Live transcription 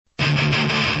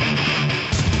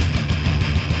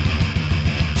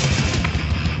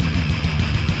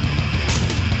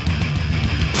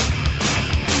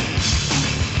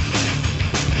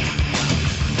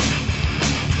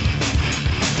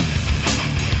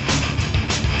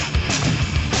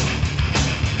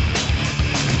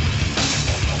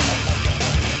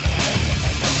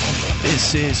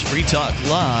This is Free Talk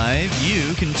Live.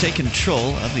 You can take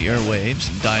control of the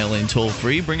airwaves and dial in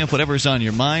toll-free. Bring up whatever's on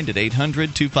your mind at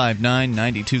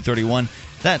 800-259-9231.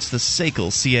 That's the SACL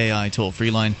CAI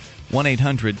toll-free line,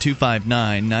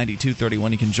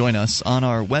 1-800-259-9231. You can join us on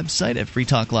our website at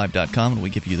freetalklive.com, and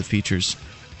we give you the features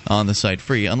on the site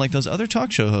free, unlike those other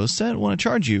talk show hosts that want to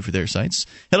charge you for their sites.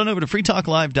 Head on over to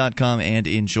freetalklive.com and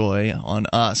enjoy on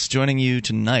us. Joining you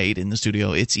tonight in the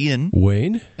studio, it's Ian,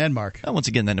 Wayne, and Mark. Once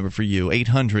again, that number for you,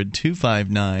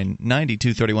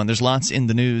 800-259-9231. There's lots in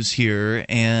the news here,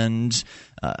 and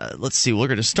let's see, we're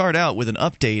going to start out with an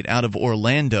update out of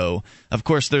Orlando. Of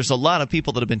course, there's a lot of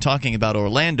people that have been talking about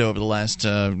Orlando over the last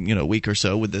week or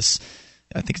so with this.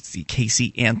 I think it's the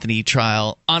Casey Anthony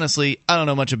trial. Honestly, I don't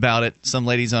know much about it. Some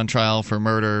lady's on trial for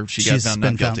murder. She got found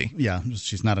not guilty.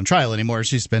 She's not on trial anymore.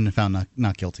 She's been found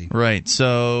not guilty. Right.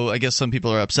 So I guess some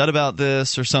people are upset about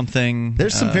this or something.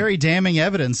 There's some very damning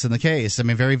evidence in the case. I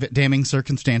mean, very damning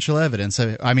circumstantial evidence.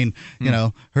 I mean,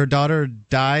 her daughter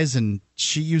dies and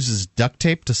she uses duct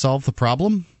tape to solve the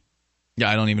problem. Yeah,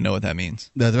 I don't even know what that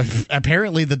means.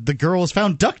 Apparently, the girl was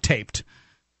found duct taped.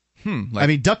 I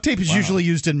mean, duct tape is usually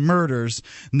used in murders,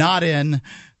 not in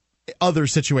other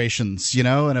situations,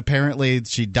 and apparently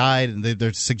she died, and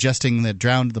they're suggesting that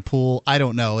drowned in the pool. I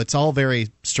don't know. It's all very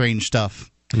strange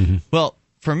stuff. Mm-hmm. Well,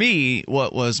 for me,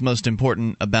 what was most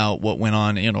important about what went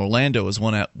on in Orlando is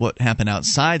what happened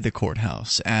outside the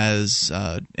courthouse, as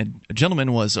a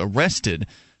gentleman was arrested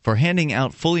for handing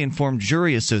out fully informed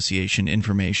jury association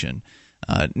information.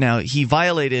 Now, he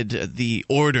violated the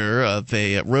order of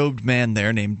a robed man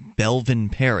there named Belvin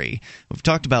Perry. We've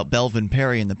talked about Belvin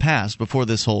Perry in the past, before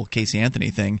this whole Casey Anthony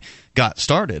thing got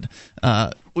started.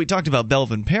 We talked about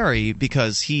Belvin Perry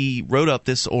because he wrote up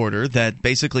this order that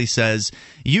basically says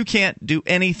you can't do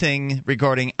anything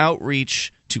regarding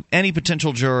outreach to any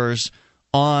potential jurors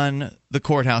on the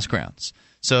courthouse grounds.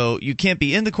 So you can't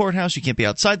be in the courthouse, you can't be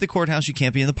outside the courthouse, you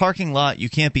can't be in the parking lot, you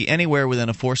can't be anywhere within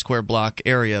a 4-square block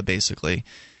area, basically,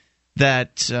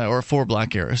 that or a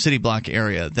 4-block area, city block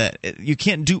area, that you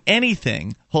can't do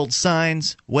anything, hold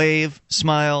signs, wave,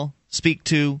 smile, speak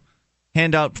to,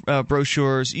 hand out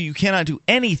brochures. You cannot do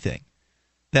anything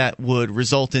that would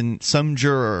result in some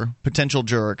potential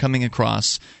juror, coming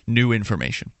across new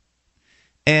information.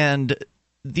 And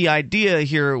the idea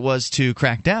here was to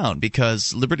crack down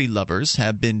because liberty lovers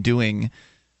have been doing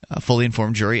fully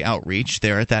informed jury outreach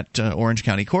there at that Orange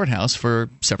County courthouse for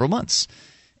several months.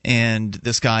 And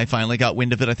this guy finally got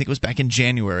wind of it. I think it was back in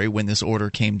January when this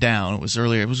order came down. It was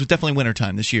earlier. It was definitely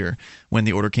wintertime this year when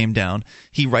the order came down.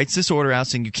 He writes this order out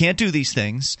saying you can't do these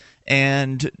things.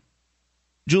 And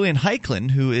Julian Heiklin,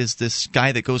 who is this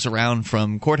guy that goes around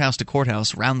from courthouse to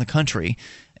courthouse around the country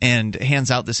and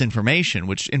hands out this information,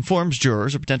 which informs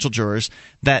jurors or potential jurors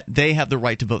that they have the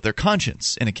right to vote their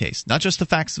conscience in a case, not just the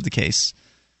facts of the case,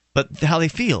 but how they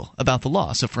feel about the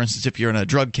law. So, for instance, if you're in a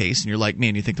drug case and you're like me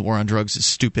and you think the war on drugs is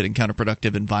stupid and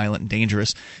counterproductive and violent and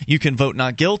dangerous, you can vote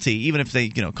not guilty, even if they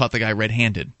caught the guy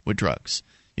red-handed with drugs.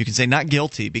 You can say not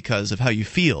guilty because of how you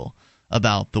feel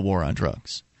about the war on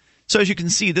drugs. So as you can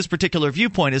see, this particular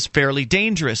viewpoint is fairly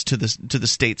dangerous to the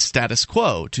state's status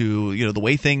quo, to the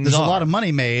way things are. There's a lot of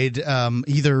money made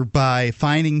either by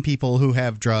fining people who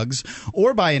have drugs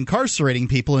or by incarcerating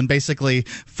people and basically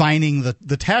fining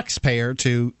the taxpayer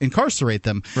to incarcerate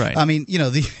them. Right. I mean,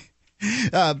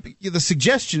 the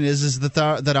suggestion is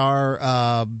that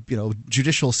our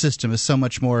judicial system is so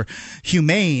much more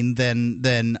humane than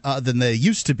they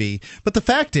used to be. But the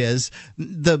fact is,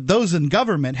 those in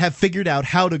government have figured out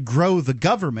how to grow the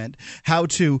government, how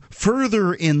to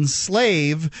further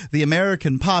enslave the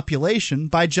American population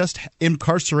by just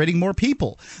incarcerating more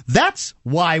people. That's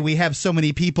why we have so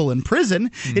many people in prison.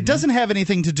 Mm-hmm. It doesn't have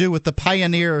anything to do with the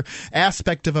pioneer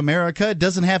aspect of America. It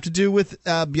doesn't have to do with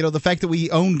the fact that we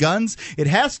own guns. It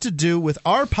has to do with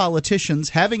our politicians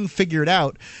having figured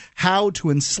out how to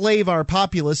enslave our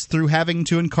populace through having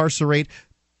to incarcerate,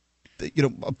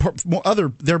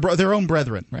 their own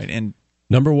brethren. Right, and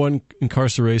number one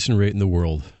incarceration rate in the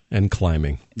world and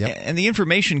climbing. Yep. And the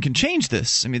information can change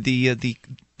this. I mean,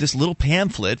 this little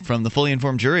pamphlet from the Fully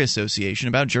Informed Jury Association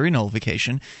about jury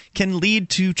nullification can lead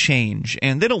to change,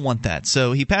 and they don't want that.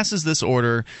 So he passes this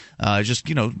order,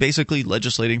 basically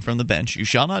legislating from the bench. You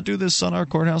shall not do this on our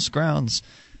courthouse grounds.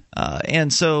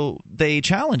 And so they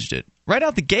challenged it. Right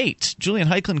out the gate, Julian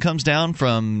Heiklin comes down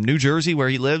from New Jersey, where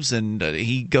he lives, and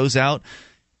he goes out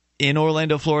in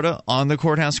Orlando, Florida, on the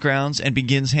courthouse grounds and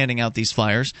begins handing out these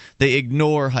flyers. They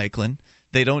ignore Heiklin.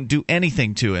 They don't do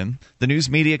anything to him. The news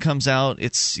media comes out.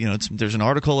 There's an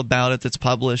article about it that's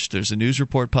published. There's a news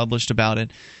report published about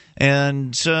it.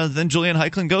 And then Julian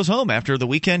Heiklin goes home after the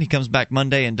weekend. He comes back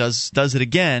Monday and does it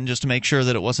again just to make sure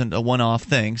that it wasn't a one-off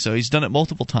thing. So he's done it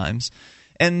multiple times.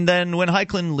 And then when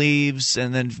Heiklin leaves,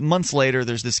 and then months later,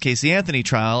 there's this Casey Anthony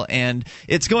trial, and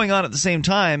it's going on at the same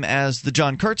time as the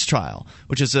John Kurtz trial,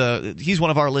 which is he's one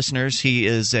of our listeners. He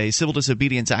is a civil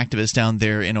disobedience activist down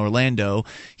there in Orlando.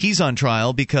 He's on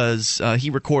trial because he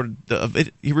recorded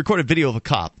video of a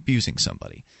cop abusing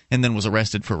somebody, and then was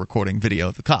arrested for recording video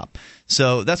of the cop.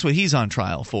 So that's what he's on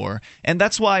trial for, and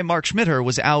that's why Mark Schmitter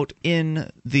was out in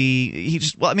Mark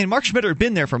Schmitter had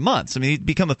been there for months. I mean, he'd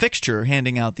become a fixture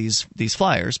handing out these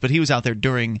flyers, but he was out there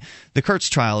during the Kurtz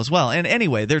trial as well. And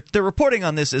anyway, they're reporting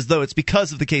on this as though it's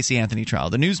because of the Casey Anthony trial.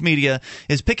 The news media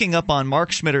is picking up on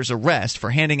Mark Schmitter's arrest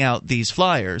for handing out these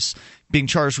flyers, being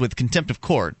charged with contempt of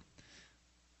court.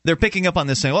 They're picking up on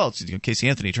this, saying, well, it's the Casey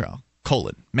Anthony trial.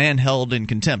 Man held in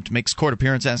contempt, makes court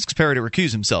appearance, asks Perry to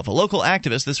recuse himself. A local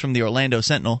activist, this from the Orlando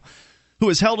Sentinel, who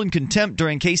was held in contempt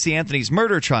during Casey Anthony's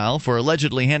murder trial for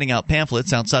allegedly handing out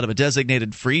pamphlets outside of a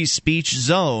designated free speech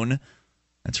zone.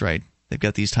 That's right. They've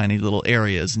got these tiny little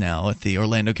areas now at the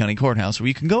Orlando County Courthouse where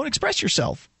you can go and express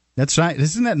yourself. That's right.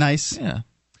 Isn't that nice? Yeah.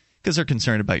 Because they're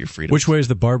concerned about your freedom. Which way is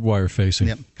the barbed wire facing?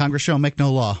 Yep. Congress shall make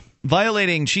no law.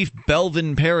 Violating Chief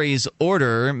Belvin Perry's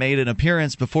order, made an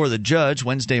appearance before the judge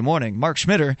Wednesday morning. Mark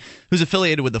Schmitter, who's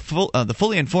affiliated with the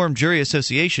Fully Informed Jury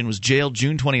Association, was jailed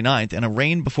June 29th and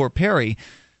arraigned before Perry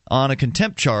on a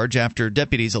contempt charge after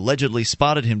deputies allegedly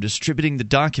spotted him distributing the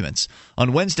documents.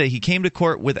 On Wednesday, he came to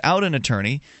court without an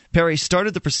attorney. Perry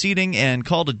started the proceeding and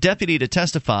called a deputy to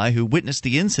testify who witnessed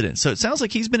the incident. So it sounds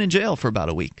like he's been in jail for about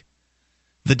a week.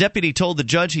 The deputy told the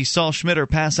judge he saw Schmitter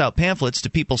pass out pamphlets to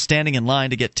people standing in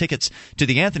line to get tickets to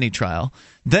the Anthony trial.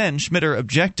 Then Schmitter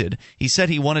objected. He said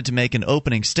he wanted to make an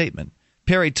opening statement.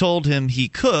 Perry told him he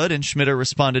could, and Schmitter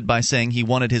responded by saying he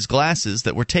wanted his glasses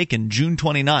that were taken June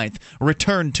 29th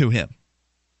returned to him.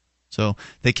 So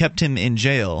they kept him in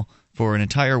jail for an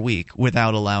entire week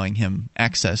without allowing him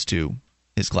access to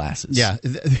his glasses. Yeah,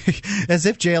 as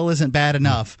if jail isn't bad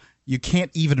enough. You can't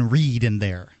even read in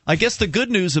there. I guess the good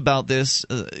news about this,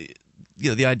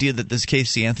 the idea that this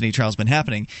Casey Anthony trial has been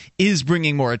happening, is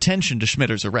bringing more attention to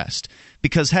Schmitter's arrest.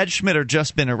 Because had Schmitter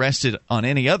just been arrested on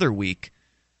any other week,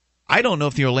 I don't know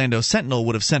if the Orlando Sentinel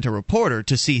would have sent a reporter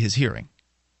to see his hearing.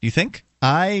 Do you think?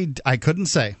 I couldn't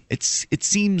say. It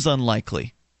seems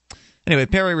unlikely. Anyway,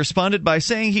 Perry responded by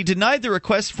saying he denied the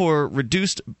request for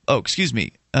reduced...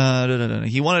 He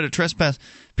wanted a trespass...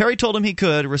 Perry told him he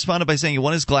could, responded by saying he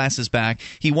wanted his glasses back.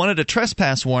 He wanted a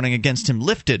trespass warning against him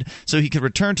lifted so he could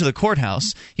return to the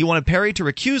courthouse. He wanted Perry to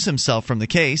recuse himself from the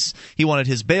case. He wanted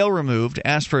his bail removed,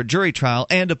 asked for a jury trial,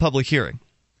 and a public hearing.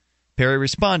 Perry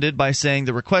responded by saying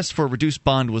the request for a reduced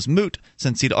bond was moot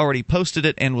since he'd already posted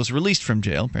it and was released from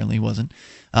jail. Apparently he wasn't.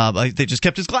 They just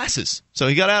kept his glasses. So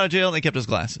he got out of jail and they kept his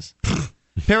glasses.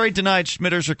 Perry denied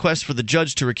Schmitter's request for the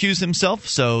judge to recuse himself,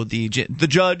 so the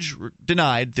judge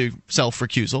denied the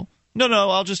self-recusal. No,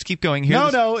 I'll just keep going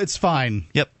here. No, it's fine.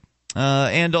 Yep.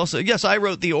 And also, yes, I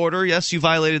wrote the order. Yes, you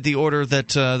violated the order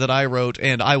that I wrote,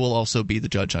 and I will also be the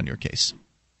judge on your case.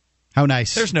 How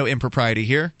nice. There's no impropriety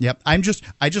here. Yep. I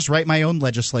just write my own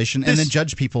legislation and then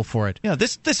judge people for it. Yeah,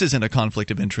 this isn't a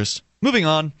conflict of interest. Moving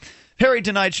on. Perry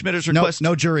denied Schmitter's request.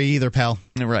 No jury either, pal.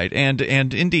 Right, and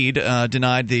indeed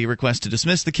denied the request to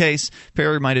dismiss the case.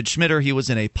 Perry reminded Schmitter he was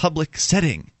in a public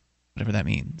setting, whatever that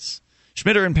means.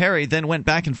 Schmitter and Perry then went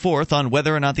back and forth on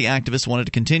whether or not the activist wanted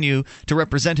to continue to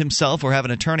represent himself or have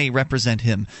an attorney represent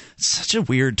him. Such a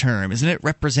weird term, isn't it?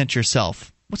 Represent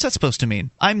yourself. What's that supposed to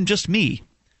mean? I'm just me.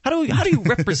 How do you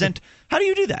represent? How do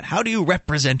you do that? How do you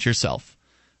represent yourself?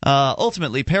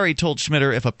 Ultimately, Perry told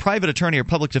Schmitter if a private attorney or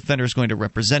public defender is going to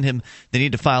represent him, they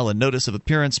need to file a notice of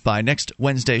appearance by next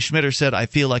Wednesday. Schmitter said, I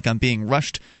feel like I'm being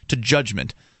rushed to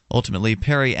judgment. Ultimately,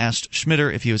 Perry asked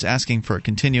Schmitter if he was asking for a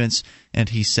continuance, and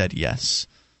he said yes.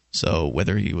 So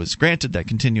whether he was granted that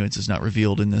continuance is not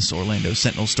revealed in this Orlando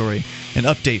Sentinel story. An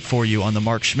update for you on the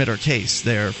Mark Schmitter case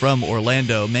there from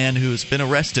Orlando, man who's been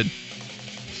arrested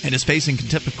and is facing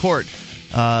contempt of court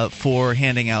for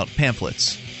handing out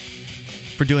pamphlets.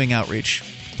 For doing outreach,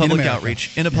 public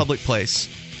outreach, in a public place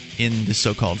in the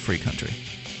so-called free country.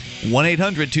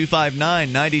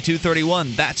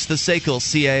 1-800-259-9231. That's the SACL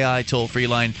CAI toll-free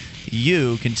line.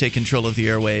 You can take control of the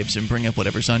airwaves and bring up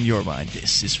whatever's on your mind.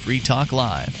 This is Free Talk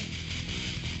Live.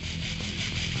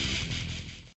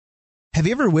 Have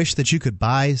you ever wished that you could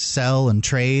buy, sell, and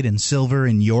trade in silver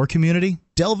in your community?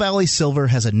 Del Valley Silver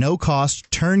has a no-cost,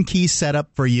 turnkey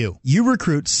setup for you. You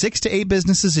recruit 6 to 8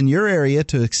 businesses in your area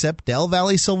to accept Del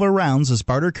Valley Silver rounds as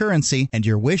barter currency, and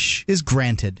your wish is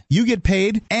granted. You get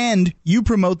paid, and you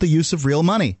promote the use of real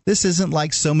money. This isn't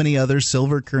like so many other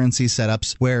silver currency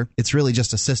setups where it's really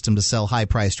just a system to sell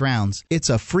high-priced rounds.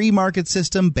 It's a free market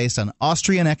system based on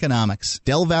Austrian economics.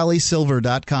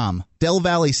 DelValleySilver.com.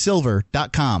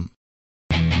 DelValleySilver.com.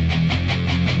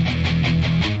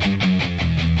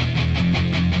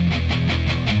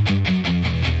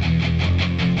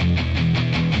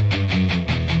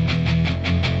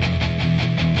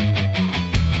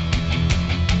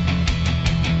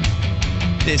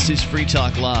 This is Free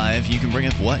Talk Live. You can bring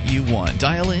up what you want.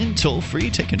 Dial in, toll free,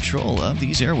 take control of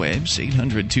these airwaves.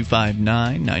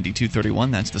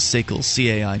 800-259-9231. That's the SACL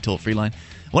CAI toll-free line.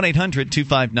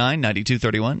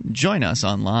 1-800-259-9231. Join us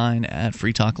online at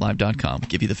freetalklive.com.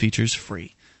 Give you the features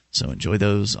free. So enjoy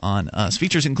those on us.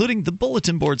 Features including the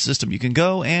bulletin board system. You can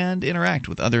go and interact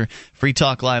with other Free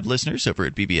Talk Live listeners over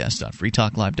at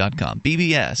bbs.freetalklive.com.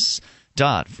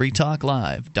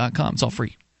 bbs.freetalklive.com. It's all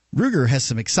free. Ruger has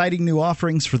some exciting new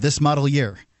offerings for this model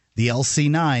year. The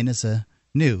LC9 is a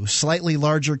new, slightly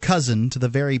larger cousin to the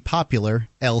very popular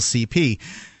LCP.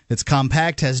 It's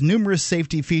compact, has numerous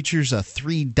safety features, a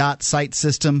 3-dot sight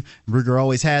system. Ruger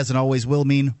always has and always will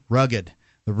mean rugged.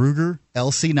 The Ruger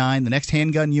LC9, the next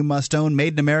handgun you must own,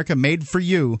 made in America, made for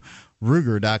you.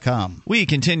 Ruger.com. We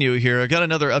continue here. I got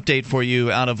another update for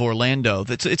you out of Orlando.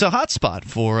 It's a hot spot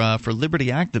for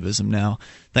liberty activism now,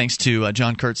 thanks to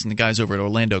John Kurtz and the guys over at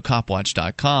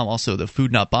OrlandoCopWatch.com. Also, the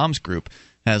Food Not Bombs group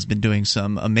has been doing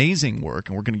some amazing work,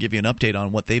 and we're going to give you an update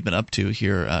on what they've been up to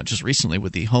here just recently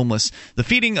with the homeless, the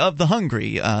feeding of the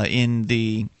hungry in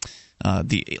the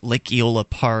Lake Eola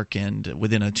Park and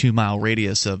within a 2-mile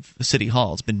radius of City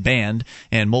Hall. It's been banned,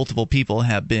 and multiple people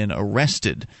have been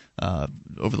arrested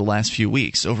over the last few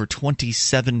weeks. Over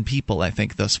 27 people, I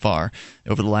think, thus far,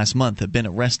 over the last month have been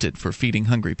arrested for feeding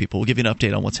hungry people. We'll give you an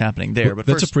update on what's happening there. But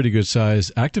that's first, a pretty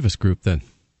good-sized activist group, then.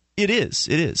 It is.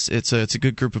 It's a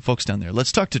good group of folks down there.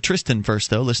 Let's talk to Tristan first,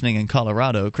 though, listening in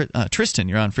Colorado. Tristan,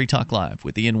 you're on Free Talk Live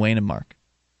with Ian, Wayne, and Mark.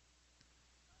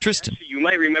 Tristan. Actually, you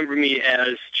might remember me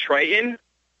as Triton. Do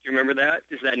you remember that?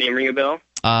 Does that name ring a bell?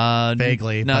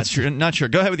 Vaguely. Not sure.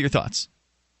 Go ahead with your thoughts.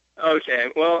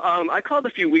 Okay. Well, I called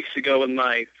a few weeks ago with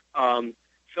my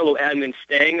fellow admin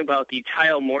Stang about the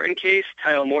Tyle Morton case.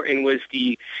 Tyle Morton was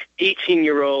the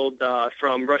 18-year-old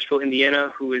from Rushville,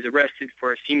 Indiana, who was arrested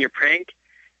for a senior prank.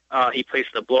 He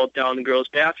placed a blow-up down in the girls'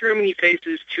 bathroom, and he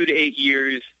faces 2 to 8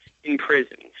 years in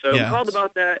prison. So we called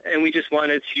about that, and we just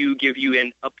wanted to give you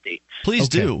an update. Please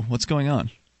do. What's going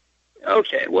on?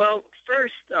 Okay. Well,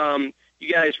 first,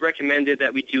 you guys recommended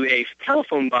that we do a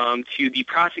telephone bomb to the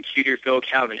prosecutor, Phil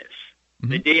Calvinus.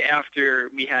 The day after,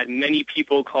 we had many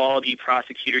people call the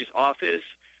prosecutor's office,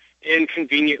 and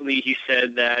conveniently he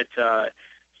said that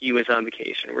he was on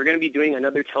vacation. We're going to be doing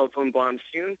another telephone bomb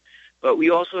soon, but we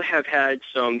also have had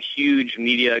some huge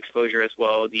media exposure as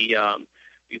well.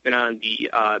 We've been on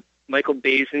the Michael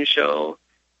Bazin show,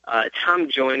 Tom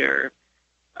Joyner.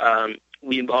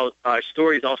 Our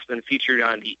story's also been featured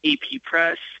on the AP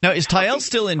Press. Now, is Tyle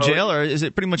still in jail, or is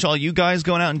it pretty much all you guys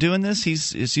going out and doing this?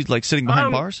 Is he like sitting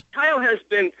behind bars? Tyle has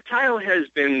been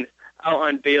out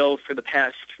on bail for the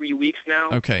past 3 weeks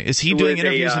now. Okay, is he doing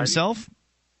interviews himself?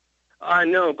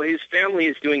 No, but his family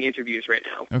is doing interviews right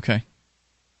now. Okay.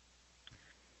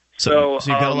 So you've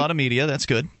got a lot of media. That's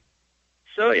good.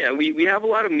 So yeah, we have a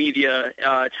lot of media.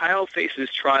 Tyle faces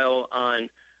trial on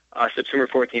September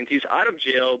 14th. He's out of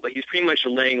jail, but he's pretty much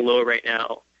laying low right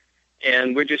now.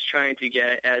 And we're just trying to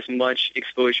get as much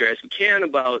exposure as we can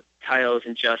about Tyle's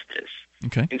injustice.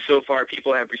 Okay. And so far,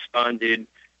 people have responded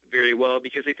very well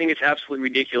because they think it's absolutely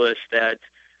ridiculous that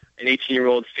an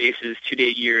 18-year-old faces 2 to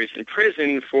 8 years in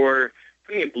prison for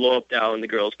putting a blow-up down in the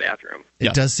girls' bathroom.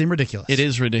 It does seem ridiculous. It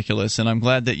is ridiculous, and I'm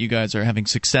glad that you guys are having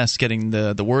success getting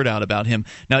the word out about him.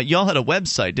 Now, y'all had a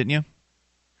website, didn't you?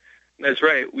 That's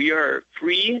right. We are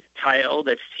Free Tyle,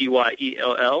 that's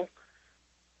Tyell,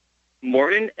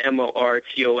 Morton,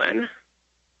 MORTON,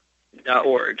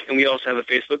 .org. And we also have a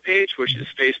Facebook page, which is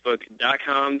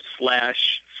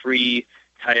facebook.com/Free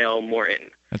Tyle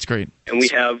Morton. That's great. And we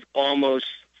have almost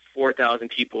 4,000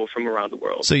 people from around the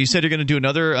world. So you said you're going to do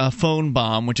another phone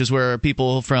bomb, which is where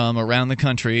people from around the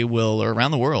country will, or around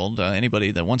the world,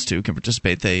 anybody that wants to can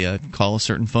participate. They call a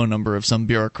certain phone number of some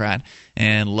bureaucrat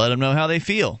and let them know how they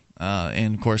feel.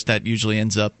 And, of course, that usually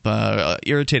ends up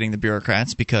irritating the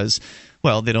bureaucrats because,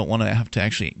 well, they don't want to have to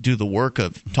actually do the work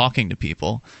of talking to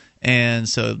people. And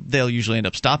so they'll usually end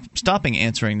up stopping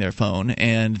answering their phone,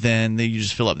 and then they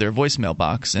just fill up their voicemail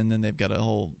box, and then they've got a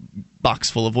whole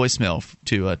box full of voicemail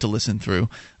to listen through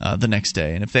the next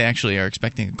day. And if they actually are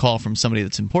expecting a call from somebody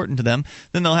that's important to them,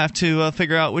 then they'll have to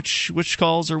figure out which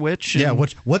calls are which. Yeah,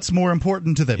 what's more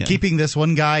important to them? Yeah. Keeping this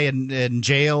one guy in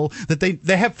jail that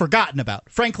they have forgotten about.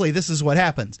 Frankly, this is what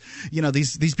happens.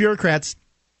 These bureaucrats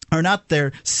are not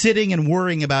there sitting and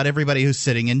worrying about everybody who's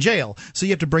sitting in jail. So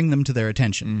you have to bring them to their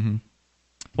attention. Mm-hmm.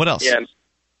 What else? Yeah.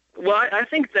 Well, I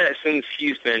think that since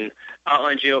he's been out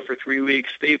on jail for 3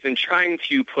 weeks, they've been trying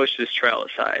to push this trial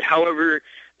aside. However,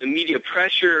 the media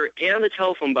pressure and the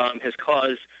telephone bomb has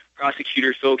caused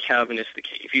prosecutor Phil Calvin the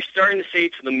case. He's starting to say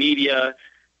to the media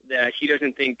that he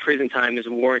doesn't think prison time is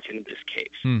warranted in this case.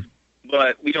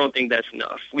 But we don't think that's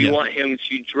enough. We want him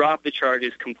to drop the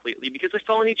charges completely, because a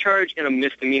felony charge and a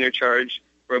misdemeanor charge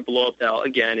for a blow-up doll,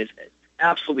 again, is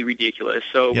absolutely ridiculous.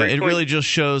 So it really just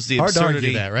shows the absurdity. Hard to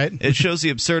argue that, right? It shows the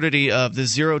absurdity of the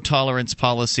zero-tolerance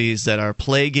policies that are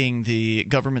plaguing the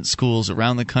government schools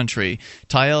around the country.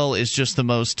 Tyel is just the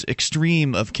most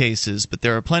extreme of cases, but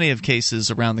there are plenty of cases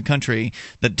around the country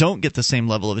that don't get the same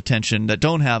level of attention, that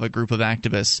don't have a group of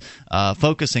activists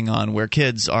focusing on, where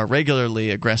kids are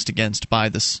regularly aggressed against by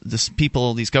this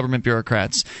people, these government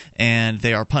bureaucrats, and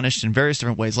they are punished in various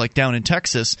different ways, like down in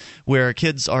Texas, where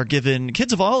kids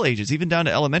of all ages, even down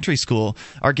to elementary school,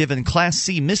 are given Class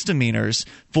C misdemeanors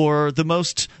for the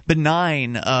most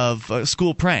benign of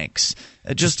school pranks.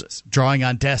 Just drawing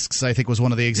on desks, I think, was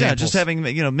one of the examples. Yeah, just having,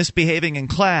 misbehaving in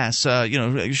class,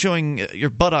 showing your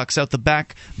buttocks out the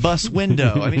back bus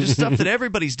window. I mean, just stuff that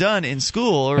everybody's done in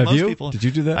school, or most people. Did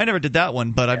you do that? I never did that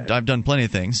one, but I've done plenty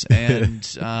of things,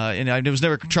 and I was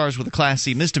never charged with a Class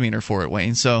C misdemeanor for it,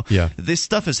 Wayne. So this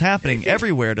stuff is happening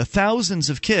everywhere to thousands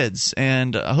of kids,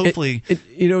 and hopefully,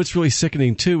 what's really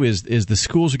sickening too is the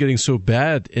schools are getting so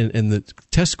bad, and the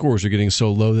test scores are getting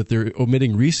so low that they're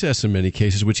omitting recess in many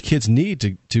cases, which kids need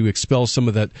to expel some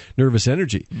of that nervous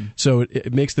energy. So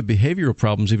it makes the behavioral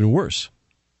problems even worse.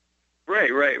 Right.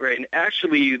 And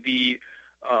actually,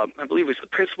 I believe it was the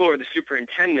principal or the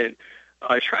superintendent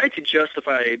tried to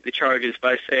justify the charges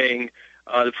by saying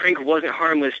the prank wasn't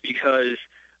harmless because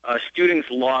students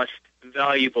lost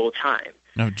valuable time.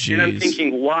 Oh, geez. And I'm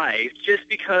thinking, why? Just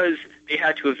because they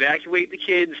had to evacuate the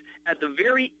kids at the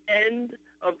very end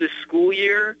of the school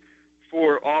year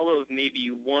for all of maybe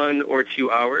 1 or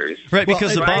 2 hours. Right,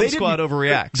 because the bomb squad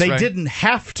overreacts. They didn't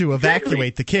have to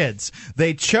evacuate the kids.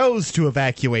 They chose to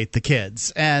evacuate the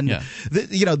kids. And,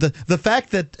 the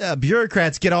fact that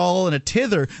bureaucrats get all in a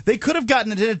tither, they could have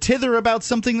gotten in a tither about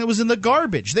something that was in the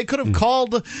garbage. They could have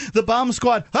called the bomb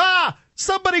squad,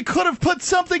 somebody could have put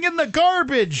something in the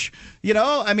garbage.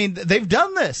 They've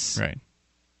done this. Right.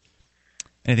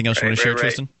 Anything else you want to share,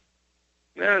 Tristan?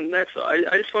 And that's all.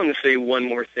 I just want to say one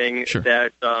more thing, sure.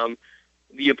 That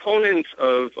the opponents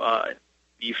of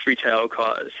the Free Tyel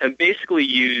cause have basically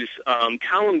used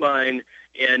Columbine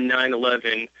and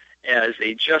 9/11 as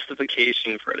a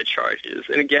justification for the charges.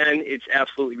 And again, it's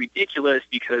absolutely ridiculous,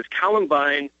 because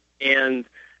Columbine and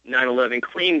 9/11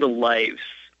 claimed the lives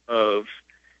of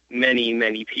many,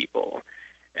 many people.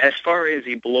 As far as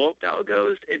a blow-up doll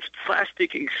goes, its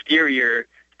plastic exterior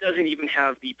doesn't even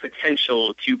have the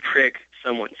potential to prick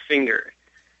someone's finger.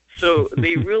 So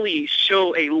they really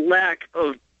show a lack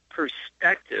of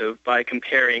perspective by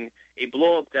comparing a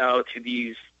blow-up doll to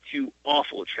these two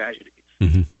awful tragedies.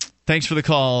 Mm-hmm. Thanks for the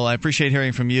call. I appreciate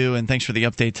hearing from you, and thanks for the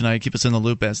update tonight. Keep us in the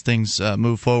loop as things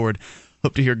move forward.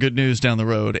 Hope to hear good news down the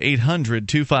road.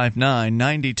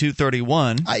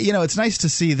 800-259-9231. It's nice to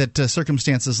see that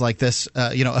circumstances like this,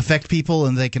 affect people,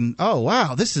 and they can,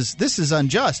 this is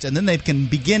unjust, and then they can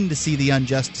begin to see the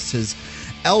injustices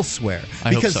elsewhere.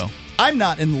 I hope so. I'm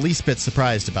not in the least bit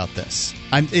surprised about this.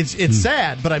 It's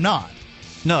sad, but I'm not.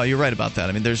 No, you're right about that.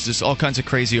 I mean, there's just all kinds of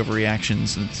crazy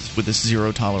overreactions with this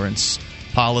zero tolerance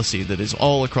policy that is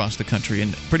all across the country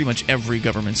in pretty much every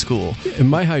government school. In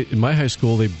my high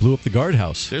school, they blew up the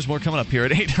guardhouse. There's more coming up here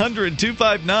at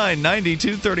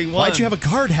 800-259-9231. Why'd you have a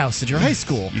guardhouse at your high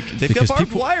school? They've got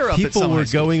barbed wire up at some people were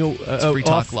going Free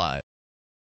Talk Live.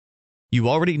 You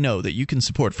already know that you can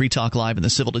support Free Talk Live and the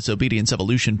Civil Disobedience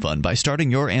Evolution Fund by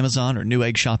starting your Amazon or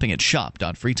Newegg shopping at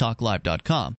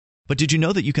shop.freetalklive.com. But did you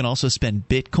know that you can also spend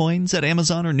Bitcoins at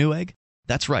Amazon or Newegg?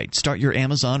 That's right. Start your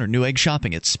Amazon or Newegg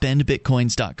shopping at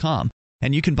spendbitcoins.com,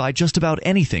 and you can buy just about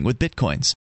anything with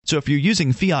Bitcoins. So if you're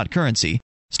using fiat currency,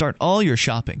 start all your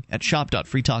shopping at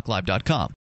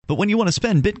shop.freetalklive.com. But when you want to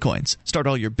spend Bitcoins, start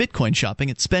all your Bitcoin shopping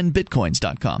at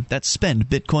spendbitcoins.com. That's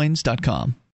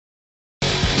spendbitcoins.com.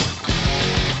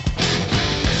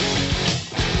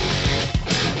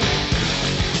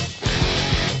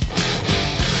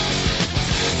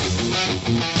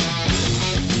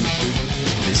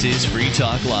 This is Free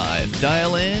Talk Live.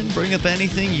 Dial in, bring up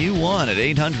anything you want at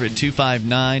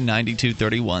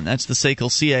 800-259-9231. That's the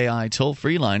SACL CAI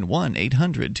toll-free line,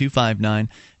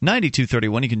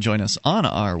 1-800-259-9231. You can join us on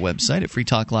our website at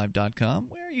freetalklive.com,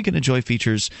 where you can enjoy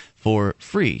features for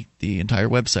free. The entire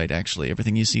website, actually.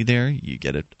 Everything you see there, you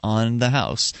get it on the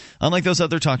house. Unlike those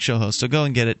other talk show hosts, so go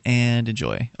and get it and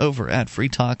enjoy over at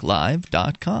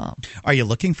freetalklive.com. Are you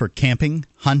looking for camping,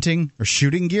 hunting, or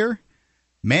shooting gear?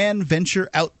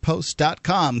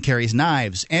 ManVentureOutpost.com carries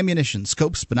knives, ammunition,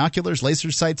 scopes, binoculars,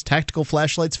 laser sights, tactical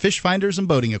flashlights, fish finders, and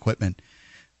boating equipment.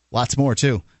 Lots more,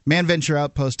 too.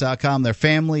 ManVentureOutpost.com, they're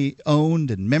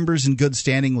family-owned and members in good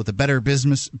standing with the Better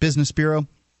Business Bureau.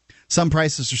 Some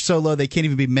prices are so low they can't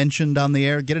even be mentioned on the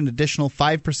air. Get an additional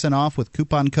 5% off with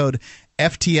coupon code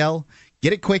FTL.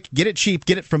 Get it quick, get it cheap,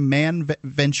 get it from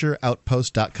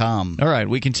manventureoutpost.com. All right,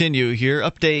 we continue here.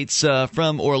 Updates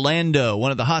from Orlando,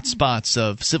 one of the hot spots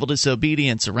of civil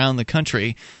disobedience around the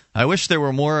country. I wish there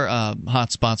were more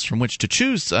hot spots from which to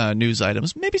choose news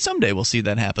items. Maybe someday we'll see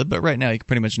that happen, but right now you can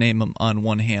pretty much name them on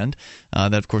one hand.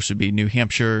 That, of course, would be New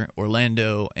Hampshire,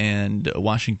 Orlando, and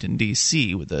Washington,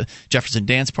 D.C., with the Jefferson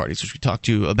Dance Parties, which we talked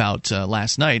to you about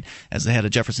last night, as they had a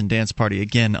Jefferson Dance Party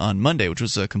again on Monday, which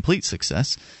was a complete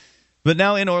success. But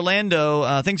now in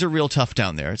Orlando, things are real tough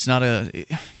down there. It's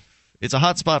a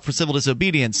hot spot for civil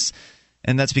disobedience,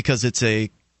 and that's because it's a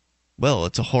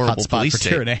horrible police state.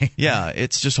 Tyranny. Yeah,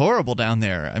 it's just horrible down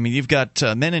there. I mean, you've got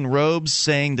men in robes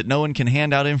saying that no one can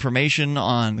hand out information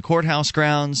on the courthouse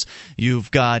grounds. You've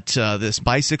got this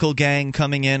bicycle gang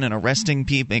coming in and arresting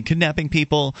people and kidnapping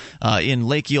people in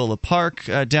Lake Eola Park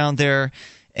down there.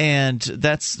 And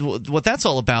that's what that's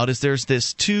all about. Is there's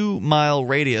this 2-mile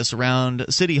radius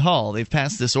around City Hall. They've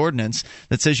passed this ordinance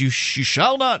that says you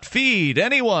shall not feed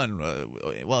anyone.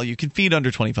 Well, you can feed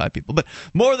under 25 people, but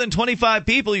more than 25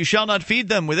 people, you shall not feed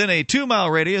them within a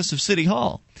 2-mile radius of City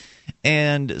Hall.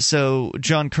 And so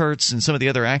John Kurtz and some of the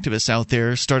other activists out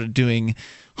there started doing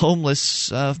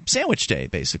homeless sandwich day,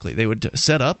 basically. They would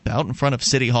set up out in front of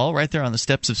City Hall, right there on the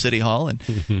steps of City Hall,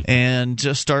 and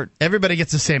just start... Everybody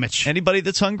gets a sandwich. Anybody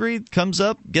that's hungry comes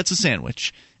up, gets a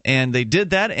sandwich. And they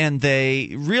did that, and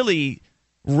they really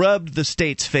rubbed the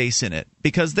state's face in it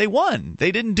because they won.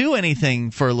 They didn't do anything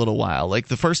for a little while. Like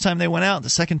the first time they went out, the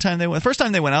second time they went... The first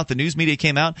time they went out, the news media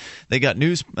came out. They got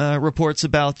news reports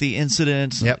about the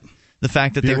incident. Yep. The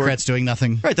fact that bureaucrats doing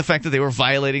nothing. Right, the fact that they were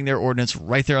violating their ordinance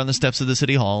right there on the steps of the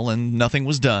City Hall and nothing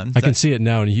was done. I can see it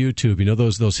now on YouTube. You know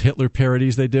those Hitler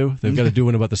parodies they do? They've got to do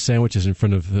one about the sandwiches in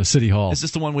front of the City Hall. Is this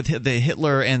the one with the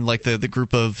Hitler and like the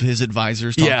group of his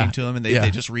advisors talking to him, and they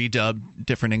just redub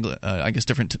different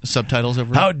different subtitles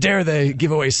over? How dare they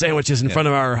give away sandwiches in front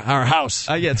of our house?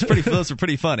 Yeah, it's pretty. Those are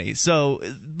pretty funny. So,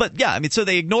 but yeah, I mean, so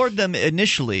they ignored them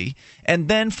initially, and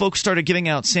then folks started giving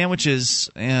out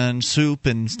sandwiches and soup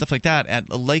and stuff like that at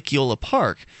Lake Eola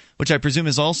Park, which I presume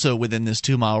is also within this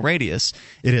 2-mile radius.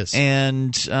 It is.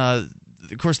 And, of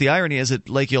course, the irony is at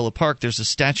Lake Eola Park, there's a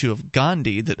statue of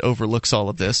Gandhi that overlooks all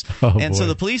of this. So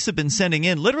the police have been sending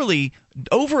in literally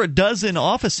over a dozen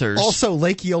officers. Also,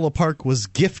 Lake Eola Park was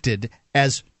gifted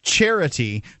as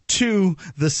charity to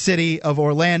the city of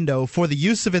Orlando for the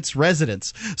use of its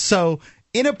residents. So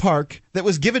in a park that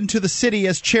was given to the city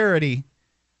as charity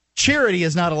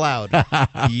is not allowed.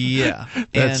 Yeah,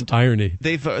 that's irony.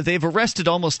 They've arrested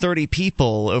almost 30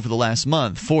 people over the last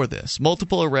month for this.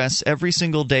 Multiple arrests every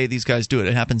single day. These guys do it.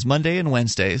 It happens Monday and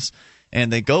Wednesdays,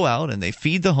 and they go out and they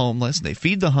feed the homeless, and they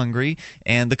feed the hungry,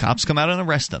 and the cops come out and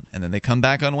arrest them. And then they come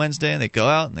back on Wednesday and they go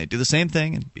out and they do the same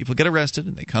thing, and people get arrested,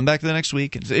 and they come back the next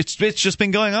week. And it's just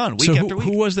been going on week after week.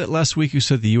 Who was that last week who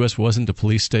said the U.S. wasn't a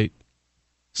police state?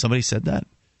 Somebody said that.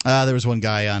 There was one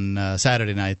guy on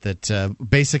Saturday night that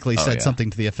basically said something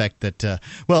to the effect that,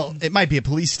 it might be a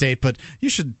police state, but you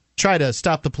should try to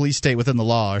stop the police state within the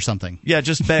law or something. Yeah,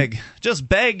 just beg. Just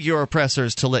beg your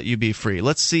oppressors to let you be free.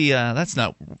 Let's see.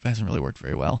 Hasn't really worked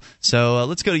very well. So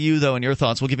let's go to you, though, and your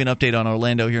thoughts. We'll give you an update on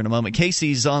Orlando here in a moment.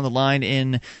 Casey's on the line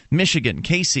in Michigan.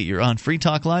 Casey, you're on Free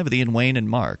Talk Live with Ian, Wayne, and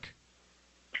Mark.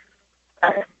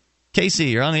 Casey,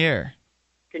 you're on the air.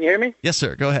 Can you hear me? Yes,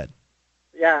 sir. Go ahead.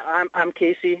 Yeah, I'm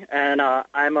Casey, and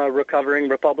I'm a recovering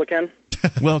Republican.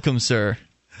 Welcome, sir.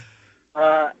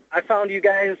 I found you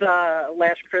guys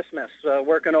last Christmas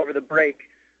working over the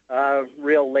break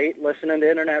real late, listening to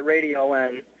internet radio,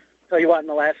 and tell you what, in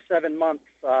the last 7 months,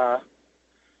 my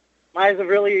eyes have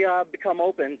really become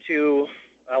open to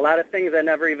a lot of things I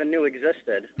never even knew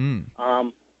existed.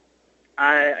 I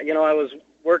was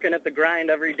working at the grind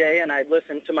every day, and I'd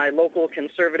listen to my local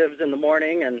conservatives in the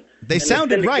morning, and they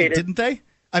sounded right, didn't they?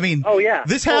 I mean,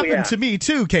 this happened to me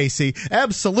too, Casey.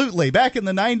 Absolutely. Back in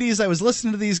the 90s, I was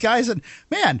listening to these guys, and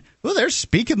man, well, they're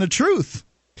speaking the truth.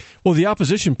 Well, the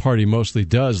opposition party mostly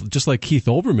does. Just like Keith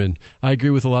Olbermann, I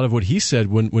agree with a lot of what he said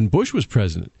when Bush was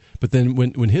president. But then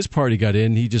when his party got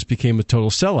in, he just became a total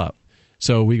sellout.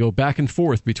 So we go back and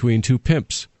forth between two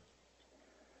pimps.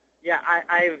 Yeah,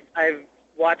 I've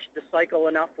watched the cycle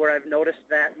enough where I've noticed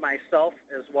that myself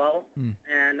as well.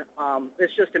 And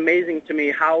it's just amazing to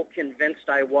me how convinced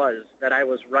I was that I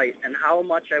was right and how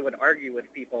much I would argue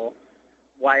with people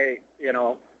why,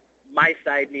 my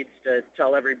side needs to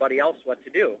tell everybody else what to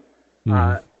do.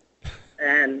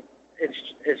 And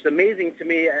it's amazing to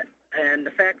me. And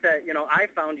the fact that, I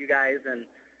found you guys and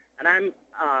I'm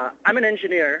an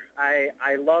engineer.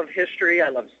 I love history. I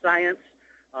love science.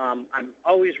 I'm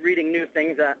always reading new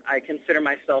things. That I consider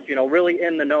myself, really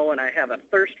in the know, and I have a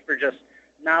thirst for just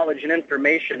knowledge and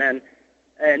information. And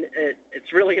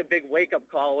it's really a big wake-up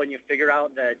call when you figure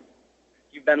out that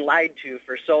you've been lied to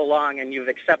for so long and you've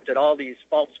accepted all these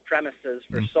false premises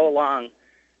for so long.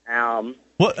 How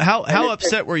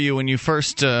upset were you when you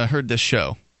first heard this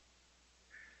show?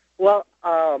 Well,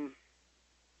 how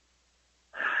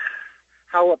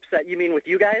upset? You mean with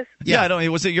you guys? Yeah, I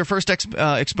don't. Was it your first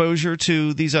exposure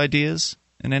to these ideas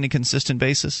in any consistent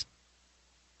basis?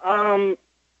 I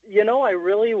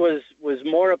really was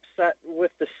more upset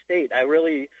with the state. I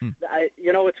really,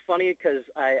 it's funny because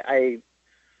I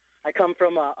come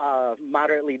from a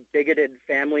moderately bigoted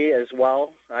family as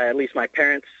well. At least my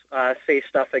parents say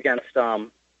stuff against,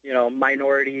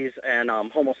 minorities and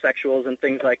homosexuals and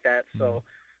things like that. So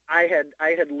I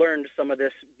had learned some of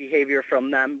this behavior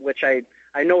from them, which I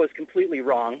know is completely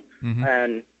wrong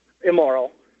and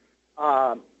immoral.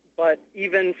 But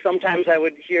even sometimes I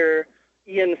would hear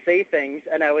Ian say things,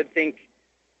 and I would think,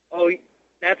 oh,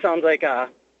 that sounds like a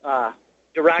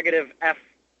derogative F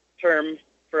term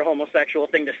for a homosexual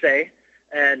thing to say.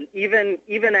 And even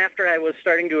after I was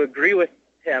starting to agree with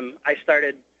him, I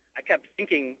kept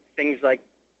thinking things like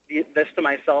this to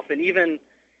myself. And even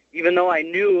though I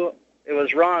knew it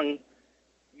was wrong,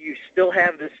 you still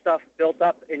have this stuff built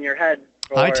up in your head.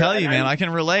 I tell you, man, I can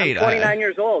relate. I'm 29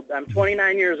 years old. I'm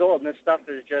 29 years old, and this stuff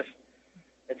is just,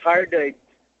 it's hard to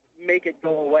make it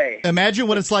go away. Imagine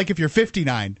what it's like if you're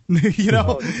 59. I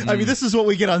mean, this is what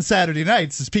we get on Saturday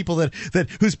nights, is people that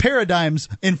whose paradigms,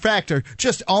 in fact, are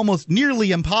just almost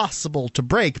nearly impossible to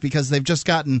break because they've just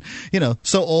gotten,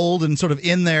 so old and sort of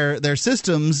in their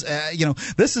systems.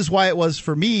 This is why it was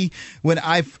for me when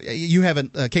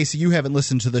Casey, you haven't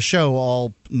listened to the show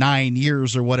all 9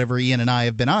 years or whatever Ian and I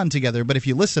have been on together. But if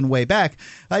you listen way back,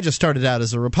 I just started out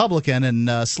as a Republican,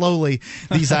 and slowly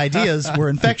these ideas were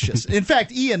infectious. In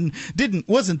fact, Ian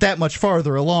wasn't that much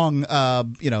farther along,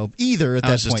 either at that point.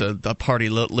 I was just a party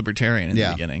libertarian in the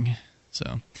beginning.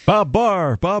 So Bob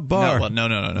Barr. No.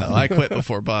 I quit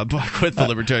before Bob. I quit the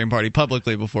Libertarian Party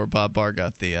publicly before Bob Barr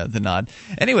got the nod.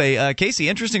 Anyway, Casey,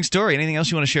 interesting story. Anything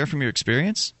else you want to share from your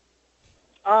experience?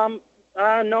 No,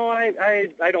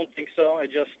 I don't think so. I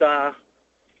just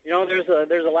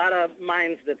there's a lot of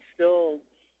minds that still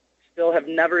have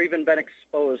never even been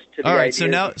exposed to the All right,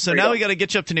 ideas so now we got to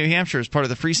get you up to New Hampshire as part of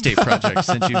the Free State Project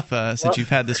since you've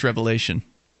had this revelation.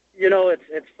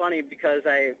 It's funny because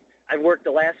I've worked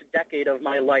the last decade of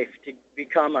my life to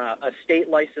become a state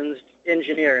licensed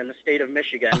engineer in the state of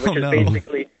Michigan, which is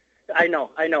basically I know.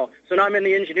 So now I'm in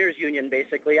the engineers union.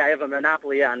 Basically, I have a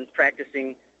monopoly on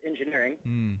practicing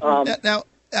engineering. Now,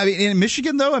 I mean, in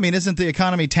Michigan, though, isn't the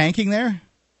economy tanking there?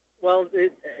 Well,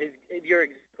 you're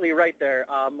exactly right there,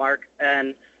 Mark.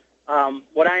 And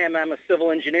what I'm a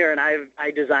civil engineer, and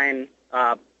I design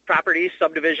property,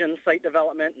 subdivision, site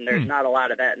development, and there's not a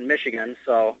lot of that in Michigan.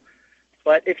 So,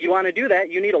 but if you want to do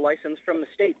that, you need a license from the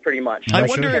state, pretty much. I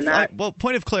wonder if,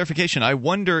 point of clarification, I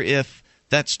wonder if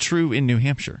that's true in New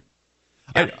Hampshire.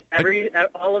 Yes,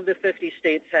 all of the 50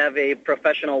 states have a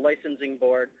professional licensing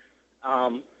board.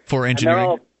 For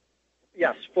engineering?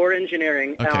 Yes, for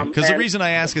engineering. Okay, because the reason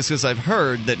I ask is because I've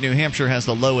heard that New Hampshire has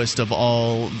the lowest of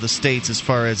all the states as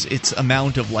far as its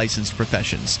amount of licensed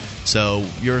professions. So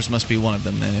yours must be one of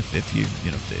them. Then,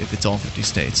 if it's all 50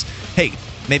 states, hey,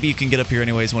 maybe you can get up here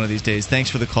anyways one of these days. Thanks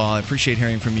for the call. I appreciate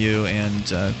hearing from you, and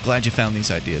glad you found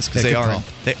these ideas because they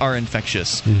are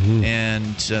infectious,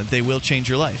 and they will change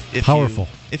your life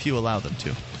if you allow them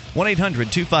to.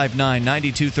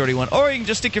 1-800-259-9231. Or you can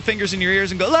just stick your fingers in your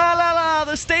ears and go, la, la, la,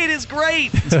 the state is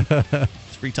great.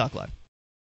 It's Free Talk Live.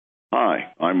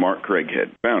 Hi, I'm Mark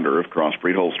Craighead, founder of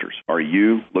Crossbreed Holsters. Are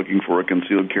you looking for a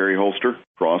concealed carry holster?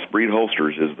 Crossbreed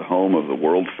Holsters is the home of the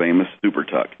world-famous Super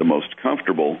Tuck, the most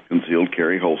comfortable concealed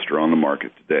carry holster on the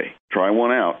market today. Try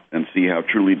one out and see how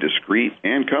truly discreet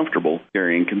and comfortable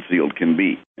carrying concealed can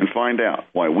be, and find out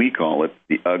why we call it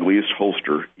the ugliest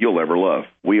holster you'll ever love.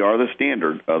 We are the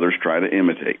standard others try to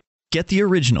imitate. Get the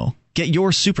original. Get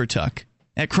your Super Tuck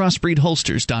at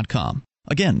crossbreedholsters.com.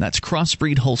 Again, that's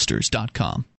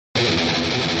crossbreedholsters.com.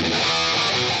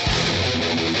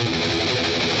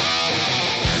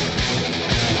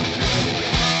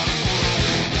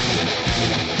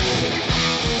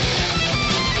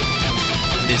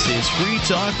 This is Free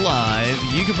Talk Live.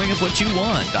 You can bring up what you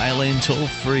want. Dial in toll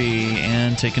free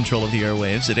and take control of the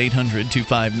airwaves at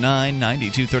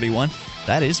 800-259-9231.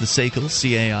 That is the SACL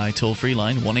CAI toll-free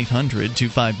line,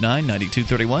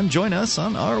 1-800-259-9231. Join us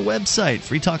on our website,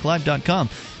 freetalklive.com.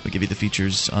 We give you the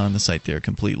features on the site there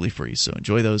completely free, so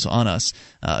enjoy those on us.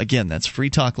 Again, that's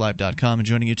freetalklive.com. And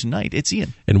joining you tonight, it's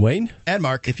Ian. And Wayne. And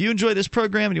Mark. If you enjoy this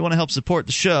program and you want to help support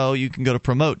the show, you can go to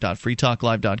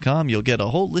promote.freetalklive.com. You'll get a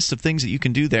whole list of things that you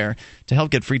can do there to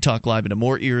help get Free Talk Live into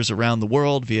more ears around the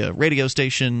world via radio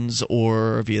stations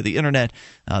or via the internet.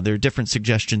 There are different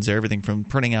suggestions there, everything from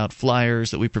printing out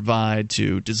flyers that we provide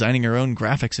to designing your own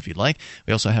graphics if you'd like.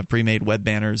 We also have pre-made web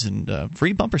banners and a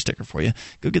free bumper sticker for you.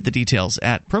 Go get the details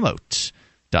at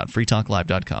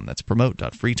promote.freetalklive.com. That's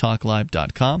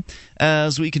promote.freetalklive.com.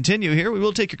 As we continue here, we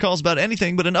will take your calls about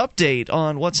anything, but an update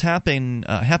on what's happening.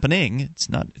 It's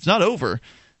not over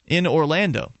in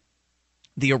Orlando.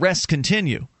 The arrests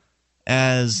continue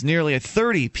as nearly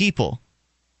 30 people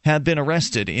have been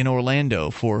arrested in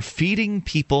Orlando for feeding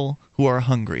people who are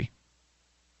hungry.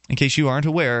 In case you aren't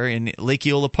aware, in Lake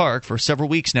Eola Park for several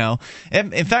weeks now.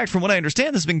 And in fact, from what I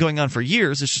understand, this has been going on for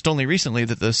years. It's just only recently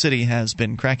that the city has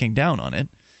been cracking down on it.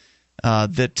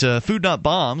 Food Not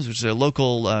Bombs, which is a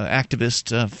local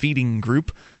activist feeding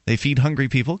group, they feed hungry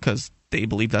people because they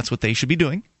believe that's what they should be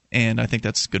doing. And I think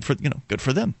that's good for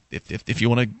them. If you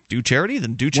want to do charity,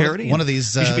 then do charity. One of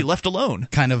these you should be left alone.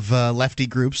 Kind of lefty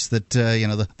groups that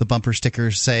the bumper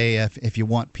stickers say if you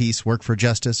want peace, work for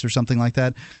justice or something like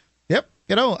that. Yep.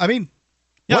 I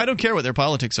don't care what their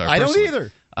politics are. I personally. don't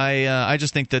either. I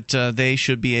just think that they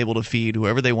should be able to feed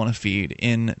whoever they want to feed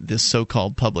in this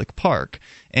so-called public park,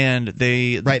 and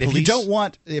the right. Police,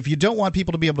 if you don't want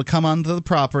people to be able to come onto the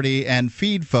property and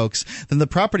feed folks, then the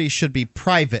property should be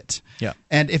private. Yeah.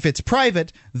 And if it's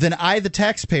private, then the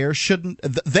taxpayer shouldn't.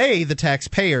 The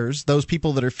taxpayers, those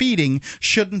people that are feeding,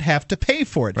 shouldn't have to pay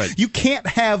for it. Right. You can't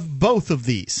have both of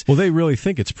these. Well, they really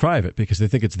think it's private because they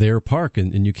think it's their park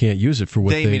and you can't use it for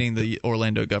what meaning the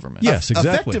Orlando government. Yes,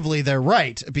 exactly. Effectively, they're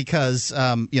right because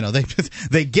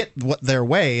they get what their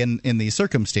way in these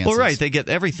circumstances. Well, right, they get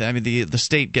everything. I mean, the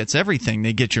state gets everything.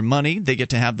 They get your money, they get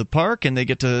to have the park, and they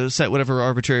get to set whatever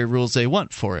arbitrary rules they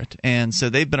want for it. And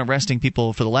so they've been arresting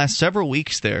people for the last several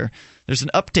weeks there. There's an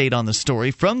update on the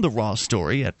story from the Raw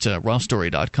Story at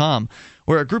rawstory.com,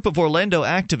 where a group of Orlando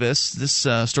activists, this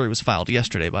story was filed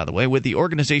yesterday, by the way, with the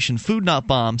organization Food Not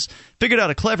Bombs, figured out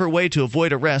a clever way to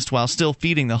avoid arrest while still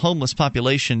feeding the homeless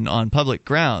population on public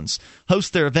grounds,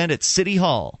 host their event at City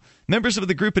Hall. Members of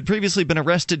the group had previously been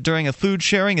arrested during a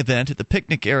food-sharing event at the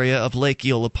picnic area of Lake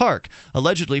Eola Park,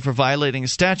 allegedly for violating a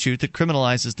statute that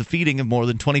criminalizes the feeding of more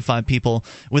than 25 people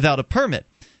without a permit.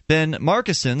 Ben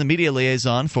Markison, the media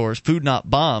liaison for Food Not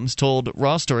Bombs, told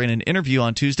Raw Story in an interview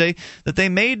on Tuesday that they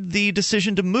made the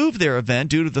decision to move their event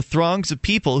due to the throngs of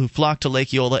people who flock to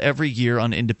Lake Eola every year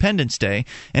on Independence Day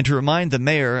and to remind the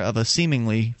mayor of a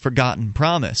seemingly forgotten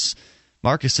promise.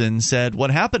 Markison said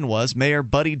what happened was Mayor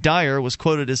Buddy Dyer was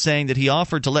quoted as saying that he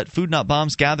offered to let Food Not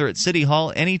Bombs gather at City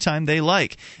Hall anytime they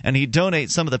like, and he'd donate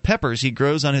some of the peppers he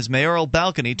grows on his mayoral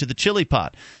balcony to the chili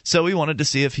pot. So we wanted to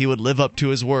see if he would live up to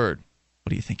his word. What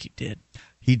do you think he did?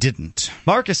 He didn't.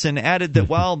 Markison added that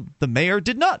while the mayor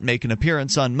did not make an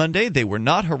appearance on Monday, they were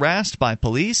not harassed by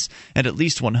police, and at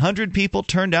least 100 people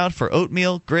turned out for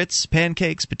oatmeal, grits,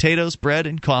 pancakes, potatoes, bread,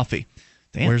 and coffee.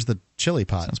 Damn. Where's the chili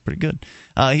pot? Sounds pretty good.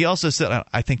 He also said,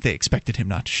 I think they expected him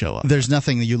not to show up. There's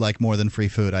nothing that you like more than free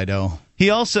food, I know. He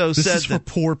also said this is for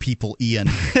poor people, Ian.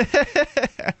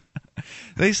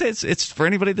 They say it's for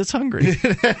anybody that's hungry. You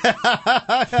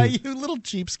little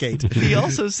cheapskate. He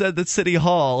also said that City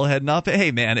Hall had not been,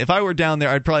 hey man, if I were down there,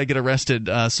 I'd probably get arrested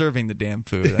serving the damn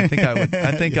food. I think I would.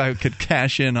 I think I could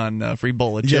cash in on a free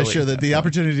bowl of chili. Yeah, sure. The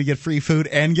opportunity to get free food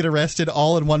and get arrested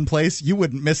all in one place, you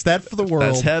wouldn't miss that for the world.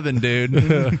 That's heaven,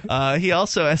 dude. He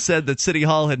also has said that City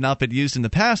Hall had not been used in the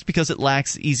past because it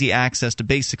lacks easy access to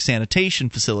basic sanitation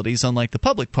facilities, unlike the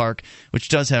public park, which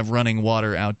does have running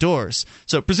water outdoors.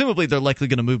 So presumably they're likely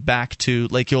going to move back to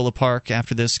Lake Eola Park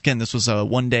after this. Again, this was a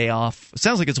one-day off. It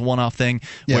sounds like it's a one-off thing,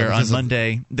 where on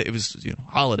Monday it was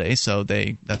holiday, so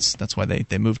that's why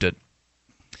they moved it.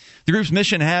 The group's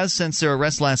mission has, since their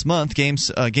arrest last month, gained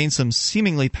some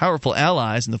seemingly powerful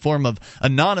allies in the form of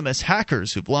anonymous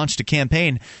hackers who've launched a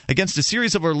campaign against a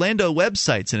series of Orlando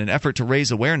websites in an effort to raise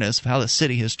awareness of how the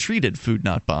city has treated food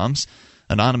not bombs.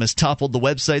 Anonymous toppled the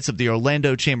websites of the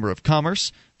Orlando Chamber of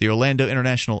Commerce, the Orlando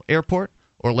International Airport,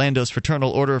 Orlando's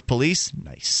Fraternal Order of Police,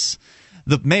 nice,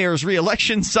 the mayor's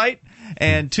re-election site,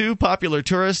 and 2 popular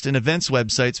tourist and events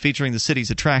websites featuring the city's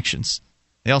attractions.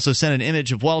 They also sent an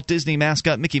image of Walt Disney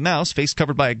mascot Mickey Mouse, face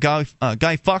covered by a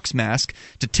Guy Fawkes mask,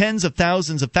 to tens of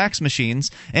thousands of fax machines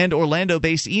and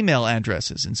Orlando-based email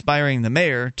addresses, inspiring the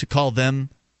mayor to call them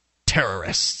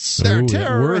terrorists. They're terrorists.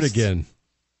 That word again.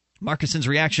 Markison's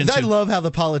reaction to... I love how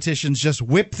the politicians just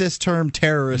whip this term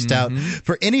terrorist out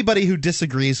for anybody who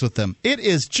disagrees with them. It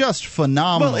is just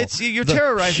phenomenal. Well, you're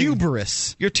terrorizing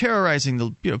hubris. You're terrorizing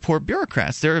the poor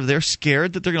bureaucats. They're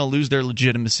scared that they're going to lose their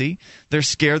legitimacy. They're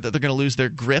scared that they're going to lose their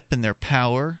grip and their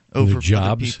power over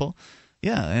other people.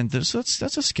 Yeah, and so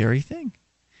that's a scary thing.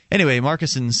 Anyway,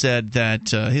 Markison said that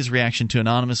his reaction to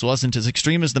Anonymous wasn't as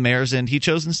extreme as the mayor's, and he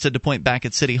chose instead to point back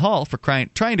at City Hall for trying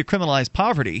to criminalize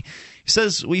poverty. He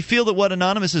says, "We feel that what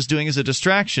Anonymous is doing is a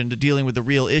distraction to dealing with the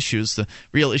real issues. The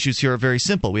real issues here are very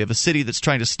simple. We have a city that's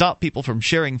trying to stop people from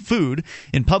sharing food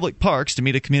in public parks to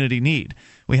meet a community need.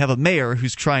 We have a mayor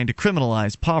who's trying to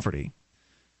criminalize poverty.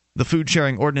 The food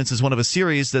sharing ordinance is one of a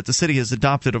series that the city has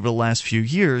adopted over the last few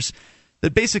years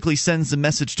that basically sends the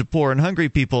message to poor and hungry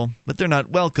people that they're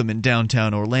not welcome in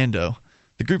downtown Orlando."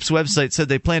 The group's website said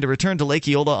they plan to return to Lake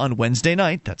Eola on Wednesday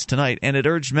night, that's tonight, and it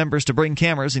urged members to bring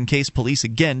cameras in case police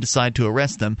again decide to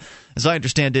arrest them. As I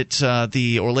understand it,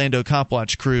 the Orlando Cop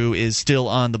Watch crew is still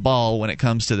on the ball when it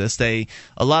comes to this. A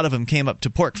lot of them came up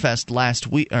to PorcFest last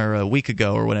week or a week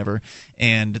ago or whatever,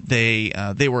 and they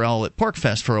were all at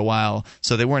PorcFest for a while,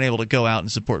 so they weren't able to go out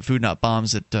and support Food Not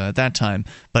Bombs at that time.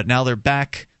 But now they're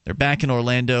back. They're back in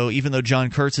Orlando, even though John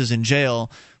Kurtz is in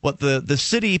jail. What the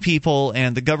city people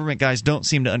and the government guys don't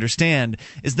seem to understand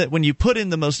is that when you put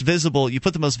the most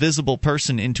visible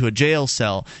person into a jail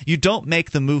cell, you don't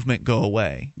make the movement go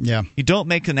away. Yeah. You don't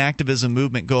make an activism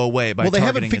movement go away by they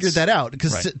haven't figured that out,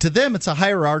 because to them it's a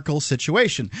hierarchical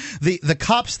situation. The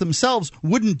cops themselves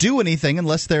wouldn't do anything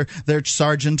unless their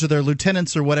sergeants or their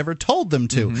lieutenants or whatever told them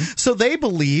to. So they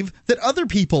believe that other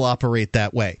people operate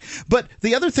that way. But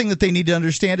the other thing that they need to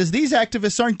understand is these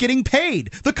activists aren't getting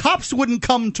paid. The cops wouldn't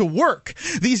come to work.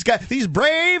 These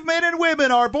brave men and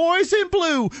women, our boys in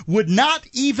blue, would not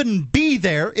even be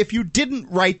there if you didn't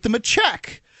write them a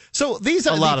check. So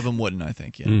a lot of them wouldn't, I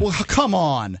think. Yeah. Well, come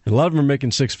on. A lot of them are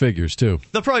making 6 figures too.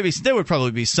 There would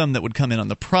probably be some that would come in on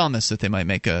the promise that they might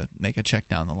make a check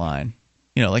down the line.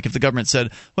 You know, like if the government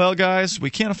said, "Well, guys, we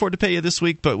can't afford to pay you this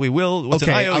week, but we will with an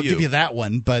IOU." I'll give you that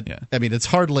one, but yeah. I mean, it's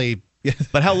hardly.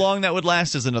 But how long that would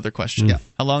last is another question. Yeah.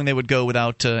 How long they would go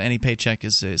without any paycheck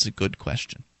is a good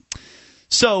question.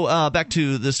 So back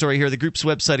to the story here. The group's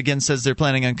website again says they're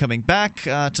planning on coming back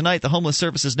tonight. The Homeless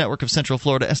Services Network of Central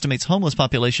Florida estimates homeless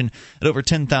population at over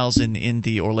 10,000 in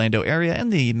the Orlando area,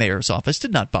 and the mayor's office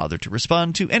did not bother to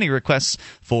respond to any requests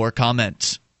for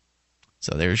comment.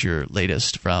 So there's your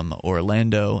latest from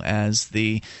Orlando as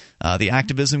the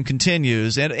activism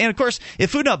continues. And of course,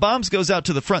 if Food Not Bombs goes out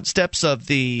to the front steps of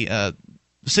the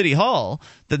City Hall,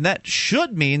 then that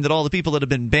should mean that all the people that have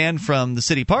been banned from the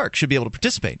city park should be able to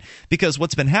participate. Because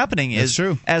what's been happening is,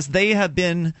 as they have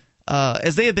been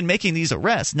making these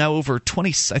arrests, now over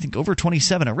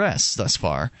 27 arrests thus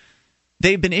far,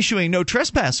 they've been issuing no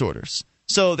trespass orders.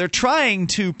 So they're trying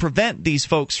to prevent these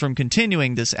folks from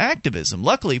continuing this activism.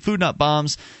 Luckily, Food Not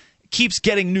Bombs keeps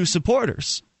getting new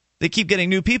supporters. They keep getting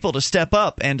new people to step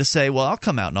up and to say, "Well, I'll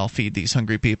come out and I'll feed these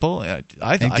hungry people." And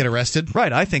get arrested.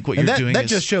 Right. I think what you're doing that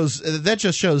just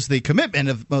shows the commitment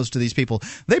of most of these people.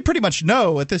 They pretty much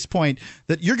know at this point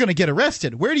that you're going to get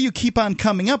arrested. Where do you keep on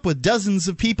coming up with dozens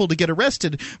of people to get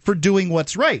arrested for doing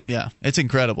what's right? Yeah, it's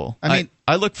incredible. I mean,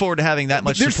 I look forward to having that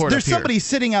much support. There's somebody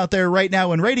sitting out there right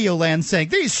now in Radio Land saying,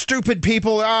 "These stupid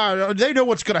people, they know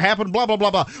what's going to happen, blah, blah,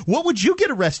 blah, blah." What would you get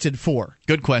arrested for?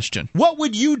 Good question. What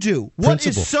would you do? What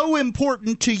is so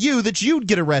important to you that you'd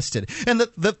get arrested? And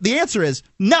the answer is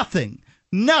nothing.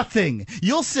 Nothing.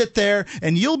 You'll sit there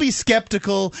and you'll be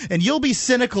skeptical and you'll be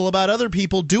cynical about other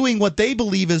people doing what they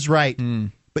believe is right.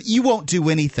 But you won't do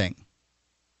anything.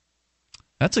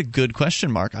 That's a good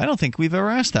question, Mark. I don't think we've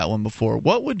ever asked that one before.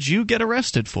 What would you get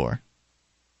arrested for?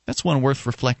 That's one worth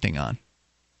reflecting on.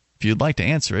 If you'd like to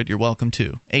answer it, you're welcome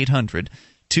to.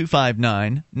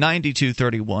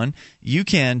 800-259-9231. You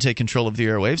can take control of the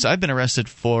airwaves. I've been arrested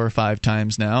 4 or 5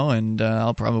 times now, and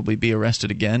I'll probably be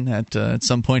arrested again at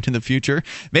some point in the future.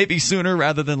 Maybe sooner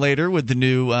rather than later with the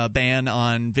new ban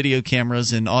on video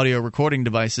cameras and audio recording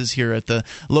devices here at the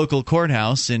local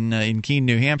courthouse in Keene,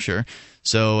 New Hampshire.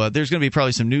 So there's going to be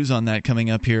probably some news on that coming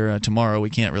up here tomorrow.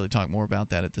 We can't really talk more about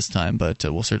that at this time, but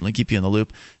we'll certainly keep you in the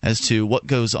loop as to what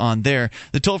goes on there.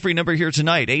 The toll-free number here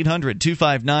tonight,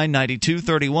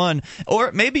 800-259-9231.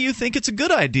 Or maybe you think it's a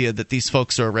good idea that these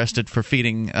folks are arrested for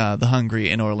feeding the hungry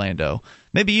in Orlando.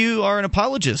 Maybe you are an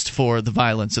apologist for the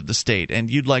violence of the state, and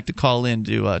you'd like to call in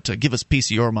to give us a piece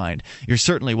of your mind. You're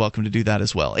certainly welcome to do that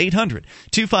as well.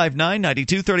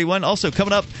 800-259-9231. Also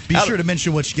coming up... Be sure to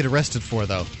mention what you get arrested for,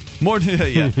 though. More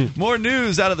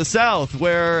news out of the South,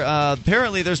 where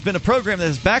apparently there's been a program that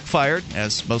has backfired,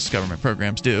 as most government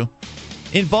programs do,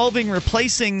 involving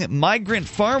replacing migrant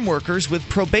farm workers with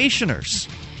probationers.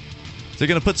 They're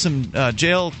going to put some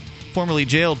formerly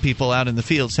jailed people out in the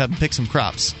fields, have them pick some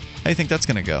crops. How do you think that's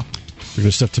going to go? They're going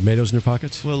to stuff tomatoes in their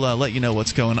pockets? We'll let you know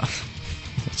what's going on.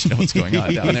 Let you know what's going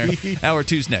on down there. Hour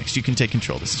 2's next. You can take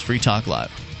control. This is Free Talk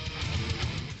Live.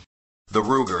 The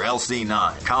Ruger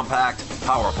LC9. Compact,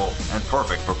 powerful, and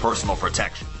perfect for personal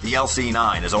protection. The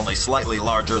LC9 is only slightly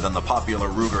larger than the popular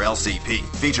Ruger LCP.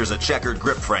 Features a checkered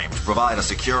grip frame to provide a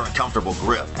secure and comfortable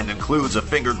grip, and includes a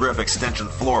finger grip extension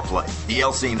floor plate. The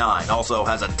LC9 also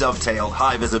has a dovetailed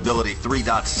high-visibility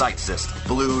 3-dot sight system,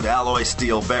 blued alloy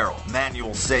steel barrel,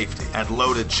 manual safety, and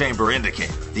loaded chamber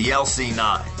indicator. The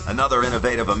LC9, another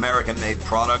innovative American-made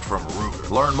product from Ruger.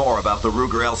 Learn more about the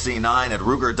Ruger LC9 at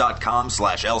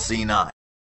Ruger.com/LC9.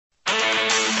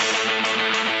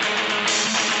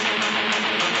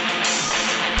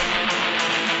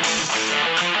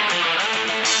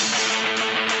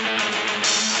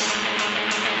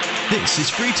 This is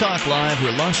Free Talk Live.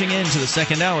 We're launching into the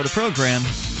second hour of the program.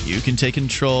 You can take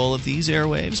control of these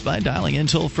airwaves by dialing in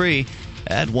toll-free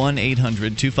at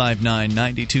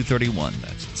 1-800-259-9231.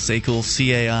 That's the SACL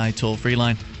CAI toll-free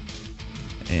line.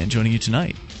 And joining you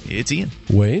tonight, it's Ian,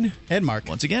 Wayne, and Mark.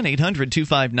 Once again,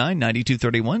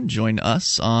 800-259-9231. Join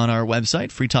us on our website,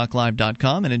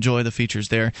 freetalklive.com, and enjoy the features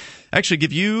there. Actually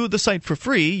give you the site for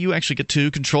free. You actually get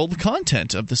to control the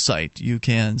content of the site. You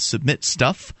can submit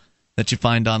stuff that you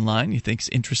find online you think is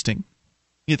interesting.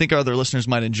 You think our other listeners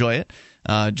might enjoy it.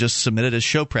 Just submit it as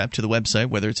show prep to the website,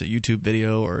 whether it's a YouTube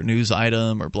video or a news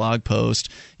item or blog post.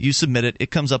 You submit it.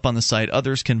 It comes up on the site.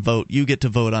 Others can vote. You get to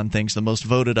vote on things. The most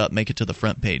voted up make it to the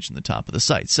front page and the top of the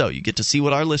site. So you get to see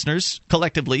what our listeners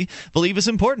collectively believe is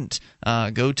important.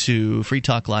 Go to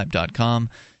freetalklive.com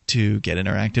to get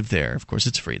interactive there. Of course,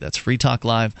 it's free. That's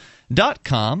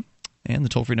freetalklive.com. And the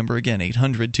toll-free number again,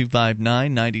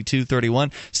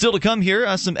 800-259-9231. Still to come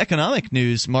here, some economic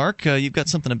news. Mark, you've got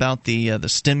something about the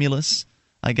stimulus,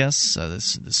 I guess.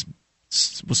 This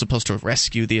was supposed to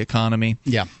rescue the economy.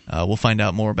 Yeah. We'll find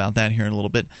out more about that here in a little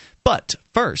bit. But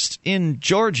first, in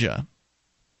Georgia,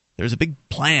 there's a big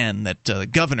plan that the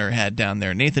governor had down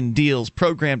there. Nathan Deal's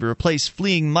program to replace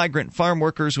fleeing migrant farm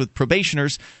workers with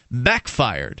probationers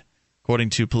backfired,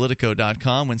 according to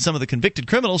Politico.com, when some of the convicted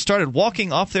criminals started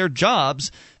walking off their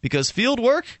jobs because field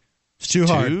work is too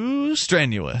hard, too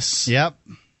strenuous. Yep.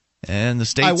 And the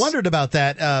states. I wondered about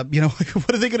that.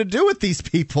 What are they going to do with these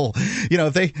people?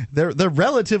 If they're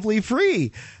relatively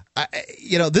free.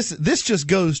 This just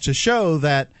goes to show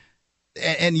that,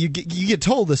 and you get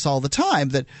told this all the time,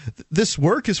 that this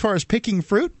work, as far as picking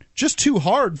fruit, just too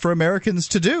hard for Americans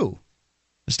to do.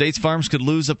 The state's farms could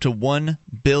lose up to $1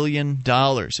 billion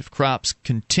if crops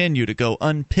continue to go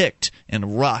unpicked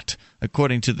and rot,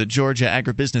 according to the Georgia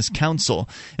Agribusiness Council.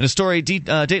 In a story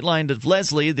datelined of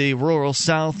Leslie, the rural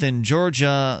South in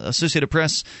Georgia, Associated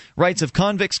Press writes of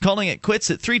convicts calling it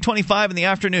quits at 3:25 in the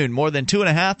afternoon, more than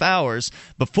 2.5 hours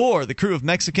before the crew of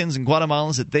Mexicans and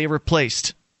Guatemalans that they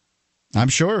replaced. I'm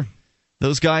sure.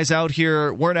 Those guys out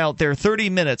here weren't out there 30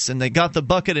 minutes, and they got the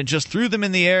bucket and just threw them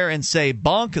in the air and say,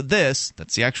 bonk this.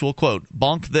 That's the actual quote,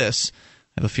 bonk this.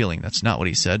 I have a feeling that's not what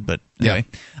he said, but anyway.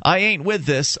 Yeah. I ain't with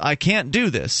this. I can't do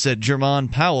this, said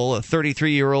Jermon Powell, a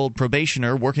 33-year-old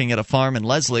probationer working at a farm in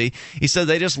Leslie. He said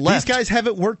they just left. These guys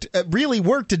haven't really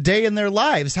worked a day in their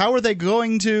lives. How are they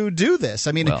going to do this?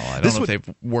 I mean, well, I don't know if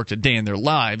they've worked a day in their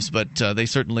lives, but they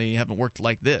certainly haven't worked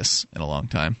like this in a long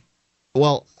time.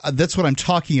 Well, that's what I'm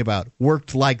talking about.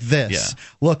 Worked like this. Yeah.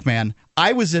 Look, man,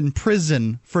 I was in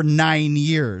prison for 9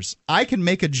 years. I can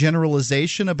make a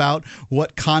generalization about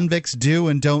what convicts do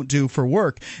and don't do for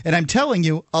work. And I'm telling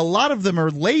you, a lot of them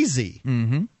are lazy.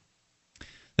 Mm-hmm.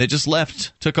 They just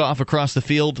left, took off across the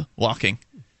field walking.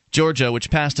 Georgia, which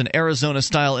passed an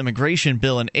Arizona-style immigration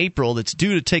bill in April that's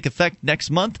due to take effect next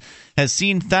month, has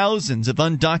seen thousands of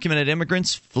undocumented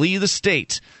immigrants flee the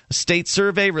state. A state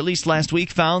survey released last week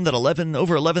found that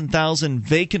over 11,000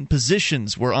 vacant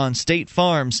positions were on state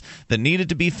farms that needed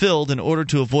to be filled in order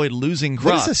to avoid losing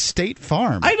crops. What is a state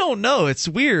farm? I don't know. It's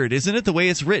weird, isn't it, the way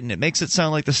it's written? It makes it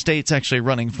sound like the state's actually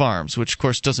running farms, which, of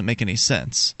course, doesn't make any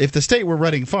sense. If the state were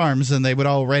running farms, then they would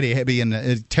already be in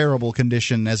a terrible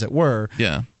condition, as it were.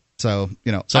 Yeah. So,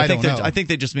 I think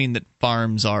they just mean that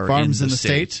farms are in the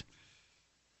state.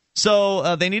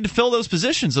 So they need to fill those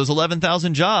positions, those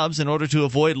 11,000 jobs, in order to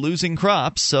avoid losing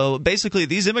crops. So basically,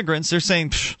 these immigrants, they're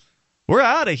saying, we're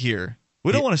out of here.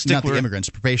 We don't want to stick with... Not the immigrants,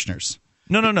 probationers.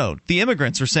 No. The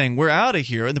immigrants are saying, we're out of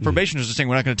here, and the probationers are saying,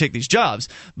 we're not going to take these jobs.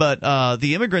 But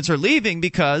the immigrants are leaving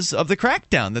because of the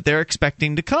crackdown that they're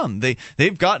expecting to come.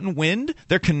 They've gotten wind.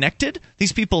 They're connected.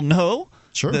 These people know...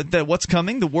 Sure. That what's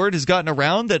coming. The word has gotten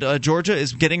around that Georgia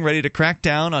is getting ready to crack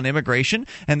down on immigration,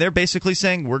 and they're basically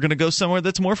saying, we're going to go somewhere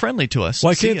that's more friendly to us.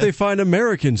 Why can't they find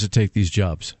Americans to take these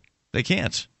jobs? They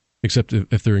can't. Except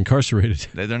if they're incarcerated.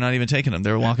 They're not even taking them.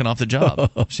 They're walking off the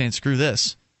job. Saying, screw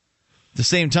this. At the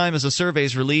same time as the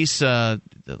surveys release...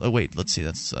 let's see.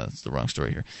 That's the wrong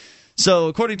story here. So,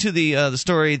 according to the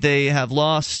story, they've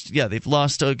lost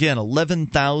again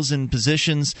 11,000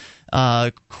 positions.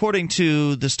 According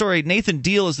to the story, Nathan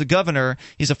Deal is the governor.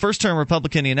 He's a first-term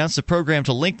Republican. He announced a program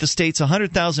to link the state's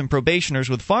 100,000 probationers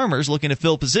with farmers looking to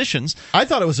fill positions. I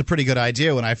thought it was a pretty good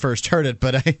idea when I first heard it,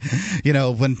 but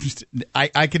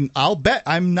I'll bet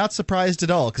I'm not surprised at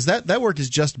all, because that work is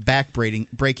just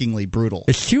back-breakingly brutal.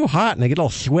 It's too hot and they get all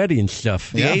sweaty and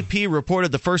stuff. The AP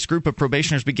reported the first group of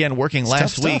probationers began working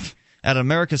last week at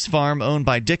America's Farm, owned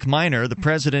by Dick Miner, the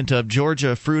president of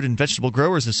Georgia Fruit and Vegetable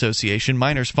Growers Association.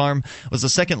 Miner's Farm was the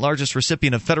second largest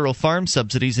recipient of federal farm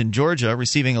subsidies in Georgia,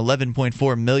 receiving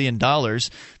 $11.4 million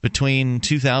between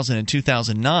 2000 and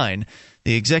 2009.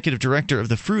 The executive director of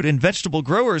the Fruit and Vegetable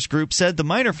Growers Group said the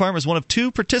Miner Farm is one of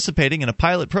two participating in a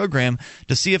pilot program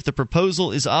to see if the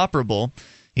proposal is operable.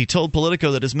 He told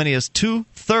Politico that as many as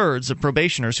 2/3 of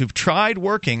probationers who've tried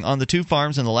working on the two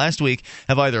farms in the last week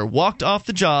have either walked off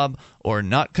the job or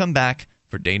not come back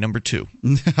for day number 2.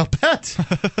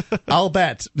 I'll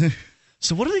bet.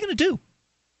 So what are they going to do?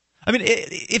 I mean,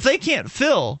 if they can't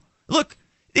fill... Look,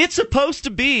 it's supposed to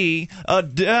be a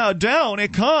down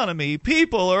economy.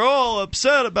 People are all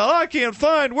upset about, I can't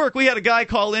find work. We had a guy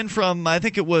call in from, I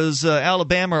think it was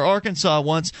Alabama or Arkansas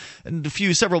once,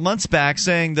 several months back,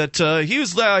 saying that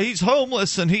he's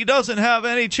homeless and he doesn't have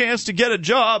any chance to get a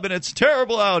job and it's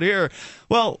terrible out here.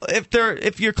 Well,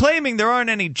 if you're claiming there aren't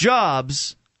any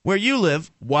jobs where you live,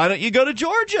 why don't you go to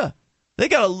Georgia? They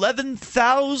got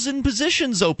 11,000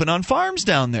 positions open on farms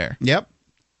down there. Yep.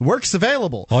 Work's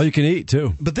available. All you can eat,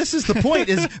 too. But this is the point: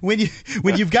 is when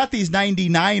you've got these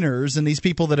 99ers and these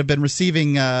people that have been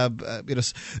receiving,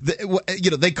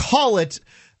 they call it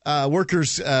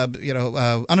workers,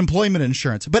 unemployment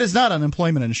insurance, but it's not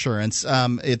unemployment insurance.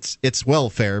 It's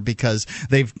welfare, because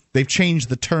they've changed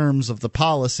the terms of the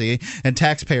policy and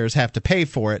taxpayers have to pay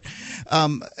for it.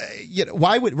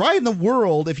 Why in the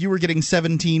world, if you were getting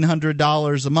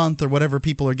 $1,700 a month or whatever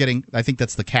people are getting, I think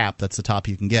that's the cap, that's the top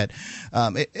you can get.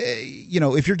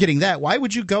 If you're getting that, why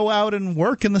would you go out and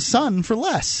work in the sun for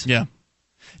less? Yeah.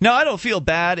 Now, I don't feel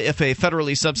bad if a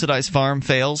federally subsidized farm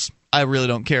fails. I really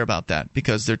don't care about that,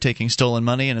 because they're taking stolen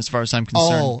money, and as far as I'm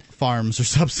concerned... All farms are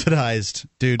subsidized,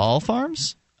 dude. All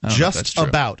farms? Just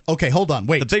about. Okay, hold on,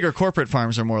 wait. The bigger corporate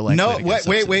farms are more likely to get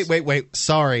subsidies. Wait.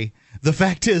 Sorry. The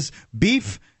fact is,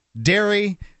 beef,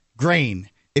 dairy, grain.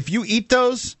 If you eat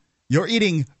those, you're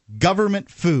eating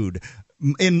government food.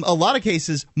 In a lot of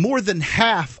cases, more than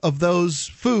half of those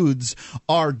foods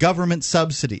are government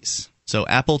subsidies. So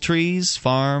apple trees,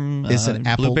 farm,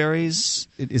 blueberries,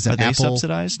 are they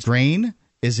subsidized? Grain?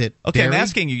 Is it okay, dairy? I'm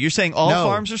asking you. You're saying all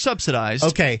farms are subsidized.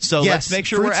 Okay. So yes, let's make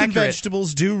sure we're accurate. Fruits and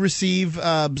vegetables do receive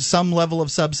some level of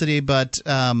subsidy, but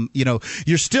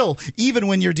you're still, even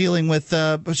when you're dealing with,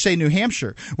 say, New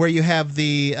Hampshire, where you have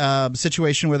the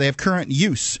situation where they have current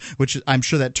use, which I'm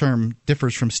sure that term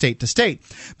differs from state to state,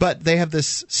 but they have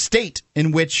this state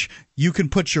in which you can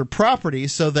put your property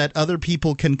so that other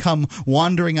people can come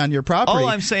wandering on your property. All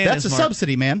I'm saying that's is, a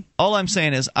subsidy, man. All I'm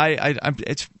saying is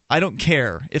I don't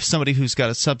care if somebody who's got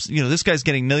a subsidy, this guy's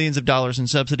getting millions of dollars in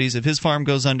subsidies. If his farm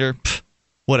goes under,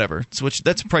 whatever.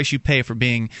 That's a price you pay for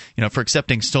being, for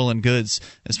accepting stolen goods,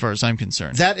 as far as I'm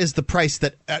concerned. That is the price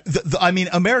that,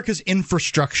 America's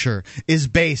infrastructure is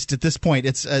based at this point.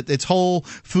 Its whole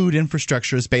food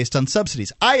infrastructure is based on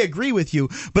subsidies. I agree with you,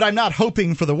 but I'm not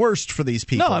hoping for the worst for these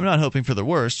people. No, I'm not hoping for the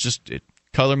worst. Just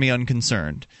color me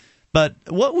unconcerned. But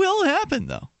what will happen,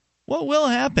 though? What will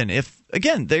happen if,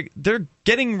 again, they're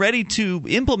getting ready to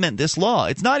implement this law?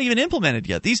 It's not even implemented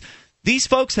yet. These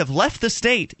folks have left the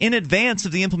state in advance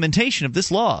of the implementation of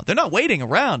this law. They're not waiting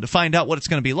around to find out what it's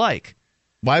going to be like.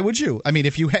 Why would you? I mean,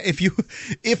 if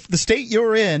the state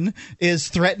you're in is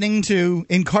threatening to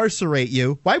incarcerate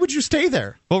you, why would you stay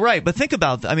there? Well, right, but think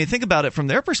about it from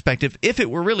their perspective. If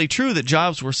it were really true that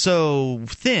jobs were so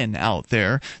thin out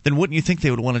there, then wouldn't you think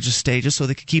they would want to just stay just so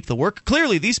they could keep the work?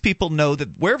 Clearly, these people know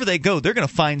that wherever they go, they're going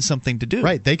to find something to do.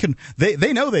 Right? They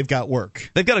know they've got work.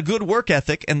 They've got a good work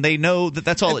ethic, and they know that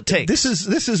that's all it takes.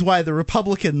 This is why the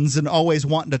Republicans and always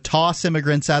wanting to toss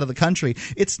immigrants out of the country.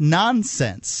 It's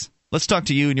nonsense. Let's talk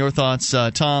to you and your thoughts.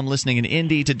 Tom, listening in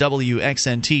Indy to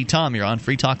WXNT. Tom, you're on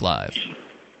Free Talk Live.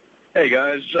 Hey,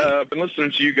 guys. I've been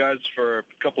listening to you guys for a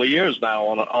couple of years now,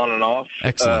 on and off.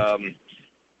 Excellent.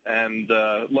 And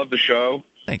love the show.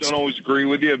 Thanks. Don't always agree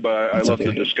with you, but I love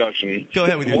the discussion. Go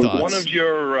ahead with your thoughts.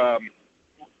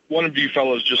 One of you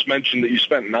fellows just mentioned that you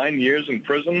spent 9 years in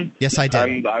prison. Yes, I did.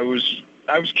 And I was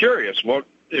curious. What,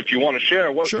 if you want to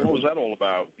share, what was that all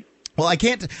about? Well, I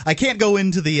can't go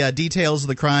into the details of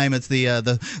the crime. It's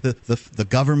the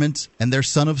government and their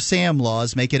son of Sam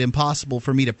laws make it impossible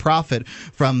for me to profit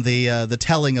from the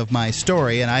telling of my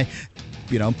story, and I,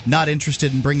 not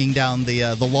interested in bringing down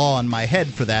the law on my head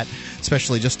for that,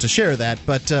 especially just to share that.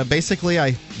 But basically,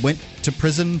 I went to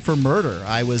prison for murder.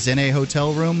 I was in a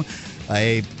hotel room.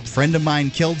 A friend of mine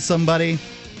killed somebody.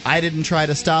 I didn't try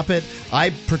to stop it. I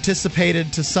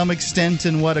participated to some extent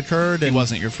in what occurred. He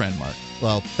wasn't your friend, Mark.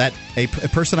 Well, a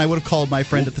person I would have called my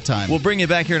friend at the time. We'll bring you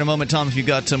back here in a moment, Tom. If you've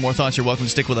got more thoughts, you're welcome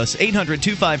to stick with us.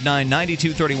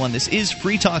 800-259-9231. This is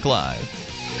Free Talk Live.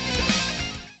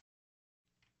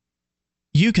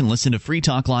 You can listen to Free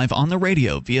Talk Live on the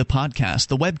radio, via podcast,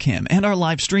 the webcam, and our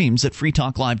live streams at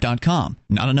freetalklive.com.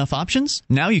 Not enough options?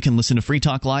 Now you can listen to Free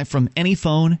Talk Live from any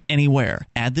phone, anywhere.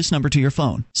 Add this number to your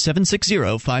phone,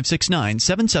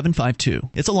 760-569-7752.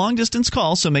 It's a long-distance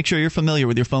call, so make sure you're familiar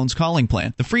with your phone's calling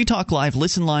plan. The Free Talk Live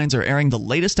listen lines are airing the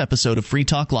latest episode of Free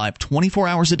Talk Live 24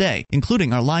 hours a day,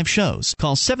 including our live shows.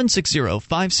 Call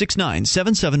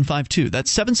 760-569-7752.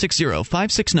 That's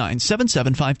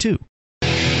 760-569-7752.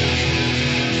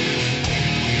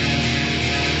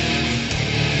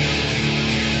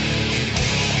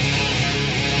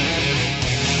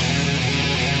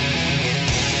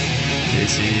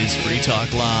 This is Free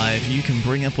Talk Live. You can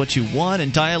bring up what you want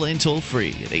and dial in toll-free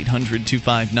at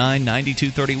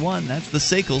 800-259-9231. That's the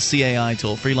SACL CAI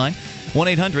toll-free line,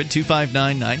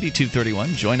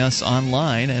 1-800-259-9231. Join us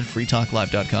online at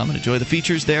freetalklive.com and enjoy the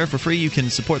features there for free. You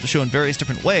can support the show in various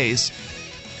different ways,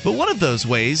 but one of those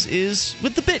ways is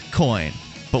with the Bitcoin.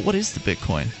 But what is the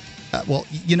Bitcoin? Well,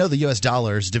 the U.S.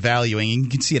 dollar is devaluing, and you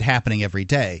can see it happening every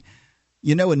day.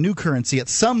 A new currency at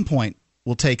some point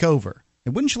will take over.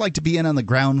 And wouldn't you like to be in on the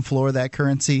ground floor of that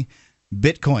currency?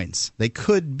 Bitcoins. They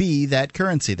could be that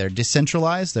currency. They're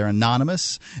decentralized. They're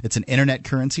anonymous. It's an internet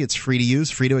currency. It's free to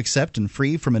use, free to accept, and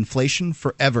free from inflation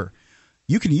forever.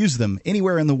 You can use them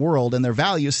anywhere in the world, and their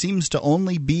value seems to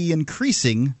only be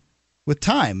increasing with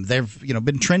time. They've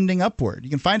been trending upward.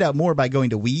 You can find out more by going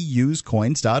to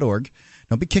weusecoins.org.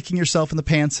 Don't be kicking yourself in the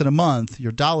pants in a month.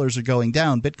 Your dollars are going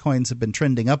down. Bitcoins have been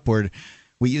trending upward.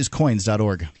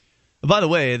 weusecoins.org. By the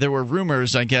way, there were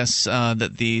rumors, I guess,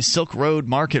 that the Silk Road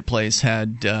Marketplace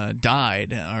had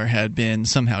died or had been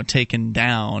somehow taken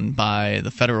down by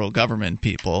the federal government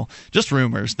people. Just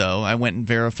rumors, though. I went and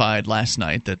verified last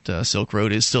night that Silk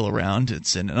Road is still around.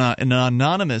 It's an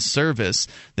anonymous service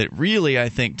that really, I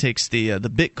think, takes the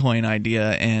Bitcoin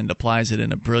idea and applies it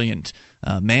in a brilliant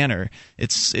manner.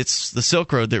 It's the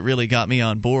Silk Road that really got me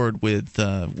on board with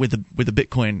the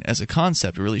Bitcoin as a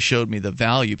concept. It really showed me the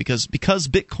value because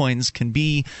Bitcoins can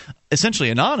be essentially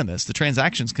anonymous. The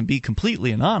transactions can be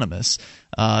completely anonymous.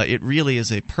 It really is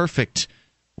a perfect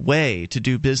way to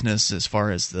do business as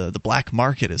far as the black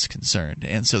market is concerned.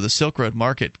 And so the Silk Road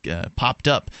Market popped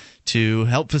up to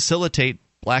help facilitate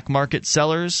black market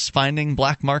sellers finding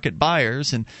black market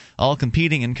buyers, and all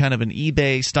competing in kind of an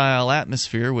eBay-style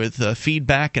atmosphere with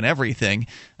feedback and everything.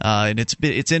 And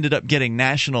it's ended up getting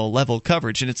national level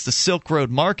coverage, and it's the Silk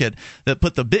Road Market that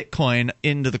put the Bitcoin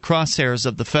into the crosshairs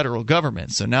of the federal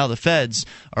government. So now the feds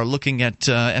are looking at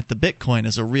the Bitcoin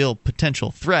as a real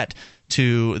potential threat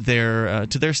to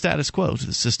their status quo, to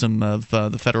the system of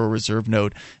the Federal Reserve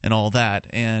note and all that.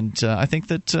 And I think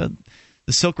that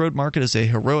the Silk Road Market is a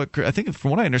heroic. I think, from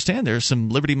what I understand, there are some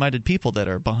liberty-minded people that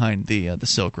are behind the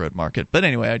Silk Road Market. But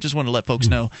anyway, I just want to let folks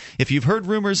know, if you've heard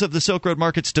rumors of the Silk Road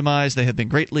Market's demise, they have been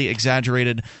greatly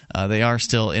exaggerated. They are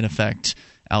still in effect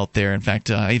out there. In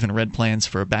fact, I even read plans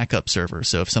for a backup server.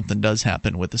 So if something does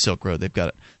happen with the Silk Road,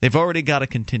 they've already got a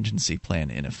contingency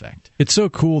plan in effect. It's so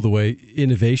cool the way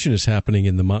innovation is happening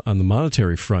on the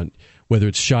monetary front, whether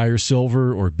it's Shire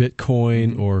Silver or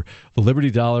Bitcoin or the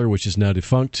Liberty Dollar, which is now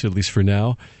defunct, at least for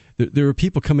now. There are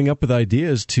people coming up with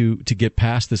ideas to get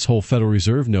past this whole Federal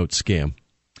Reserve note scam.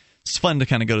 It's fun to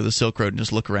kind of go to the Silk Road and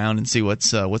just look around and see what's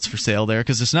for sale there,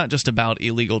 because it's not just about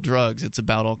illegal drugs. It's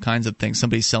about all kinds of things.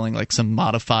 Somebody's selling like some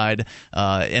modified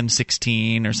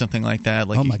M16 or something like that.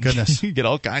 Like, oh, my goodness. You get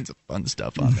all kinds of fun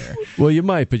stuff on there. Well, you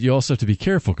might, but you also have to be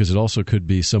careful because it also could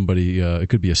be somebody. It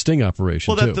could be a sting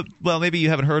operation, too. Well, maybe you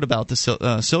haven't heard about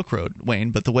the Silk Road, Wayne,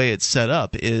 but the way it's set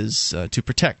up is to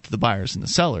protect the buyers and the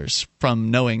sellers from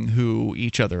knowing who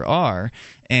each other are.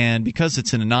 And because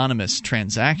it's an anonymous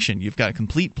transaction, you've got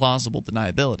complete plausible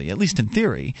deniability, at least in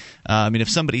theory. I mean, if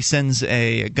somebody sends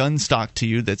a gun stock to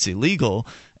you that's illegal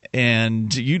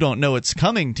and you don't know it's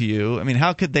coming to you, I mean,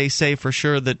 how could they say for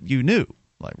sure that you knew?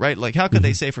 Like, how could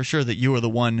they say for sure that you were the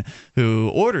one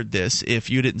who ordered this if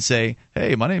you didn't say,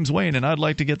 hey, my name's Wayne and I'd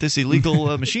like to get this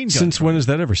illegal machine gun? Since when has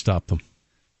that ever stopped them?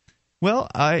 Well,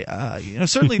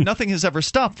 certainly nothing has ever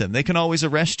stopped them. They can always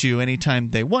arrest you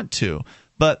anytime they want to.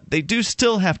 But they do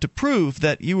still have to prove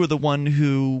that you were the one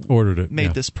who ordered it,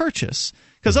 made this purchase.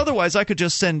 Because otherwise, I could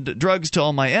just send drugs to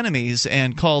all my enemies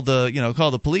and call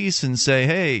the police and say,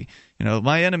 hey,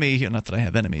 my enemy. Not that I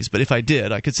have enemies, but if I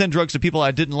did, I could send drugs to people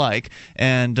I didn't like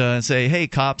and say, hey,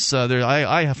 cops,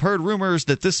 I have heard rumors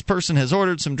that this person has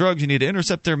ordered some drugs. You need to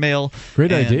intercept their mail.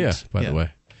 Great idea, by the way.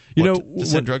 To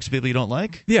send drugs to people you don't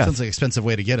like? Yeah, sounds like an expensive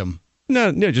way to get them.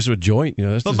 No, just a joint.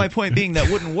 But my point being that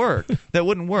wouldn't work. That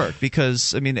wouldn't work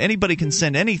because, I mean, anybody can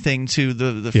send anything to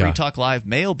the Free Talk Live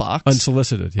mailbox.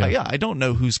 Unsolicited, I don't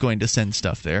know who's going to send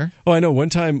stuff there. Oh, I know. One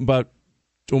time, about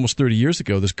almost 30 years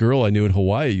ago, this girl I knew in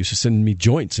Hawaii used to send me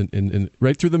joints and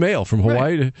right through the mail from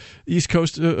Hawaii to the East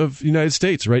Coast of the United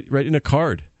States, right in a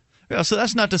card. Yeah, so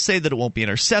that's not to say that it won't be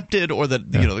intercepted or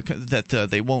that that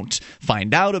they won't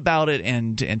find out about it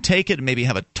and take it and maybe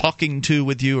have a talking to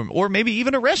with you or maybe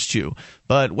even arrest you.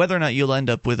 But whether or not you'll end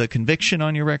up with a conviction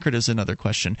on your record is another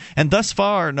question. And thus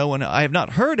far, I have not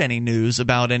heard any news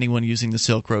about anyone using the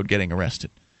Silk Road getting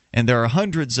arrested. And there are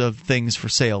hundreds of things for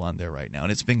sale on there right now,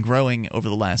 and it's been growing over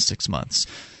the last 6 months.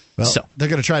 Well, they're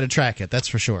going to try to track it, that's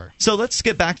for sure. So let's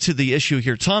get back to the issue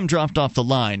here. Tom dropped off the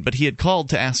line, but he had called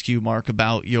to ask you, Mark,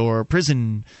 about your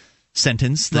prison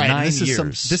sentence, 9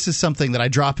 years. This is something that I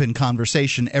drop in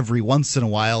conversation every once in a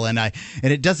while, and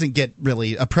it doesn't get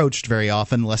really approached very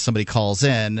often unless somebody calls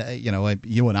in.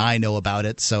 You and I know about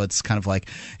it, so it's kind of like,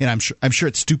 I'm sure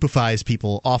it stupefies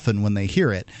people often when they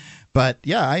hear it. But,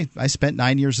 yeah, I spent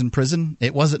 9 years in prison.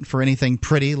 It wasn't for anything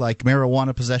pretty like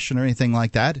marijuana possession or anything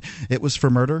like that. It was for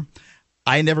murder.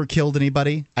 I never killed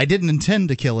anybody. I didn't intend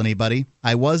to kill anybody.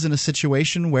 I was in a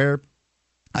situation where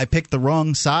I picked the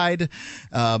wrong side,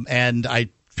 and I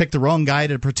picked the wrong guy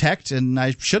to protect, and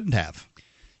I shouldn't have.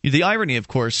 The irony, of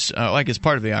course, I guess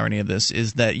part of the irony of this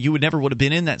is that you would have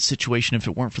been in that situation if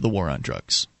it weren't for the war on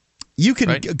drugs. You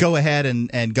can go ahead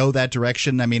and go that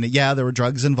direction. I mean, yeah, there were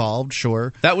drugs involved,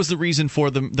 sure. That was the reason for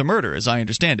the murder, as I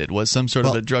understand it, was some sort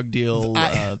of a drug deal.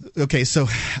 Okay, so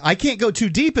I can't go too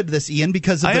deep into this, Ian,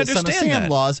 because of the Son of Sam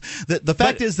laws. The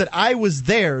fact is that I was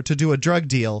there to do a drug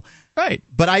deal, right?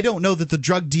 But I don't know that the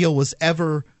drug deal was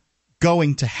ever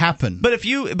going to happen. But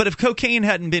if cocaine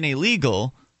hadn't been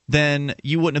illegal, then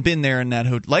you wouldn't have been there in that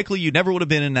hotel. Likely, you never would have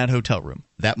been in that hotel room.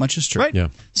 That much is true. Right? Yeah.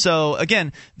 So,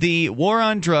 again, the war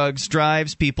on drugs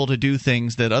drives people to do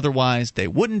things that otherwise they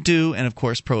wouldn't do. And, of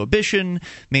course, prohibition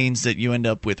means that you end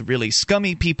up with really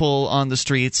scummy people on the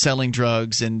streets selling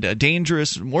drugs and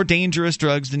more dangerous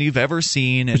drugs than you've ever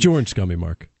seen. But you weren't scummy,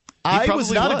 Mark. I was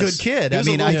not a good kid. I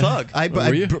mean,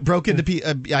 I broke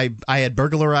into. I had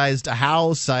burglarized a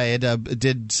house. I had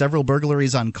did several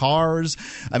burglaries on cars.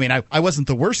 I mean, I wasn't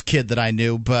the worst kid that I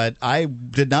knew, but I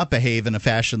did not behave in a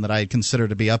fashion that I consider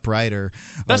to be upright or.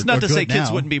 That's not to say now.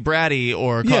 Kids wouldn't be bratty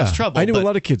or cause trouble. I knew a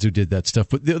lot of kids who did that stuff,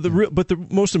 but the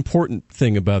most important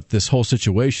thing about this whole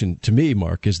situation to me,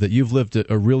 Mark, is that you've lived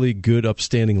a really good,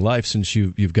 upstanding life since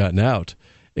you've gotten out,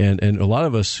 and a lot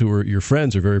of us who are your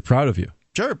friends are very proud of you.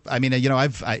 Sure. I mean, this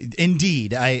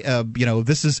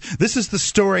is the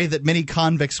story that many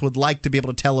convicts would like to be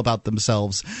able to tell about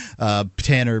themselves.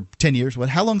 10 years.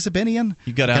 How long's it been, Ian?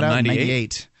 You got out in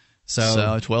 98.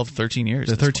 So 12, 13 years.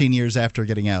 13 years after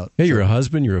getting out. Yeah, you're a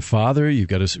husband, you're a father, you've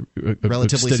got a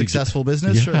relatively successful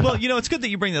business. Yeah. Sure. Well, it's good that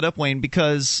you bring that up, Wayne,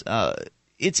 because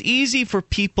it's easy for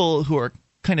people who are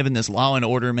kind of in this law and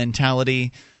order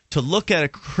mentality to look at a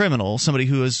criminal, somebody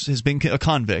who has been a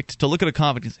convict, to look at a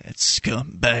convict and say, that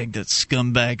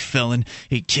scumbag felon,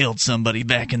 he killed somebody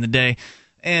back in the day.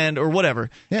 Or whatever,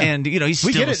 and he's still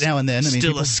we get it now and then.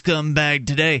 Still a scumbag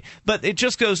today. But it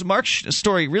just goes. Mark's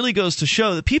story really goes to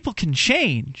show that people can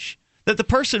change. That the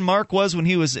person Mark was when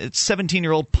he was a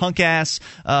 17-year-old punk ass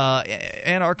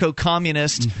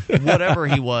anarcho-communist, whatever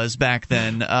he was back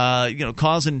then,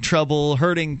 causing trouble,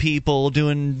 hurting people,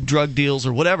 doing drug deals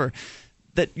or whatever.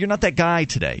 That you're not that guy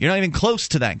today. You're not even close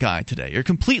to that guy today. You're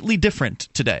completely different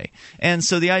today. And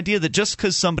so the idea that just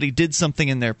because somebody did something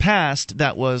in their past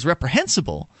that was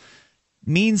reprehensible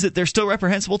means that they're still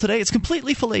reprehensible today, it's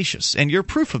completely fallacious. And you're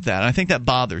proof of that. I think that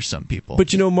bothers some people.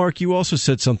 But Mark, you also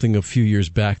said something a few years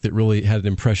back that really had an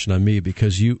impression on me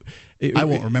because I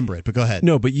won't remember it, but go ahead.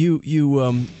 No, but you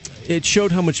it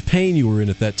showed how much pain you were in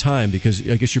at that time because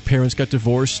I guess your parents got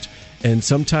divorced. And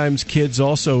sometimes kids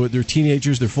also, they're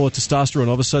teenagers, they're full of testosterone,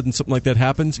 all of a sudden something like that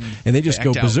happens, and they just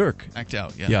go berserk. Act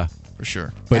out, yeah. For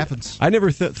sure. But happens. I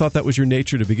never thought that was your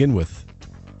nature to begin with.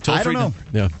 I don't know.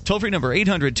 Yeah. Toll-free number,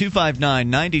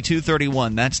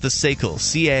 800-259-9231. That's the SACL,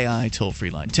 CAI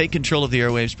toll-free line. Take control of the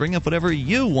airwaves. Bring up whatever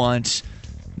you want.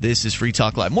 This is Free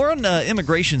Talk Live. More on the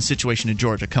immigration situation in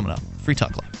Georgia coming up. Free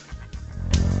Talk Live.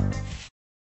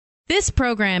 This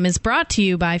program is brought to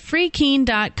you by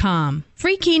FreeKeene.com.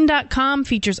 FreeKeene.com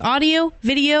features audio,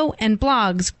 video, and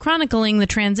blogs chronicling the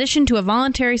transition to a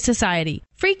voluntary society.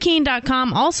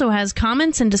 FreeKeene.com also has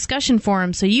comments and discussion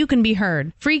forums so you can be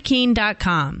heard.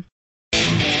 FreeKeene.com.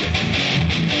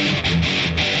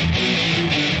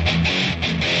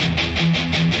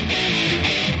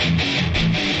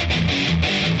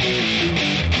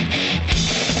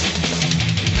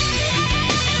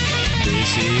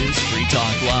 This is Free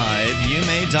Talk Live. You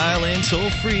may dial in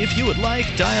toll-free if you would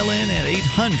like. Dial in at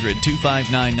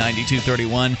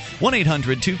 800-259-9231.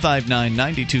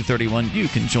 1-800-259-9231. You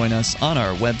can join us on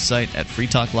our website at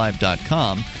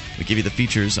freetalklive.com. We give you the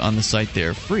features on the site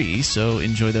there free, so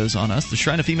enjoy those on us. The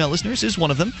Shrine of Female Listeners is one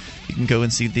of them. You can go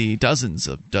and see the dozens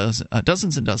and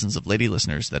dozens of lady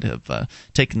listeners that have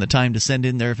taken the time to send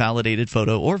in their validated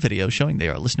photo or video showing they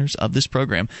are listeners of this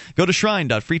program. Go to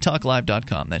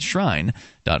shrine.freetalklive.com. That's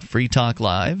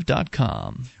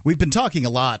shrine.freetalklive.com. We've been talking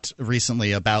a lot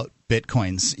recently about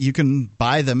Bitcoins. You can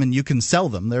buy them and you can sell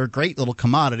them. They're a great little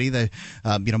commodity. They,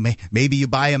 maybe you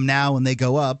buy them now and they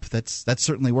go up. That's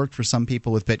certainly worked for some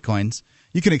people with Bitcoins.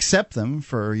 You can accept them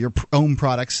for your own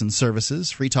products and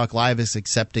services. Free Talk Live is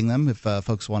accepting them if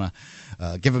folks want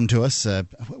to give them to us.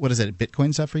 What is it?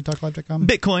 Bitcoins.freetalklive.com?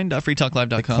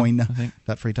 Bitcoin.freetalklive.com.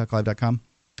 Bitcoin.freetalklive.com.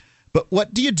 But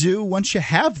what do you do once you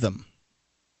have them?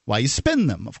 Why, you spend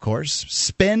them, of course.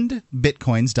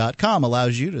 SpendBitcoins.com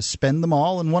allows you to spend them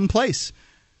all in one place.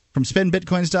 From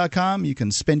SpendBitcoins.com, you can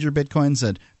spend your Bitcoins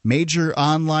at major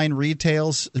online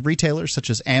retailers such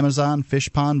as Amazon,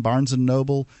 Fishpond, Barnes &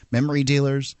 Noble, memory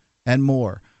dealers, and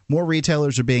more. More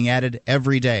retailers are being added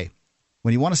every day.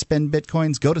 When you want to spend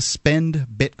Bitcoins, go to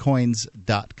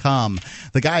SpendBitcoins.com.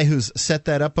 The guy who's set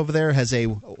that up over there has a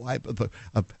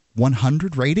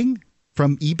 100 rating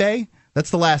from eBay.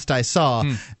 That's the last I saw.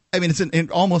 I mean, it's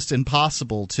almost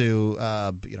impossible to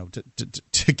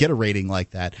get a rating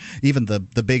like that. Even the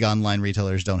big online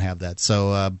retailers don't have that.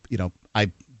 So,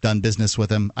 I've done business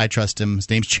with him. I trust him. His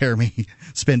name's Jeremy.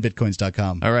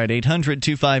 SpendBitcoins.com. All right,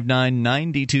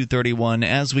 800-259-9231.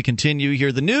 As we continue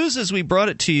here, the news as we brought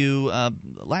it to you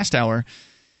last hour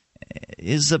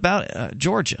is about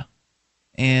Georgia.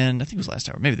 And I think it was last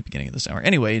hour, maybe the beginning of this hour.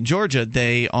 Anyway, in Georgia,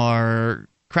 they are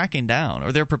cracking down,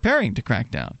 or they're preparing to crack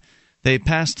down. They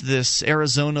passed this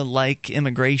Arizona-like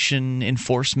immigration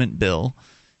enforcement bill,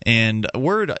 and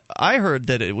I heard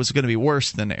that it was going to be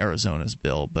worse than Arizona's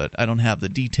bill, but I don't have the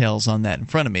details on that in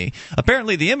front of me.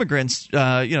 Apparently, the immigrants,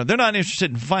 they're not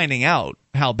interested in finding out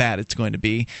how bad it's going to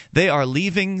be. They are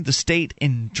leaving the state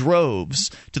in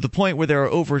droves to the point where there are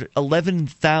over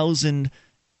 11,000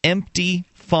 empty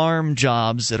farm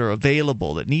jobs that are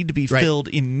available that need to be filled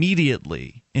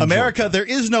immediately. America, Georgia. there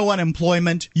is no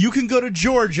unemployment. You can go to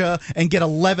Georgia and get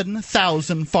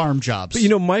 11,000 farm jobs.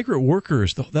 But migrant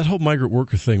workers, that whole migrant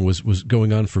worker thing was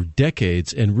going on for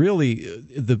decades, and really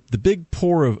the big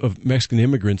pour of Mexican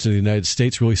immigrants in the United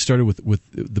States really started with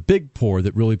the big pour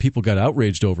that really people got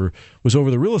outraged over was over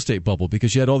the real estate bubble,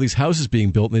 because you had all these houses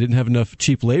being built and they didn't have enough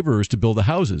cheap laborers to build the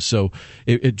houses. So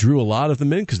it drew a lot of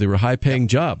them in because they were high-paying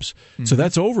jobs. Mm-hmm. So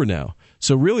that's over now.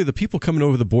 So really the people coming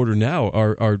over the border now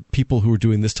are people who are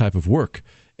doing this type of work.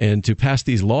 And to pass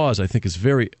these laws, I think, is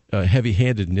very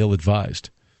heavy-handed and ill-advised.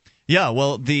 Yeah,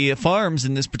 well, the farms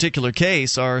in this particular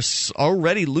case are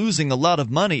already losing a lot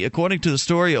of money. According to the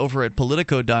story over at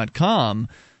Politico.com,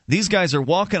 These guys are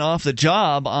walking off the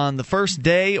job on the first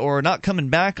day or not coming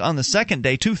back on the second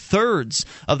day. 2/3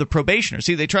 of the probationers.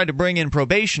 See, they tried to bring in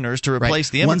probationers to replace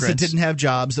the immigrants. Ones that didn't have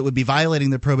jobs, that would be violating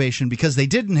their probation because they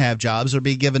didn't have jobs, or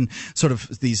be given sort of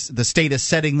the status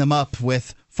setting them up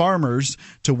with farmers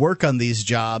to work on these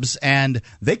jobs, and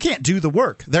they can't do the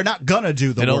work. They're not gonna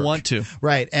do the work. They don't want to.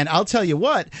 Right. And I'll tell you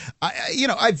what,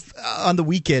 I've on the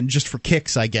weekend, just for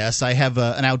kicks, I guess, I have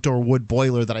an outdoor wood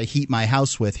boiler that I heat my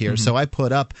house with here. So I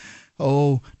put up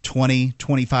 20,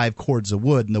 25 cords of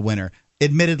wood in the winter.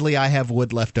 Admittedly, I have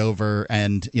wood left over,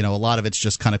 and a lot of it's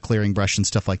just kind of clearing brush and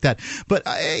stuff like that. But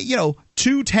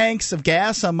 2 tanks of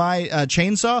gas on my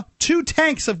chainsaw, 2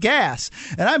 tanks of gas,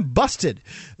 and I'm busted.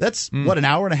 That's an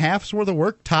hour and a half's worth of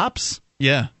work tops.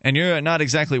 Yeah, and you're not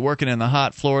exactly working in the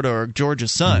hot Florida or Georgia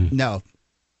sun. No.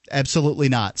 Absolutely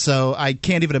not. So I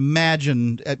can't even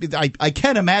imagine. I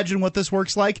can imagine what this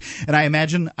works like, and I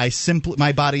imagine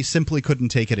my body simply couldn't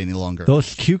take it any longer.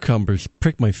 Those cucumbers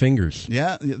prick my fingers.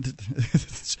 Yeah,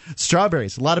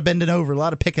 strawberries. A lot of bending over, a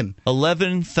lot of picking.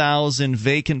 11,000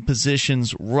 vacant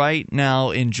positions right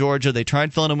now in Georgia. They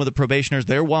tried filling them with the probationers.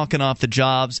 They're walking off the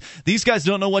jobs. These guys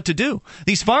don't know what to do.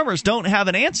 These farmers don't have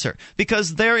an answer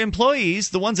because their employees,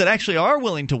 the ones that actually are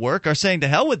willing to work, are saying, to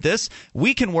hell with this.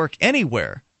 We can work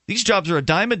anywhere. These jobs are a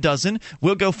dime a dozen.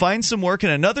 We'll go find some work in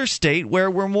another state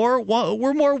where we're more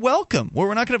welcome, where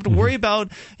we're not going to have to worry about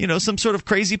some sort of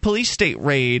crazy police state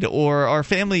raid or our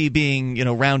family being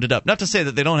rounded up. Not to say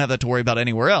that they don't have that to worry about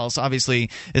anywhere else. Obviously,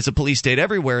 it's a police state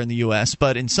everywhere in the U.S.,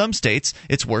 but in some states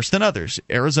it's worse than others.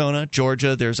 Arizona,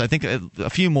 Georgia. There's I think a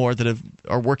few more that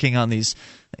are working on these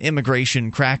immigration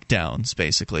crackdowns,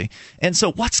 basically. And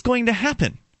so, what's going to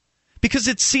happen? Because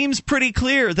it seems pretty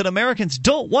clear that Americans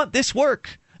don't want this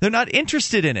work. They're not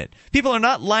interested in it. People are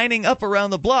not lining up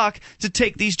around the block to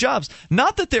take these jobs.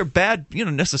 Not that they're bad,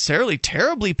 necessarily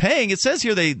terribly paying. It says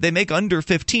here they make under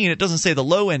 15. It doesn't say the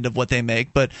low end of what they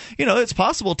make, but it's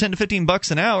possible $10 to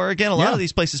 $15 an hour. Again, a lot of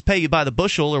these places pay you by the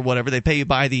bushel or whatever. They pay you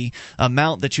by the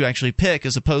amount that you actually pick,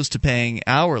 as opposed to paying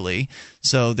hourly.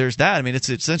 So there's that. I mean, it's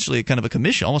essentially kind of a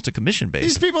commission, almost a commission based.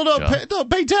 These people don't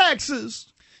pay taxes.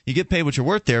 You get paid what you're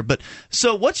worth there. But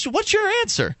so what's your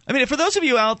answer? I mean, for those of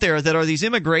you out there that are these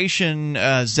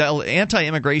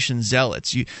anti-immigration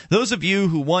zealots, those of you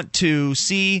who want to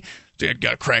see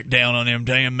got to crack down on them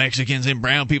damn Mexicans and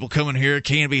brown people coming here.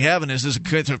 Can't be having this.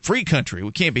 It's a free country. We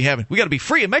can't be having. We got to be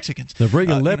free of Mexicans. They're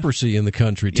bringing leprosy in the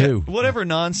country too. Whatever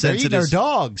nonsense. They're eating our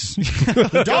dogs.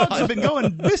 The dogs have been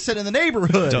going missing in the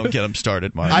neighborhood. Don't get them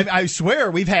started, Mark. I swear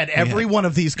we've had every one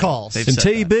of these calls. And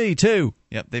TB too.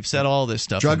 Yep, they've said all this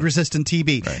stuff. Drug-resistant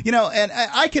TB. Right. And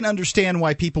I can understand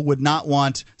why people would not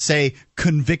want, say,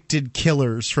 convicted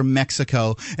killers from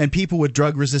Mexico and people with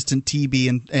drug-resistant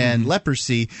TB and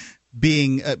leprosy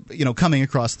being, coming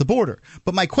across the border.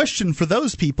 But my question for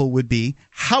those people would be,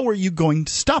 how are you going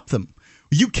to stop them?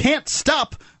 You can't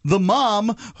stop the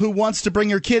mom who wants to bring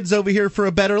her kids over here for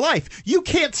a better life. You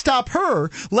can't stop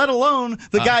her, let alone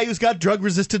the guy who's got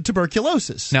drug-resistant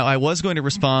tuberculosis. Now, I was going to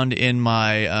respond in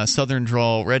my southern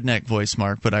drawl redneck voice,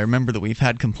 Mark, but I remember that we've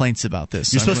had complaints about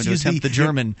this. You're so supposed to use the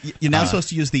German. You're now supposed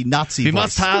to use the Nazi voice. We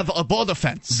must have a border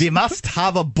fence. We must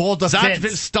have a border fence. That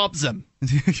will stop them.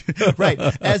 Right.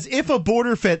 As if a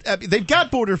border fence. They've got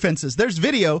border fences. There's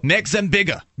video. Make them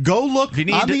bigger. Go look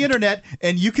on the internet,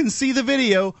 and you can see the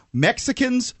video.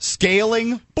 Mexicans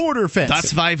scaling border fence.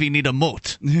 That's why we need a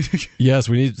moat. Yes,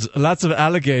 we need lots of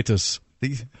alligators.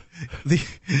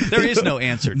 There is no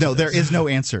answer. No, there is no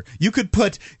answer. You could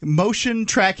put motion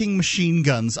tracking machine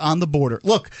guns on the border.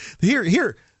 Look,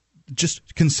 here.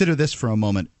 Just consider this for a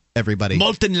moment, everybody.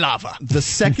 Molten lava. The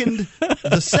second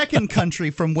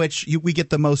country from which we get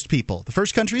the most people. The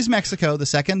first country is Mexico. The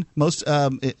second most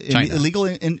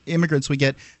illegal immigrants we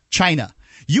get, China.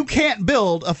 You can't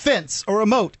build a fence or a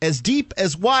moat as deep,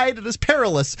 as wide, and as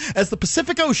perilous as the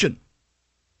Pacific Ocean.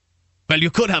 Well, you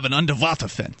could have an underwater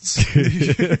fence.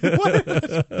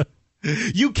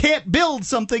 You can't build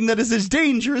something that is as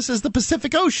dangerous as the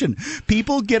Pacific Ocean.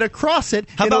 People get across it.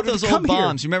 How about those old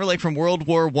bombs? You remember, like from World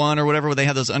War I or whatever, where they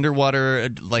had those underwater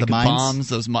bombs,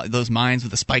 those mines with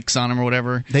the spikes on them or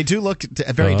whatever. They do look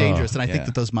very dangerous, and I think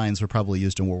that those mines were probably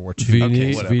used in World War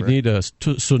II. We need a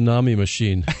tsunami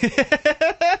machine.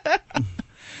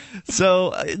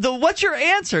 So, what's your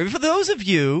answer for those of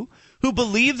you who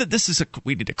believe that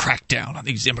we need to crack down on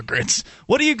these immigrants?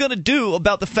 What are you going to do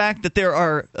about the fact that there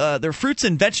are fruits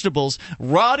and vegetables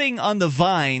rotting on the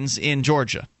vines in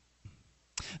Georgia?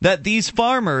 That these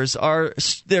farmers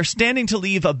they're standing to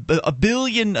lose $1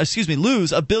 billion,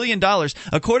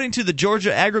 according to the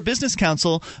Georgia Agribusiness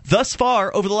Council. Thus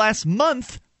far, over the last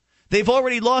month, They've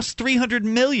already lost $300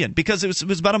 million because it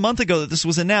was about a month ago that this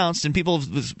was announced, and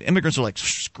immigrants were like,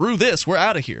 screw this, we're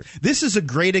out of here. This is a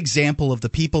great example of the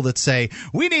people that say,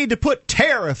 we need to put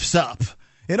tariffs up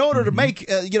in order to make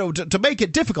to make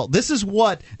it difficult. This is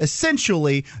what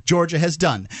essentially Georgia has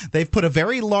done. They've put a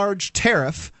very large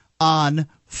tariff on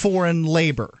foreign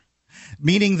labor,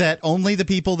 meaning that only the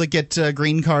people that get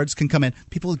green cards can come in.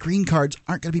 People with green cards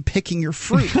aren't going to be picking your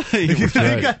fruit.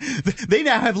 They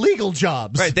now have legal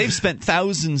jobs. Right. They've spent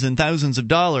thousands and thousands of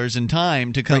dollars in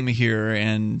time to come here,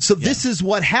 and so this is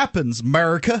what happens,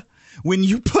 America. When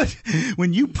you put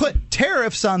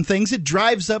tariffs on things, it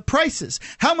drives up prices.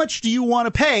 How much do you want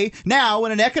to pay now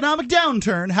in an economic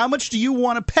downturn? How much do you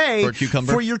want to pay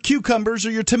for your cucumbers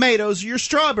or your tomatoes or your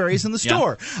strawberries in the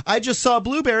store? I just saw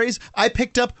blueberries. I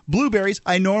picked up blueberries.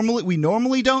 We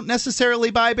normally don't necessarily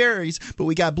buy berries, but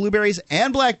we got blueberries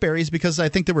and blackberries because I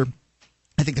think there were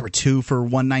two for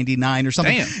 $1.99 or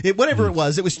something. Whatever it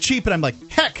was cheap, and I'm like,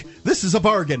 heck, this is a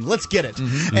bargain. Let's get it.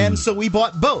 And so we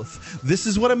bought both. This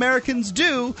is what Americans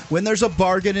do when there's a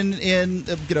bargain in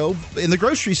the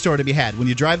grocery store to be had. When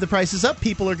you drive the prices up,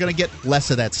 people are going to get less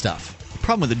of that stuff. The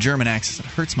problem with the German accent,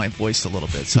 it hurts my voice a little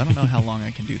bit, so I don't know how long I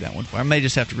can do that one for. I may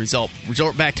just have to resort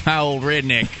back to my old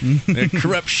redneck, the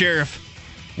corrupt sheriff.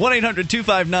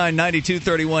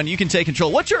 1-800-259-9231. You can take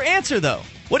control. What's your answer, though?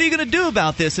 What are you going to do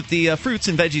about this if the fruits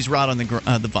and veggies rot on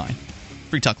the vine?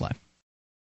 Free Talk Live.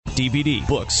 DVD,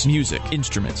 books, music,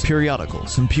 instruments,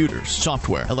 periodicals, computers,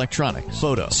 software, electronics,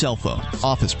 photo, cell phones,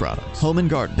 office products, home and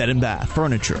garden, bed and bath,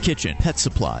 furniture, kitchen, pet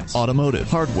supplies, automotive,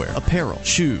 hardware, apparel,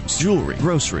 shoes, jewelry,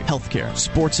 grocery, healthcare,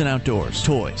 sports and outdoors,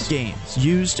 toys, games,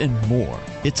 used, and more.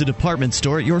 It's a department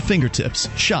store at your fingertips.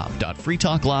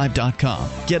 Shop.freetalklive.com.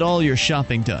 Get all your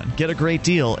shopping done. Get a great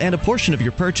deal, and a portion of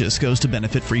your purchase goes to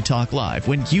benefit Free Talk Live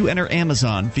when you enter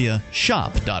Amazon via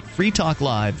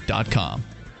shop.freetalklive.com.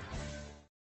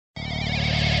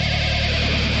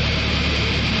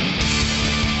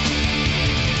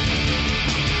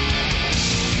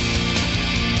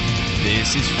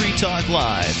 This is Free Talk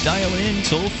Live. Dial in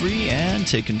toll-free and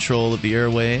take control of the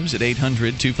airwaves at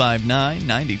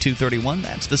 800-259-9231.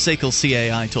 That's the SACL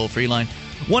CAI toll-free line.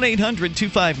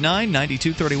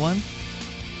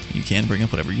 1-800-259-9231. You can bring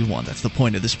up whatever you want. That's the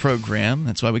point of this program.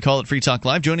 That's why we call it Free Talk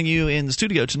Live. Joining you in the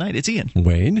studio tonight, it's Ian.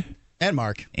 Wayne. And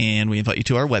Mark. And we invite you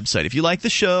to our website. If you like the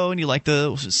show and you like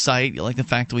the site, you like the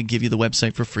fact that we give you the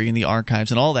website for free and the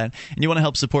archives and all that, and you want to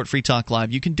help support Free Talk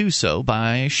Live, you can do so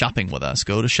by shopping with us.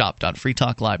 Go to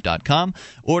shop.freetalklive.com.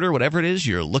 Order whatever it is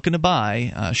you're looking to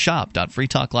buy.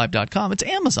 Shop.freetalklive.com. It's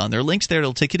Amazon. There are links there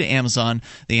that'll take you to Amazon,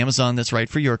 the Amazon that's right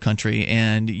for your country,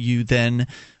 and you then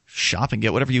shop and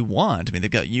get whatever you want. I mean, they've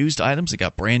got used items. They've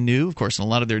got brand new. Of course, in a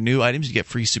lot of their new items, you get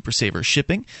free Super Saver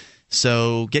shipping.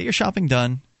 So get your shopping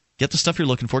done. Get the stuff you're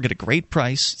looking for. Get a great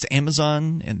price. It's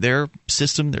Amazon, and their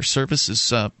system, their service is,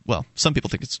 some people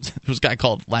think there was a guy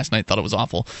called last night, thought it was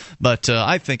awful. But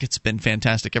I think it's been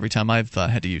fantastic every time I've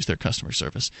had to use their customer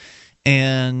service.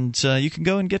 And you can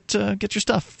go and get your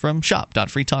stuff from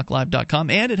shop.freetalklive.com,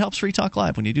 and it helps Free Talk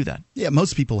Live when you do that. Yeah,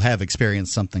 most people have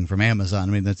experienced something from Amazon.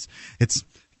 I mean, it's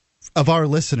of our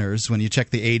listeners, when you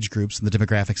check the age groups and the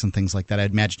demographics and things like that,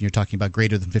 I'd imagine you're talking about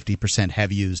greater than 50%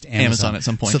 have used Amazon at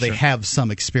some point. So they have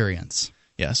some experience.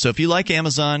 Yeah, so if you like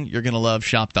Amazon, you're going to love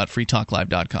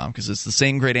shop.freetalklive.com because it's the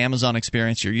same great Amazon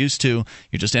experience you're used to.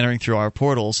 You're just entering through our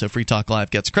portal, so Free Talk Live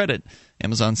gets credit.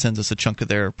 Amazon sends us a chunk of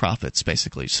their profits,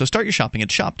 basically. So start your shopping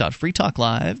at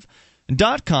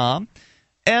shop.freetalklive.com.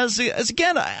 As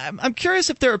again, I'm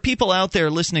curious if there are people out there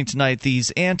listening tonight,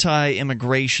 these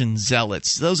anti-immigration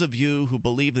zealots, those of you who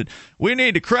believe that we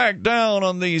need to crack down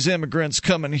on these immigrants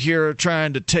coming here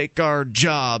trying to take our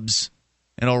jobs,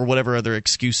 or whatever other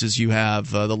excuses you have,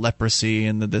 the leprosy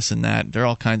and the this and that. There are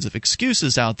all kinds of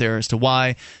excuses out there as to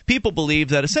why people believe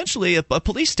that essentially a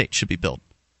police state should be built.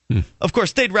 Of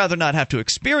course, they'd rather not have to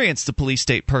experience the police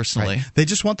state personally. Right. They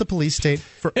just want the police state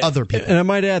for other people. And I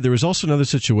might add, there was also another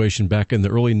situation back in the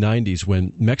early 90s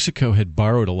when Mexico had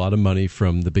borrowed a lot of money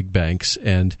from the big banks,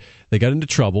 and they got into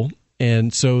trouble.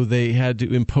 And so they had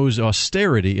to impose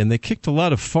austerity, and they kicked a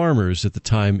lot of farmers at the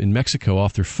time in Mexico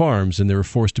off their farms, and they were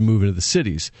forced to move into the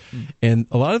cities. And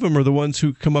a lot of them are the ones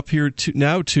who come up here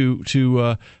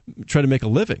to try to make a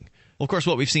living. Well, of course,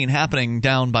 what we've seen happening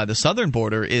down by the southern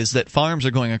border is that farms are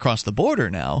going across the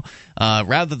border now.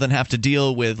 Rather than have to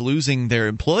deal with losing their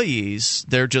employees,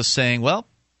 they're just saying, well,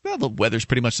 well, the weather's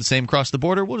pretty much the same across the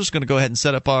border. We're just going to go ahead and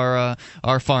set up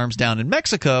our farms down in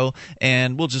Mexico,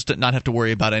 and we'll just not have to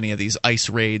worry about any of these ICE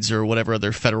raids or whatever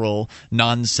other federal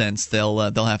nonsense they'll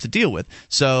have to deal with.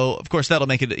 So, of course, that'll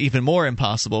make it even more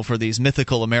impossible for these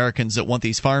mythical Americans that want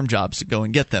these farm jobs to go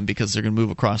and get them because they're going to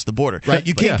move across the border. Right?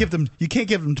 You can't give them. You can't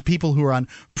give them to people who are on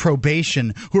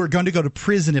probation, who are going to go to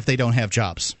prison if they don't have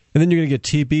jobs. And then you're going to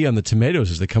get TB on the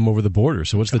tomatoes as they come over the border.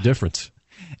 So what's the difference?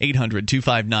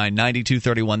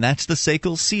 800-259-9231. That's the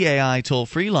SACL CAI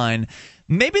toll-free line.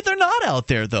 Maybe they're not out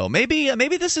there, though. Maybe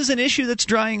this is an issue that's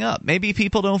drying up. Maybe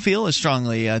people don't feel as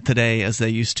strongly today as they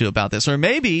used to about this. Or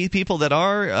maybe people that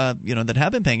are, that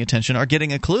have been paying attention are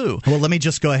getting a clue. Well, let me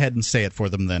just go ahead and say it for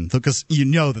them then, because you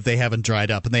know that they haven't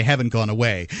dried up and they haven't gone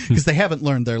away, because they haven't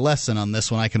learned their lesson on this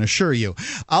one, I can assure you.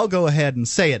 I'll go ahead and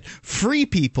say it. Free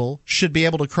people should be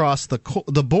able to cross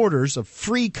the borders of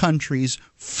free countries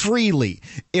freely.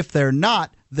 If they're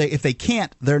not, if they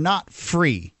can't, they're not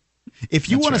free.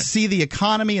 If you want to see the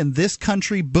economy in this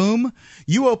country boom,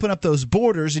 you open up those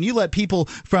borders and you let people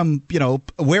from,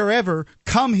 wherever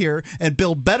come here and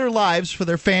build better lives for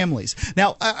their families.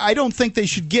 Now, I don't think they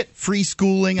should get free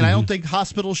schooling, and I don't think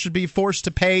hospitals should be forced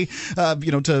to pay,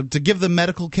 to give them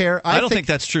medical care. I don't think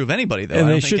that's true of anybody, though. And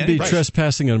they should be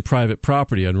trespassing on private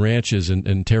property, on ranches,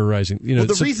 and terrorizing. Well,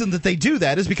 the reason that they do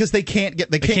that is because they can't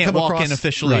come walk across in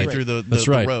officially through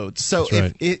the roads. So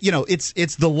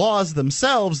it's the laws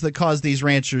themselves that cause these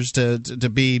ranchers to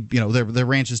be, their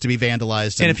ranches to be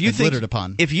vandalized and littered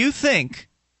upon. If you think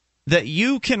that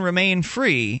you can remain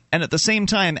free and at the same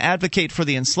time advocate for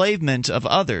the enslavement of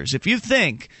others, if you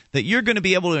think that you're going to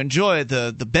be able to enjoy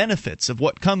the benefits of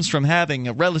what comes from having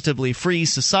a relatively free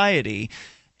society,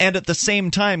 and at the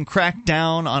same time crack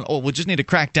down on, we just need to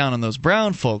crack down on those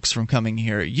brown folks from coming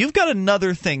here, you've got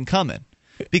another thing coming.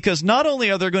 Because not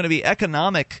only are there going to be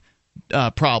economic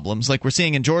problems like we're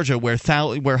seeing in Georgia, where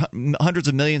hundreds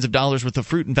of millions of dollars worth of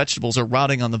fruit and vegetables are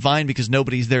rotting on the vine because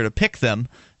nobody's there to pick them.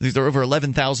 There are over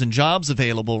 11,000 jobs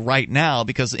available right now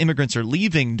because immigrants are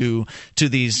leaving due to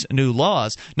these new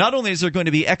laws. Not only is there going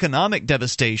to be economic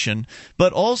devastation,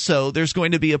 but also there's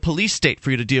going to be a police state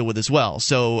for you to deal with as well.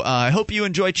 So I hope you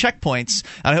enjoy checkpoints.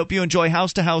 I hope you enjoy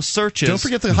house-to-house searches. Don't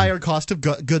forget the higher cost of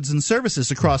goods and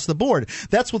services across the board.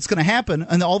 That's what's going to happen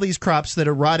in all these crops that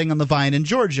are rotting on the vine in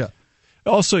Georgia.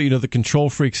 Also, the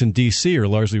control freaks in D.C. are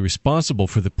largely responsible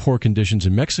for the poor conditions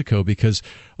in Mexico because,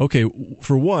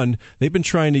 for one, they've been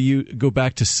trying to go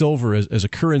back to silver as a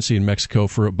currency in Mexico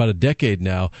for about a decade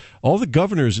now. All the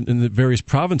governors in the various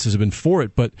provinces have been for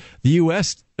it, but the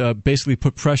U.S. Basically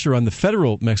put pressure on the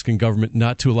federal Mexican government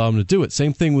not to allow them to do it.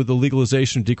 Same thing with the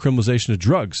legalization and decriminalization of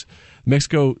drugs.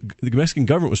 The Mexican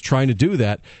government was trying to do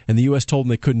that, and the U.S. told them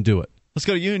they couldn't do it. Let's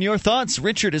go to you and your thoughts.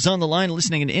 Richard is on the line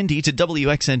listening in Indy to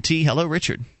WXNT. Hello,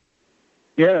 Richard.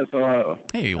 Yes, hello.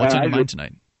 Hey, what's on your mind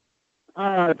tonight?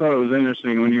 I thought it was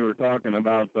interesting when you were talking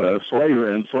about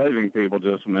slavery, enslaving people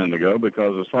just a minute ago,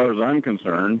 because as far as I'm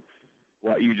concerned,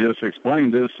 what you just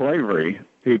explained is slavery.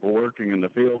 People working in the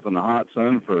fields in the hot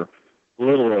sun for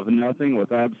little or nothing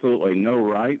with absolutely no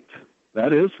right.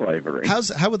 That is slavery.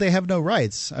 How would they have no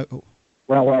rights?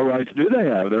 Well, what rights do they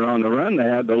have? They're on the run. They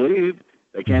had to leave.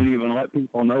 They can't even let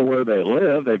people know where they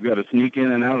live. They've got to sneak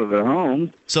in and out of their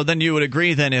homes. So then you would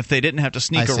agree then if they didn't have to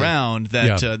sneak around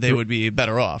that they would be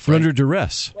better off, right? Under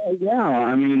duress. Well, yeah,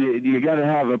 I mean, you got to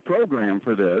have a program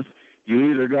for this.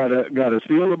 You either got to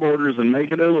seal the borders and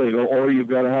make it illegal, or you've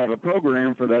got to have a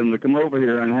program for them to come over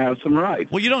here and have some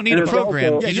rights. Well, you don't need a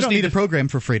program. You don't need a program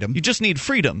for freedom. You just need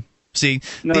freedom. See,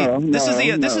 this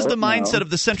is the mindset of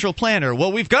the central planner.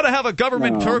 Well, we've got to have a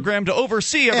government program to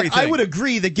oversee everything. And I would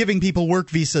agree that giving people work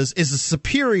visas is a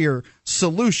superior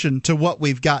solution to what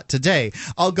we've got today.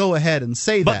 I'll go ahead and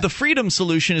say that. But the freedom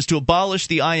solution is to abolish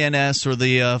the INS or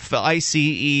the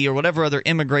ICE or whatever other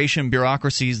immigration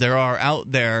bureaucracies there are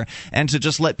out there, and to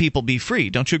just let people be free.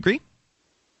 Don't you agree?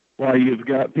 Well, you've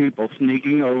got people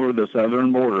sneaking over the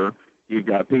southern border. You've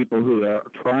got people who are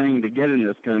trying to get in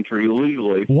this country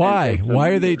legally. Why?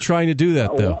 Why are they trying to do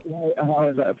that, though? How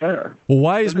is that fair? Well,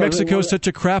 why is Mexico such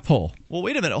a crap hole? Well,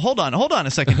 wait a minute. Hold on a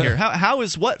second here. How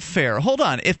is what fair? Hold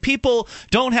on. If people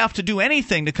don't have to do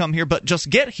anything to come here but just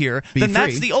get here, then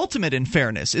that's the ultimate in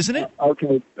fairness, isn't it?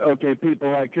 Okay,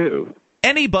 people like who?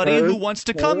 Anybody who wants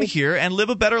to come here and live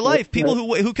a better life. People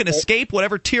who can escape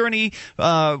whatever tyranny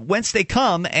whence they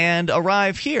come and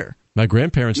arrive here. My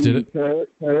grandparents did it.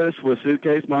 Terrorists with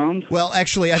suitcase bombs? Well,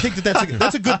 actually, I think that's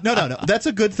a good no. That's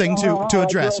a good thing to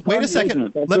address. Wait a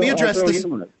second. Let me address this.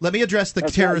 Let me address the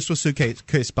terrorists with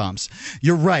suitcase bombs.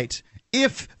 You're right.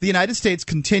 if the United States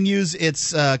continues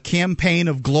its campaign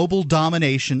of global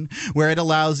domination, where it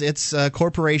allows its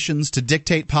corporations to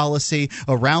dictate policy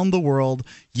around the world,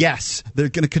 yes, they're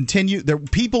going to continue.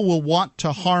 People will want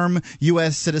to harm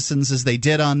U.S. citizens as they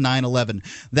did on 9/11.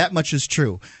 That much is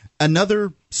true.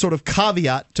 Another sort of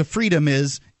caveat to freedom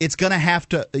is you're going to have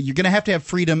to have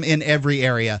freedom in every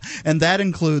area, and that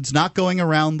includes not going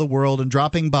around the world and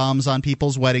dropping bombs on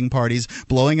people's wedding parties,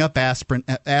 blowing up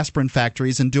aspirin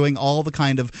factories, and doing all the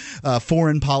kind of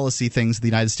foreign policy things the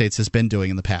United States has been doing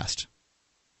in the past.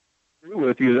 I agree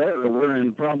with you there. We're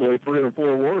in probably 3 or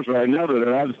 4 wars right now that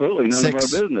are absolutely none of our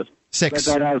business. 6.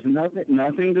 But that has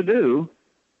nothing to do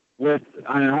with,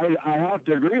 I have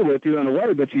to agree with you in a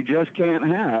way, but you just can't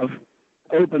have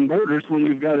open borders when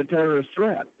you've got a terrorist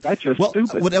threat. That's just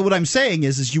stupid. What I'm saying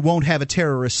is you won't have a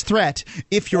terrorist threat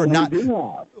if you're not.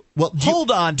 Well,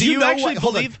 hold on. Do you actually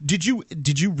believe? Did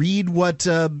you read what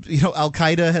Al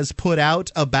Qaeda has put out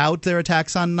about their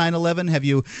attacks on 9/11? Have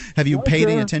you paid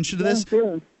any attention to this?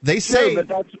 Sure. They say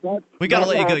we got to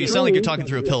let you go. You sound like you're talking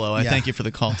through a pillow. I thank you for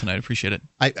the call tonight. I appreciate it.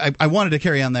 I wanted to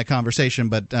carry on that conversation,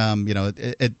 but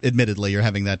admittedly, you're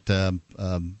having that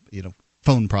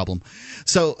phone problem.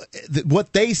 So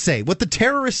what they say, what the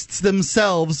terrorists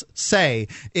themselves say,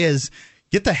 is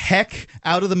get the heck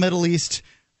out of the Middle East.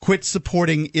 Quit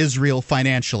supporting Israel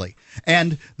financially.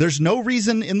 And there's no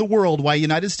reason in the world why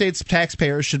United States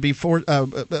taxpayers should be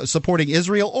supporting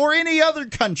Israel or any other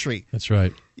country. That's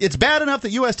right. It's bad enough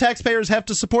that U.S. taxpayers have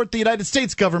to support the United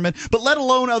States government, but let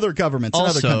alone other governments in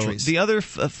other countries. The other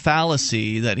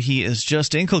fallacy that he is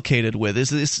just inculcated with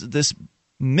is this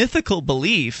mythical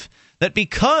belief that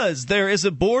because there is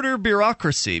a border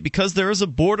bureaucracy, because there is a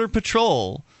border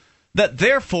patrol, that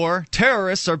therefore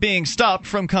terrorists are being stopped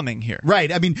from coming here. Right.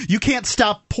 I mean, you can't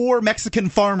stop poor Mexican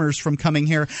farmers from coming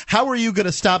here. How are you going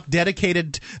to stop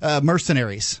dedicated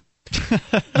mercenaries?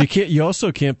 You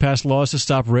also can't pass laws to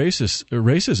stop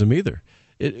racism either.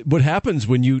 What happens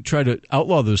when you try to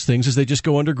outlaw those things is they just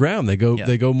go underground. They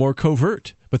go more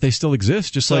covert, but they still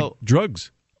exist, just like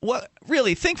drugs. What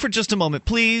really? Think for just a moment,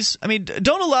 please. I mean,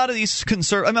 don't a lot of these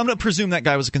I'm going to presume that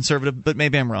guy was a conservative, but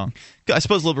maybe I'm wrong. I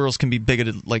suppose liberals can be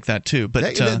bigoted like that too. But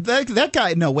that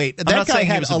guy, no, wait, that guy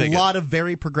had a lot of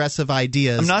very progressive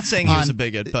ideas. I'm not saying he was a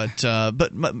bigot, but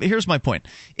here's my point: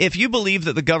 if you believe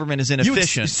that the government is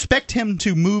inefficient, you expect him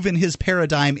to move in his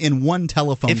paradigm in one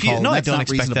telephone call. No, that's I don't not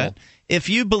expect reasonable. that. If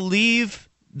you believe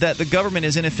that the government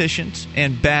is inefficient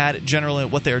and bad generally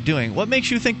at what they are doing, what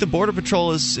makes you think the Border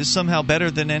Patrol is somehow better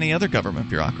than any other government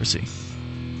bureaucracy?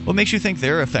 What makes you think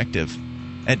they're effective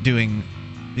at doing,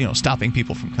 stopping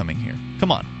people from coming here?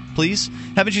 Come on, please.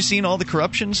 Haven't you seen all the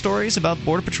corruption stories about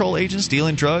Border Patrol agents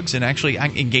dealing drugs and actually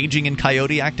engaging in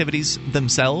coyote activities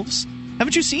themselves?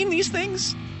 Haven't you seen these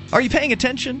things? Are you paying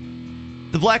attention?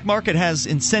 The black market has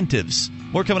incentives.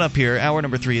 More coming up here. Hour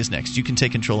number 3 is next. You can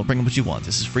take control and bring them what you want.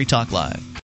 This is Free Talk Live.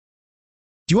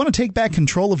 Do you want to take back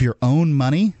control of your own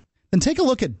money? Then take a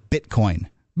look at Bitcoin.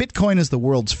 Bitcoin is the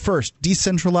world's first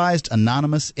decentralized,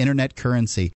 anonymous internet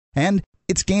currency, and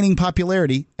it's gaining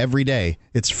popularity every day.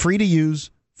 It's free to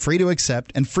use, free to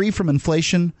accept, and free from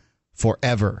inflation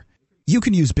forever. You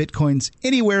can use Bitcoins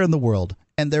anywhere in the world,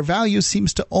 and their value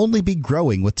seems to only be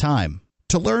growing with time.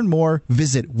 To learn more,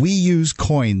 visit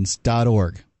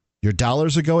weusecoins.org. Your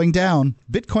dollars are going down,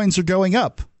 Bitcoins are going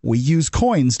up.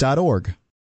 weusecoins.org.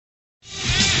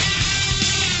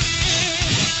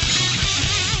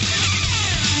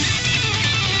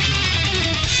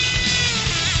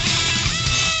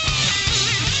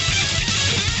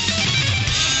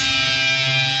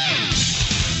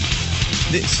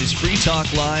 This is Free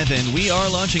Talk Live, and we are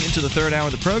launching into the third hour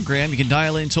of the program. You can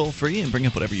dial in toll-free and bring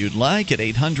up whatever you'd like at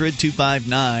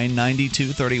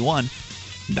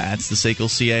 800-259-9231. That's the SACL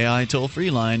CAI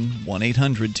toll-free line,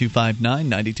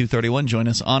 1-800-259-9231. Join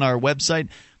us on our website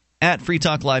at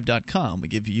freetalklive.com. We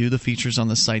give you the features on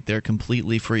the site there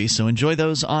completely free, so enjoy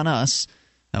those on us.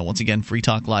 Once again,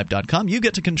 freetalklive.com. You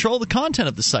get to control the content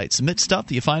of the site. Submit stuff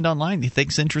that you find online you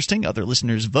think's interesting. Other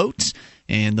listeners vote,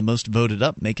 and the most voted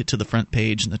up make it to the front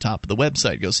page and the top of the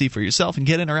website. Go see for yourself and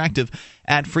get interactive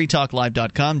at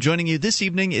freetalklive.com. Joining you this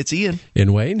evening, it's Ian.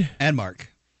 And Wayne. And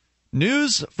Mark.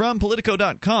 News from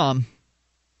Politico.com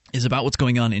is about what's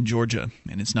going on in Georgia,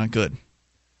 and it's not good.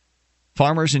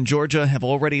 Farmers in Georgia have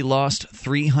already lost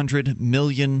 $300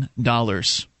 million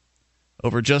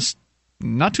over just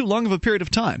not too long of a period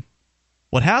of time.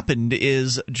 What happened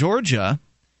is Georgia,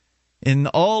 in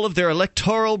all of their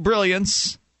electoral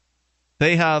brilliance,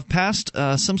 they have passed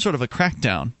some sort of a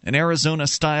crackdown, an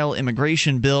Arizona-style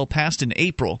immigration bill passed in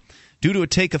April. Due to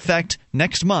take effect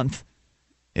next month,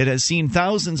 it has seen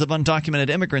thousands of undocumented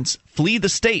immigrants flee the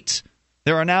state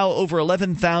There are now over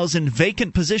 11,000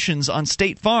 vacant positions on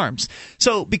state farms.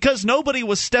 So because nobody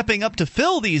was stepping up to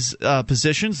fill these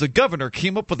positions, the governor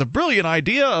came up with a brilliant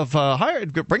idea of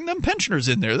bring them pensioners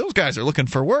in there. Those guys are looking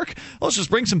for work. Let's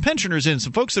just bring some pensioners in,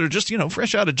 some folks that are just,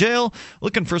 fresh out of jail,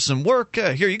 looking for some work.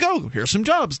 Here you go. Here's some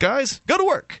jobs, guys. Go to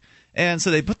work. And so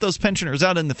they put those pensioners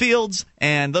out in the fields,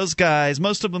 and those guys,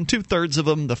 most of them, 2/3 of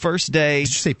them, the first day. Did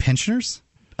you say pensioners?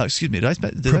 Excuse me, did I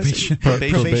say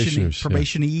probationers?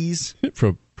 Probationees?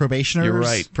 Probationers? You're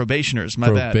right, probationers,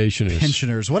 my bad.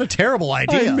 Pensioners. What a terrible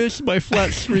idea. I miss my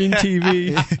flat screen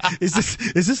TV.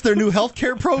 Is this their new health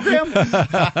care program?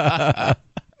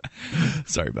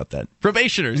 Sorry about that.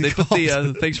 Probationers. They put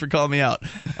thanks for calling me out.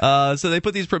 So they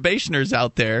put these probationers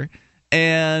out there.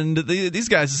 And these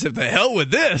guys said, "The hell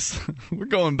with this! We're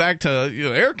going back to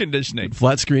air conditioning,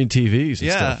 flat screen TVs,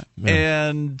 and stuff."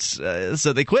 And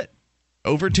so they quit.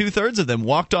 Over 2/3 of them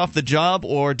walked off the job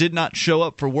or did not show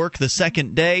up for work the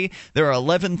second day. There are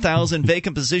 11,000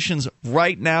 vacant positions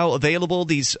right now available.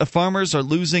 These farmers are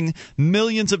losing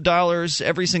millions of dollars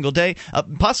every single day,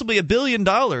 possibly $1 billion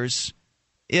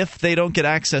if they don't get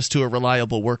access to a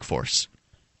reliable workforce.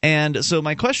 And so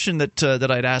my question that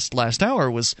I'd asked last hour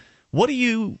was, what do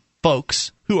you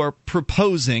folks who are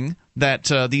proposing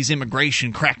that these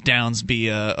immigration crackdowns be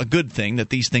a good thing, that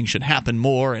these things should happen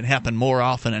more and happen more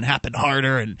often and happen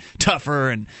harder and tougher,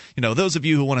 and those of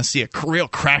you who want to see a real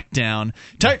crackdown,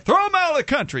 throw them out of the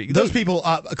country. Those people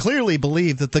clearly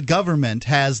believe that the government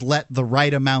has let the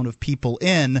right amount of people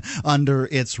in under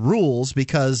its rules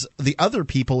because the other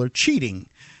people are cheating.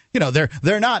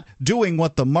 They're not doing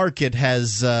what the market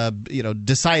has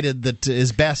decided that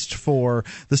is best for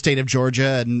the state of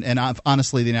Georgia and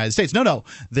honestly the United States. No,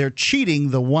 they're cheating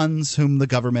the ones whom the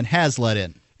government has let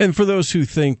in. And for those who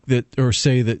think that or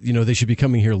say that they should be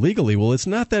coming here legally, well, it's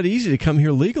not that easy to come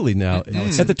here legally now.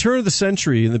 At the turn of the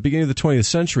century, in the beginning of the 20th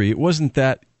century, it wasn't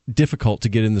that difficult to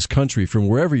get in this country from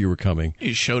wherever you were coming.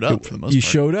 You showed up for the most part. You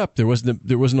showed up. There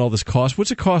wasn't all this cost. What's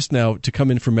it cost now to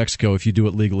come in from Mexico if you do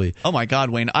it legally? Oh my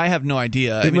God, Wayne, I have no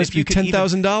idea. It must be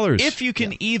 $10,000. If you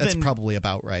can even, that's probably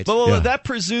about right. But that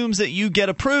presumes that you get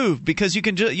approved, because you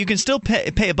can still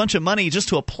pay a bunch of money just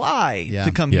to apply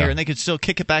to come here, and they could still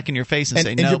kick it back in your face and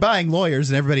say no. And you're buying lawyers,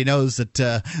 and everybody knows that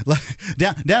down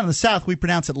in the South we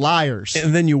pronounce it liars.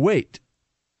 And then you wait.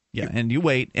 Yeah, and you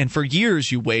wait, and for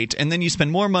years you wait, and then you spend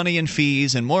more money in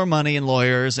fees and more money in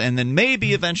lawyers, and then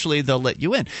maybe eventually they'll let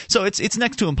you in. So it's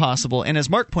next to impossible, and as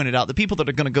Mark pointed out, the people that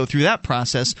are going to go through that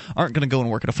process aren't going to go and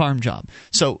work at a farm job.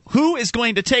 So who is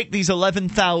going to take these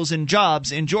 11,000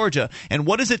 jobs in Georgia, and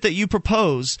what is it that you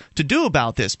propose to do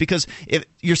about this? Because if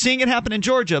you're seeing it happen in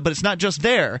Georgia, but it's not just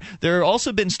there. There have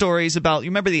also been stories about, you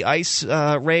remember the ICE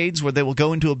raids where they will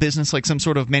go into a business like some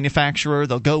sort of manufacturer,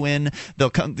 they'll go in, they'll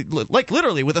come, like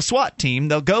literally with a SWAT team,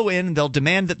 they'll go in, they'll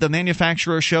demand that the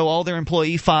manufacturer show all their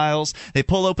employee files. They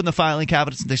pull open the filing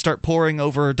cabinets and they start poring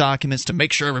over documents to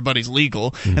make sure everybody's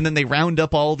legal. And then they round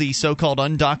up all the so-called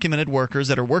undocumented workers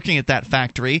that are working at that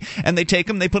factory, and they take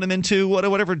them, they put them into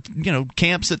whatever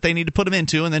camps that they need to put them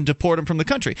into, and then deport them from the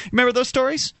country. Remember those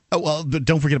stories? Oh, well, but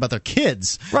don't forget about their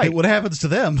kids. Right. What happens to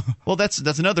them? Well, that's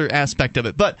another aspect of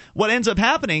it. But what ends up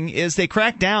happening is they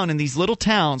crack down in these little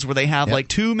towns where they have like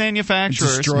two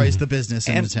manufacturers. It destroys the business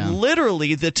in the town. And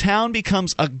literally, the town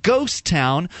becomes a ghost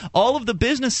town. All of the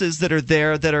businesses that are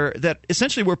there that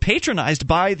essentially were patronized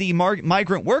by the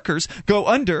migrant workers go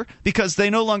under because they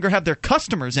no longer have their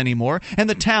customers anymore, and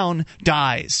the town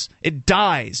dies. It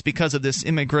dies because of this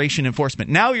immigration enforcement.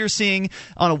 Now you're seeing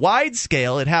on a wide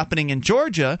scale it happening in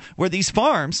Georgia, where these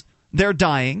farms, they're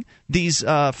dying, these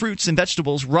fruits and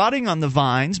vegetables rotting on the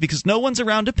vines because no one's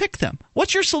around to pick them.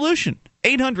 What's your solution?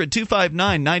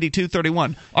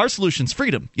 800-259-9231. Our solution's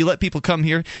freedom. You let people come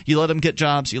here, you let them get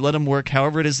jobs, you let them work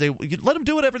however it is you let them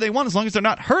do whatever they want as long as they're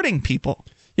not hurting people.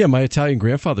 Yeah, my Italian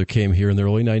grandfather came here in the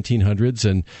early 1900s,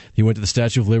 and he went to the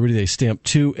Statue of Liberty. They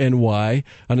stamped 2NY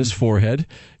on his forehead,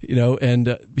 and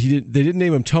they didn't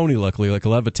name him Tony, luckily, like a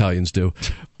lot of Italians do.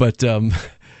 But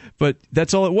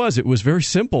that's all it was. It was very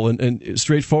simple and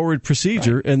straightforward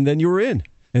procedure, right. And then you were in.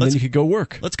 And then you could go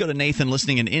work. Let's go to Nathan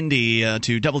listening in Indy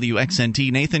to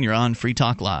WXNT. Nathan, you're on Free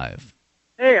Talk Live.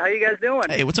 Hey, how you guys doing?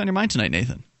 Hey, what's on your mind tonight,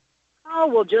 Nathan? Oh,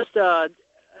 well, just had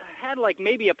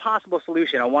maybe a possible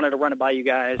solution. I wanted to run it by you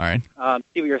guys. All right.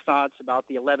 See what your thoughts about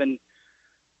the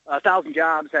 11,000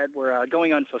 jobs that were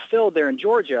going unfulfilled there in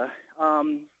Georgia.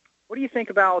 What do you think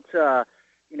about,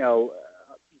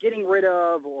 getting rid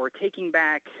of or taking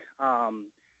back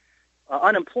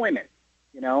unemployment?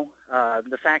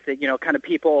 The fact that, kind of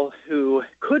people who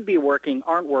could be working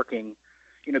aren't working,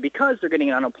 because they're getting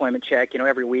an unemployment check,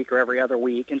 every week or every other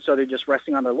week. And so they're just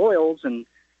resting on their laurels and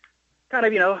kind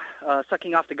of,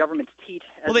 sucking off the government's teat.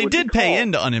 Well, they did pay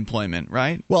into unemployment,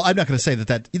 right? Well, I'm not going to say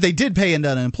that they did pay into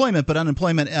unemployment, but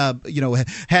unemployment,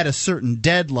 had a certain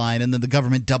deadline, and then the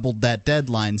government doubled that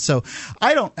deadline. So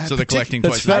I don't. So they're collecting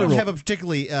twice. I don't have a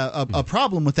particularly a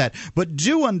problem with that, but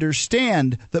do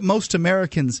understand that most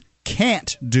Americans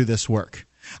can't do this work.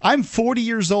 I'm 40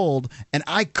 years old and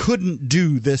I couldn't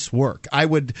do this work. It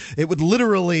would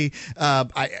literally,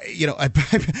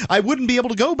 I wouldn't be able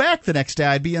to go back the next day.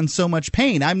 I'd be in so much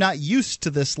pain. I'm not used to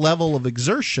this level of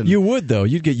exertion. You would, though.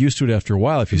 You'd get used to it after a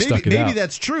while if you stuck it out. Maybe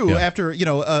that's true. After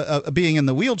being in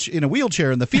a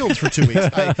wheelchair in the fields for 2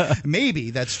 weeks.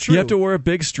 Maybe that's true. You have to wear a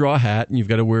big straw hat and you've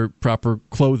got to wear proper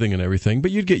clothing and everything,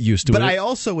 but you'd get used to it. But I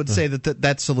also would say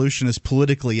that solution is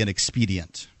politically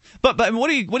inexpedient. But what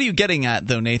are you getting at,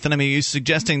 though, Nathan? I mean, are you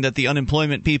suggesting that the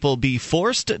unemployment people be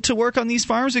forced to work on these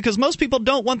farms? Because most people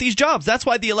don't want these jobs. That's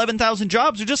why the 11,000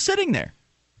 jobs are just sitting there.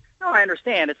 No, I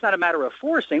understand. It's not a matter of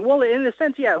forcing. Well, in a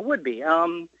sense, yeah, it would be.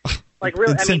 Like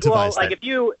really, if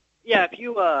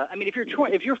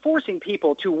you're forcing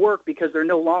people to work because they're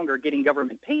no longer getting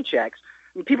government paychecks,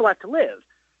 I mean, people have to live.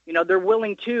 They're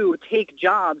willing to take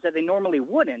jobs that they normally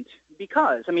wouldn't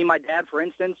because, my dad, for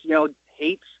instance,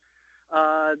 hates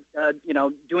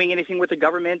doing anything with the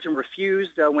government and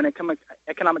refused when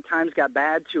economic times got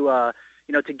bad to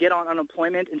get on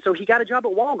unemployment. And so he got a job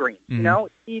at Walgreens. Mm-hmm.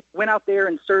 He went out there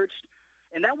and searched,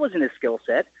 and that wasn't his skill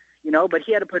set, but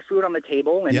he had to put food on the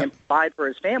table and provide for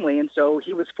his family. And so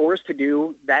he was forced to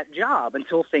do that job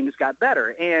until things got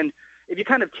better. And if you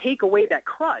kind of take away that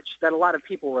crutch that a lot of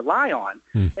people rely on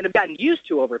and have gotten used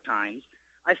to over time,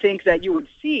 I think that you would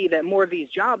see that more of these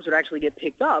jobs would actually get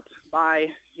picked up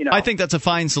by, I think that's a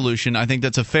fine solution. I think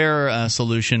that's a fair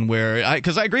solution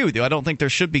because I agree with you. I don't think there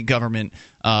should be government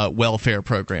welfare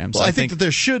programs. Well, I think that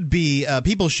there should be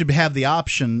people should have the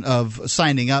option of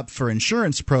signing up for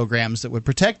insurance programs that would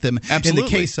protect them in the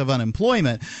case of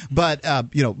unemployment. But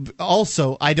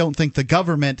also I don't think the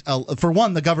government, for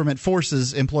one, the government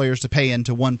forces employers to pay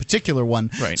into one particular one,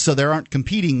 right. So there aren't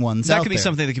competing ones. That could be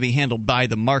something that can be handled by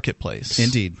the marketplace.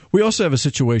 Indeed. We also have a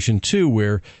situation too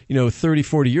where 30,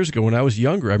 40 years ago when I was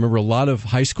younger, I remember a lot of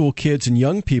high school kids and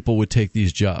young people would take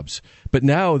these jobs. But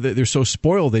now they're so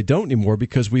spoiled they don't anymore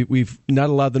because we've not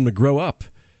allowed them to grow up.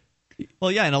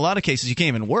 Well, yeah, in a lot of cases you can't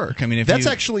even work. I mean,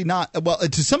 actually not. Well,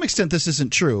 to some extent, this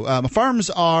isn't true.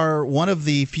 Farms are one of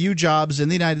the few jobs in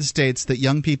the United States that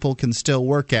young people can still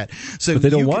work at. So, but they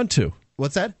don't want to.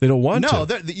 What's that? They don't want to. No,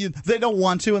 they don't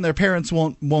want to, and their parents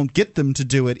won't get them to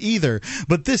do it either.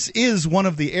 But this is one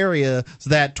of the areas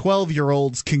that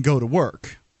 12-year-olds can go to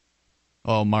work.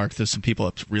 Oh, Mark, there's some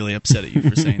people really upset at you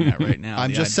for saying that right now.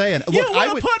 I'm just saying. Look,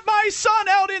 I would put my son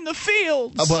out in the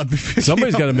fields.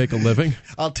 Somebody's got to make a living.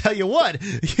 I'll tell you what,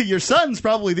 your son's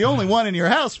probably the only one in your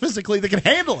house physically that can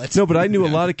handle it. No, but I knew a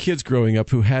lot of kids growing up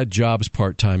who had jobs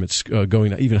part-time at going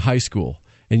to even high school,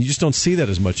 and you just don't see that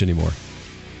as much anymore.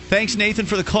 Thanks, Nathan,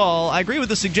 for the call. I agree with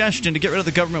the suggestion to get rid of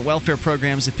the government welfare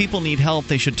programs. If people need help,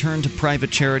 they should turn to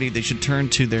private charity. They should turn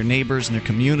to their neighbors and their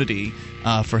community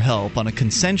for help on a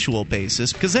consensual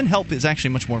basis, because then help is actually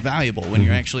much more valuable when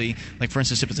you're actually, like, for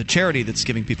instance, if it's a charity that's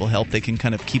giving people help, they can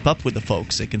kind of keep up with the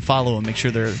folks. They can follow and make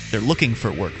sure they're looking for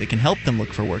work. They can help them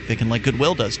look for work. They can, like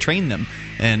Goodwill does, train them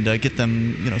and get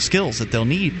them skills that they'll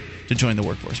need to join the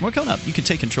workforce. More coming up. You can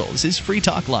take control. This is Free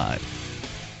Talk Live.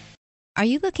 Are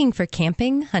you looking for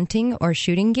camping, hunting, or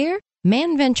shooting gear?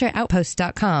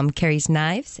 ManVentureOutpost.com carries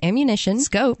knives, ammunition,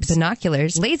 scopes,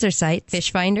 binoculars, laser sights, fish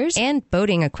finders, and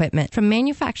boating equipment from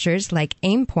manufacturers like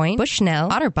Aimpoint, Bushnell,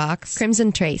 Otterbox,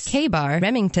 Crimson Trace, K-Bar,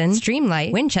 Remington,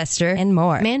 Streamlight, Winchester, and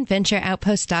more.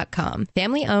 ManVentureOutpost.com.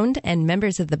 Family owned and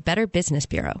members of the Better Business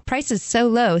Bureau. Prices so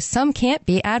low, some can't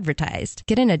be advertised.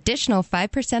 Get an additional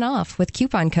 5% off with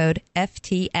coupon code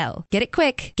FTL. Get it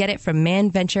quick. Get it from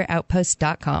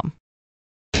ManVentureOutpost.com.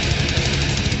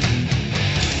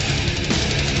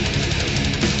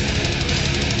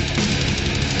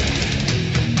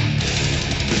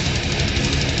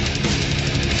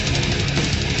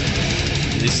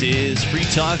 This is Free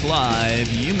Talk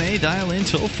Live. You may dial in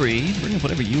toll-free. Bring up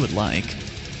whatever you would like.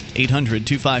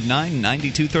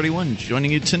 800-259-9231.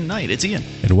 Joining you tonight, it's Ian.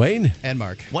 And Wayne. And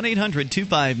Mark.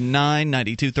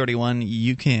 1-800-259-9231.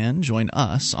 You can join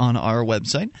us on our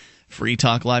website.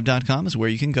 freetalklive.com is where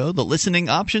you can go. The listening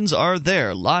options are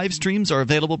there. Live streams are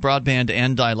available, broadband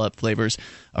and dial-up flavors.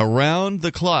 Around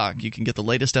the clock, you can get the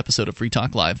latest episode of Free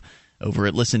Talk Live over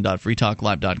at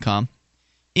listen.freetalklive.com.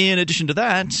 In addition to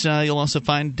that, you'll also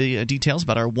find details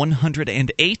about our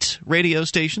 108 radio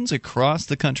stations across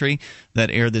the country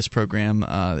that air this program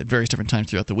at various different times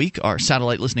throughout the week. Our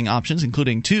satellite listening options,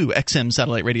 including 2 XM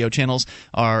satellite radio channels,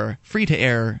 our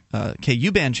free-to-air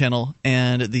KU-band channel,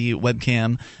 and the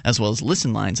webcam, as well as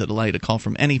listen lines that allow you to call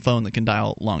from any phone that can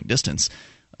dial long distance.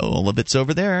 All of it's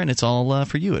over there, and it's all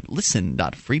for you at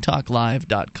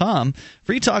listen.freetalklive.com.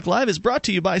 Free Talk Live is brought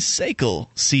to you by SACL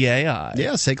CAI.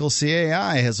 Yeah, SACL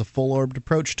CAI has a full-orbed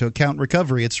approach to account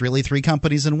recovery. It's really 3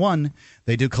 companies in one.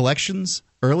 They do collections,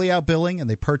 early outbilling, and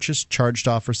they purchase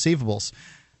charged-off receivables.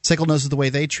 SACL knows that the way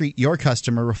they treat your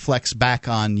customer reflects back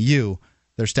on you.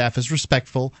 Their staff is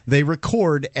respectful. They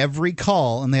record every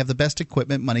call, and they have the best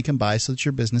equipment money can buy so that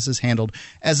your business is handled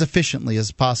as efficiently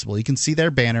as possible. You can see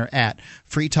their banner at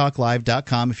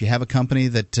freetalklive.com. If you have a company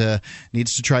that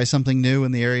needs to try something new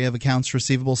in the area of accounts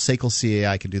receivable, SACL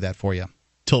CAI can do that for you.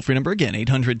 Toll-free number again,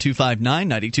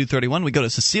 800-259-9231. We go to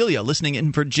Cecilia, listening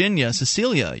in Virginia.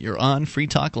 Cecilia, you're on Free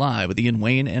Talk Live with Ian,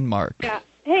 Wayne, and Mark. Yeah.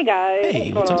 Hey, guys.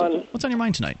 Hey, what's going on? What's on your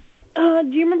mind tonight? Do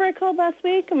you remember I called last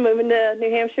week? I'm moving to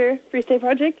New Hampshire, Free State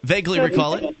Project. Vaguely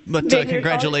recall it, but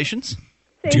congratulations.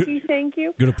 Thank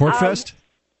you. Go to PorcFest?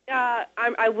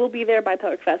 I will be there by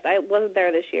PorcFest. I wasn't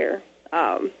there this year,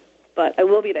 but I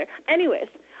will be there. Anyways,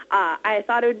 I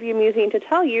thought it would be amusing to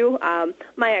tell you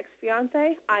my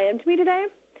ex-fiance IM'd me today,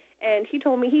 and he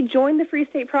told me he joined the Free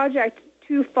State Project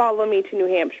to follow me to New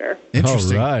Hampshire.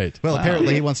 Interesting. All right. Well,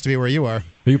 apparently he wants to be where you are.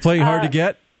 Are you playing hard to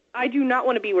get? I do not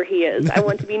want to be where he is. I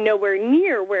want to be nowhere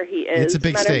near where he is. It's a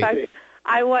big state. Matter of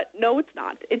fact, no, it's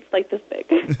not. It's like this big.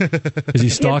 Is he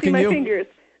stalking you? you? My fingers.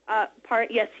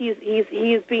 Yes, he's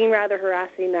being rather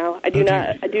harassing now. I do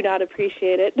not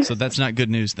appreciate it. So that's not good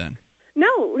news then.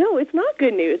 No, it's not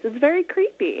good news. It's very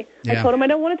creepy. Yeah. I told him I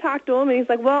don't want to talk to him, and he's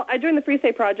like, "Well, I joined the Free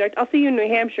State Project. I'll see you in New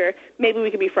Hampshire. Maybe we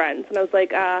could be friends." And I was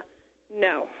like,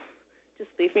 "No, just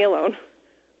leave me alone."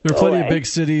 There are plenty of big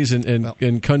cities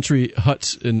and country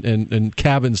huts and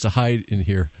cabins to hide in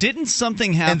here. Didn't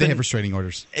something happen? And they have restraining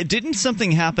orders. Didn't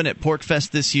something happen at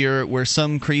PorcFest this year where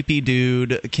some creepy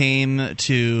dude came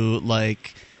to,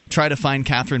 try to find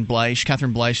Catherine Bleich?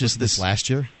 Catherine Bleich is this last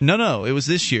year? No, it was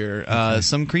this year. Okay.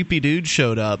 Some creepy dude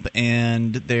showed up,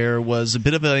 and there was a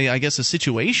bit of a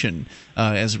situation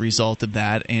as a result of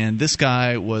that, and this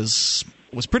guy was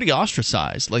pretty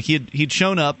ostracized. Like he'd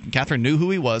shown up. Catherine knew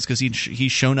who he was because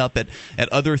he's shown up at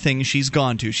other things she's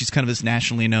gone to. She's kind of this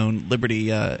nationally known liberty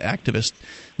activist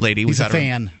lady. He's a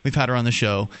fan. We've had her on the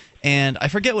show, and I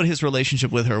forget what his relationship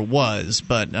with her was,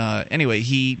 but anyway,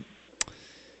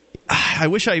 I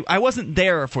wish I wasn't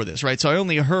there for this, right? So I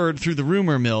only heard through the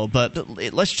rumor mill,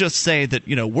 but let's just say that,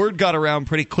 word got around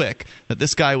pretty quick that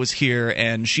this guy was here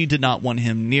and she did not want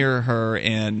him near her,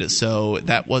 and so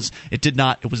it was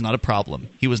not a problem.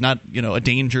 He was not, a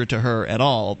danger to her at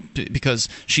all because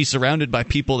she's surrounded by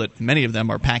people that many of them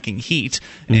are packing heat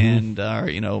and are,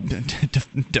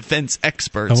 defense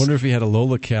experts. I wonder if he had a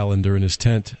Lola calendar in his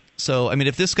tent. So, I mean,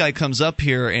 if this guy comes up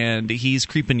here and he's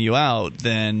creeping you out,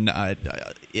 then,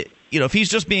 if he's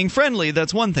just being friendly,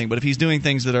 that's one thing. But if he's doing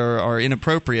things that are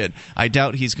inappropriate, I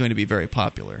doubt he's going to be very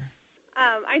popular.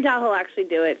 I doubt he'll actually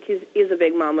do it because he's a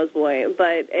big mama's boy.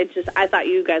 But I thought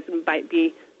you guys might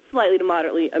be slightly to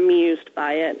moderately amused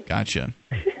by it. Gotcha.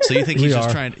 So you think he's just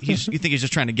trying? You think he's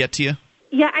just trying to get to you?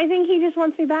 Yeah, I think he just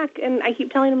wants me back, and I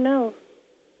keep telling him no.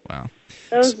 Wow.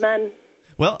 Those men.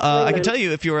 Well, I can tell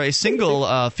you, if you're a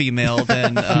single female,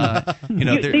 then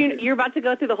you're about to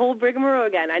go through the whole rigmarole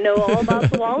again. I know all about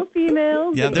the wall of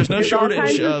females. Yeah, there's no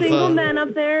shortage of single men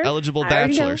up there. Eligible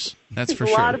bachelors. That's for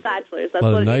sure. A lot of bachelors. That's a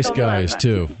lot of nice guys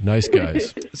too. Nice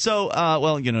guys. So,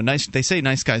 nice. They say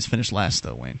nice guys finish last,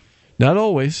 though, Wayne. Not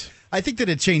always. I think that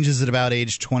it changes at about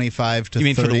age 25 to 30. You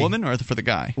mean for the woman or for the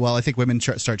guy? Well, I think women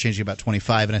start changing about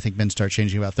 25, and I think men start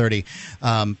changing about 30.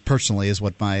 Personally, is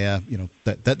what my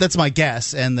that's my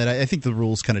guess, and that I think the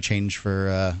rules kind of change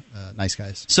for nice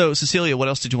guys. So, Cecilia, what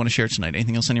else did you want to share tonight?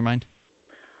 Anything else on your mind?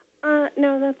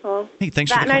 No, that's all. Hey,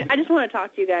 thanks for the call. And I just want to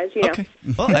talk to you guys. Okay.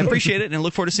 Well, I appreciate it, and I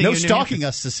look forward to seeing you in New Hampshire. No stalking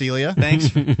us, Cecilia. Thanks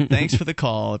for the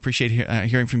call. Appreciate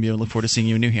hearing from you, and look forward to seeing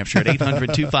you in New Hampshire at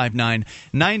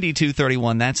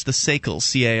 800-259-9231. That's the SACL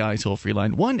CAI toll-free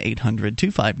line,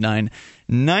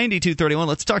 1-800-259-9231.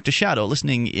 Let's talk to Shadow,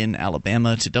 listening in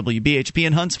Alabama to WBHP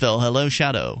in Huntsville. Hello,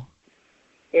 Shadow.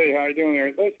 Hey, how you doing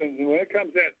there? Listen, when it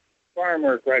comes to that farm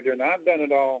work right there, now I've done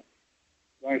it all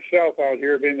myself out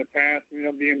here in the past,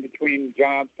 being between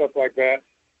jobs, stuff like that.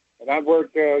 And I've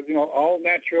worked, all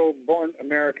natural-born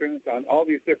Americans on all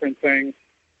these different things,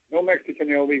 no Mexican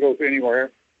illegals anywhere.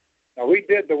 Now, we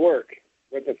did the work,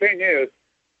 but the thing is,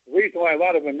 the reason why a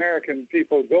lot of American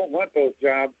people don't want those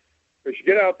jobs But you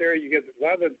get out there, you get a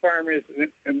lot of the farmers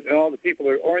and all the people,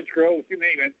 are orange groves, you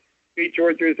name it, peach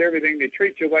orchards, everything. They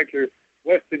treat you like you're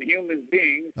less than human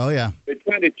beings. Oh, yeah. They're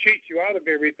trying to cheat you out of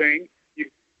everything. You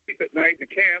sleep at night in the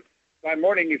camp. By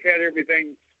morning, you've had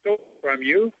everything stolen from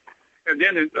you. And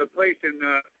then a place in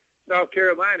South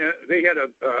Carolina, they had a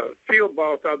field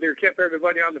boss out there, kept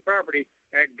everybody on the property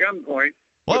at gunpoint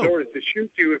in order to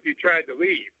shoot you if you tried to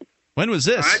leave. When was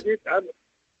this?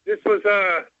 This was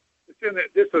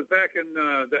back in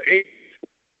the 80s,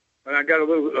 and I got a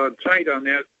little tight on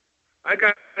that. I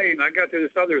got to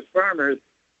this other farmers,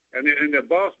 and the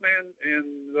boss man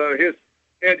and his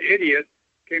head idiot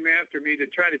came after me to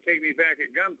try to take me back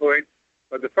at gunpoint.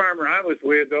 But the farmer I was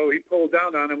with, though, he pulled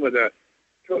down on him with a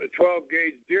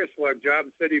 12-gauge deer slug job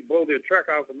and said he'd blow their truck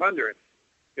out from under it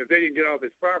if they didn't get off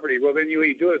his property. Well, then you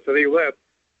ain't do it, so they left.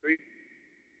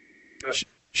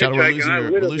 Shadow,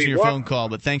 we're losing your phone call,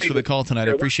 but thanks for the call tonight.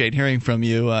 I appreciate hearing from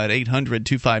you at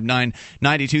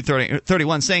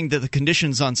 800-259-9231, saying that the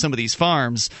conditions on some of these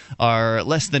farms are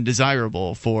less than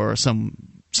desirable for some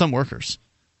workers.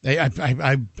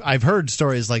 I've heard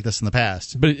stories like this in the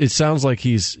past, but it sounds like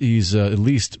he's at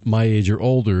least my age or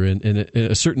older. And at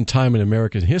a certain time in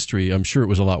American history, I'm sure it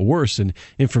was a lot worse, and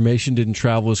information didn't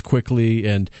travel as quickly,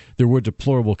 and there were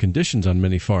deplorable conditions on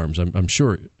many farms. I'm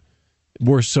sure.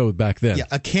 Worse so back then. Yeah,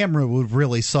 a camera would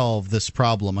really solve this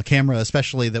problem. A camera,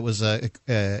 especially that was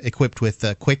equipped with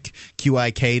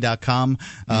QuickQIK.com,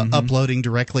 uploading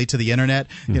directly to the internet.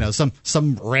 You know,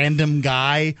 some random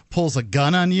guy pulls a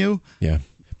gun on you. Yeah.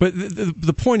 But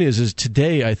the point is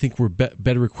today I think we're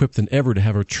better equipped than ever to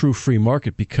have a true free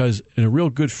market, because in a real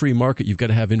good free market you've got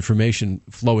to have information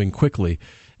flowing quickly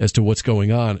as to what's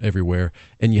going on everywhere,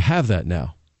 and you have that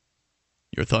now.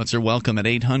 Your thoughts are welcome at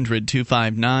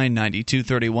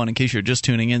 800-259-9231. In case you're just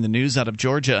tuning in, the news out of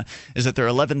Georgia is that there are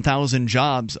 11,000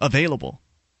 jobs available.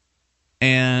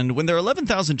 And when there are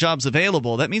 11,000 jobs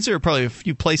available, that means there are probably a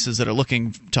few places that are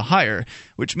looking to hire,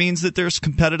 which means that there's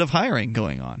competitive hiring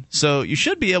going on. So you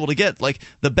should be able to get like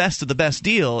the best of the best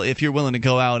deal if you're willing to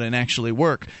go out and actually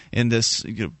work in this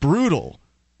brutal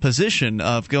position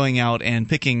of going out and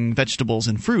picking vegetables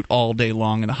and fruit all day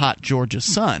long in the hot Georgia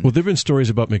sun. Well, there have been stories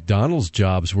about McDonald's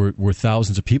jobs where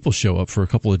thousands of people show up for a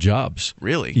couple of jobs.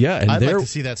 Really? Yeah, and I'd like to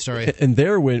see that story. And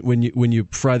there, when you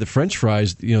fry the French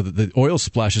fries, you know the oil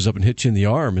splashes up and hits you in the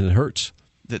arm, and it hurts.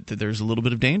 That there's a little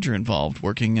bit of danger involved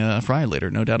working a fry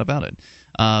later, no doubt about it.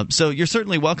 So you're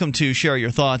certainly welcome to share your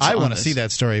thoughts. I want to see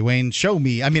that story, Wayne. Show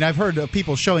me. I mean, I've heard of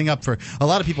people showing up for a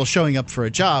lot of people showing up for a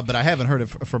job, but I haven't heard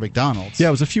of for McDonald's. Yeah,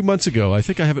 it was a few months ago. I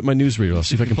think I have it in my newsreader. I'll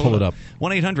see if I can pull it up.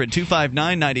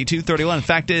 1-800-259-9231. The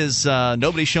fact is,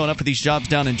 nobody's showing up for these jobs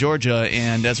down in Georgia,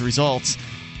 and as a result,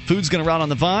 food's going to rot on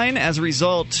the vine. As a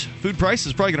result, food prices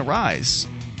is probably going to rise.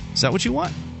 Is that what you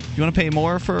want? You want to pay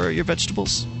more for your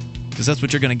vegetables? Because that's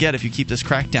what you're going to get if you keep this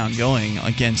crackdown going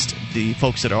against the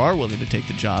folks that are willing to take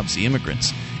the jobs, the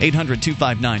immigrants.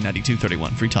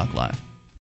 800-259-9231. Free Talk Live.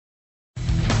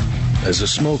 As a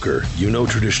smoker, you know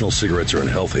traditional cigarettes are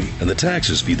unhealthy, and the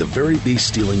taxes feed the very beast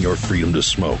stealing your freedom to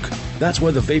smoke. That's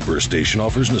why the Vapor Station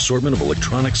offers an assortment of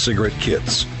electronic cigarette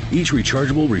kits. Each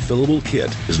rechargeable, refillable kit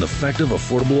is an effective,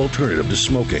 affordable alternative to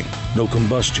smoking. No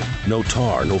combustion, no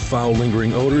tar, no foul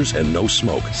lingering odors, and no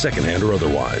smoke, secondhand or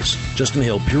otherwise. Just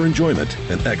inhale pure enjoyment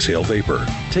and exhale vapor.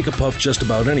 Take a puff just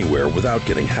about anywhere without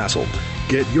getting hassled.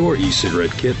 Get your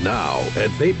e-cigarette kit now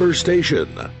at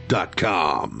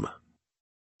VaporStation.com.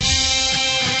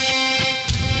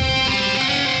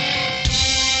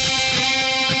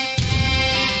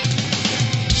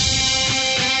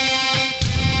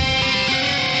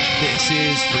 This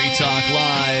is Free Talk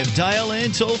Live. Dial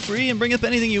in toll free and bring up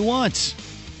anything you want.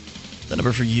 The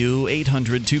number for you,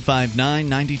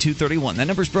 800-259-9231. That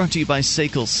number is brought to you by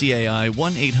SACL CAI,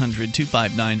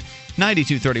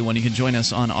 1-800-259-9231. You can join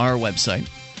us on our website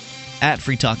at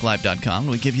freetalklive.com.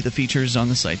 We give you the features on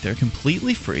the site there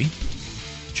completely free.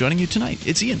 Joining you tonight,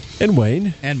 it's Ian. And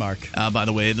Wayne. And Mark. By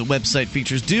the way, the website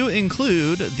features do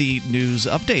include the news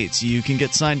updates. You can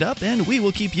get signed up, and we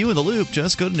will keep you in the loop.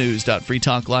 Just go to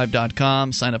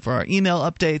news.freetalklive.com. Sign up for our email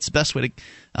updates. Best way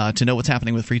to know what's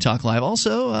happening with Free Talk Live.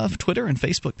 Also, Twitter and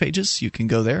Facebook pages. You can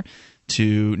go there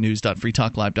to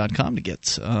news.freetalklive.com to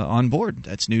get on board.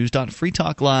 That's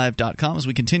news.freetalklive.com as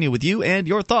we continue with you and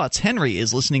your thoughts. Henry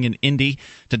is listening in Indy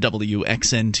to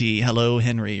WXNT. Hello,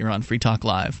 Henry. You're on Free Talk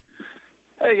Live.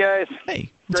 Hey, guys. Hey.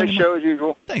 Great show as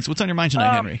usual. Thanks. What's on your mind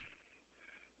tonight, Henry?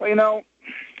 Well,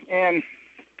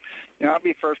 I'll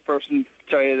be the first person to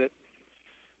tell you that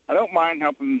I don't mind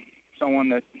helping someone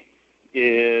that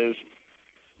is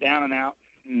down and out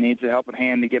and needs a helping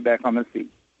hand to get back on their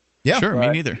feet. Yeah, sure. Me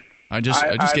neither. I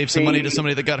just gave some money to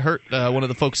somebody that got hurt. One of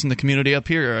the folks in the community up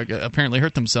here apparently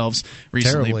hurt themselves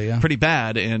recently, terribly, yeah. pretty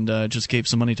bad, and just gave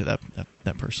some money to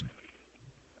that person.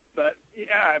 But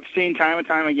yeah, I've seen time and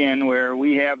time again where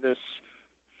we have this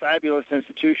fabulous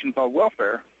institution called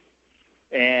welfare,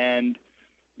 and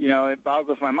it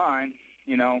boggles my mind.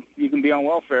 You can be on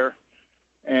welfare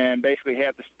and basically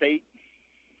have the state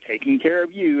taking care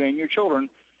of you and your children,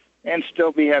 and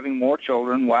still be having more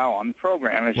children while on the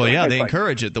program. They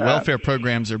encourage it. The welfare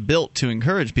programs are built to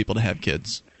encourage people to have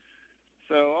kids.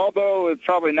 So although it's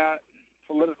probably not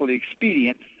politically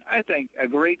expedient, I think a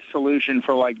great solution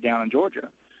for like down in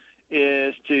Georgia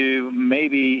is to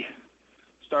maybe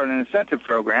start an incentive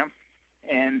program.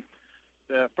 And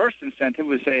the first incentive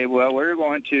would say, well, we're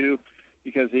going to,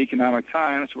 because of economic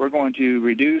times, we're going to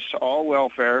reduce all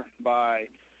welfare by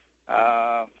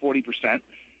 40%.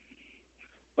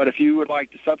 But if you would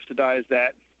like to subsidize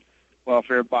that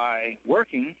welfare by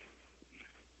working,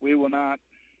 we will not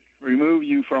remove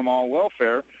you from all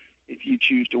welfare if you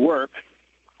choose to work,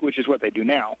 which is what they do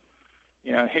now.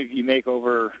 If you make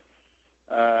over $7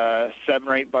 or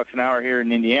 $8 an hour here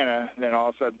in Indiana, then all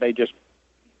of a sudden they just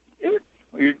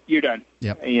you're done.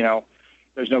 Yep.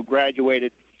 There's no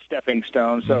graduated stepping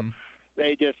stone, so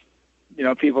they just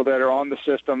people that are on the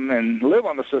system and live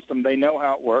on the system, they know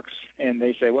how it works, and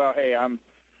they say, well, hey,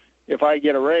 if I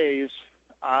get a raise,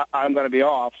 I'm going to be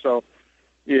off. So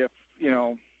if,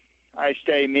 I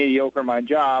stay mediocre in my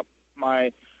job,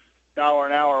 my $1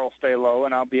 an hour will stay low,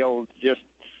 and I'll be able to just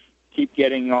keep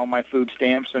getting all my food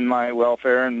stamps and my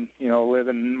welfare and, live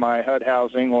in my HUD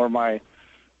housing or my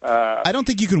I don't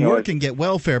think you can work and get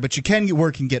welfare, but you can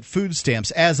work and get food stamps,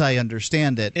 as I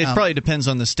understand it. It probably depends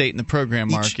on the state and the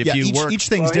program, Mark. Each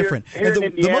thing's different. Here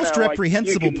and the most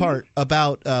reprehensible part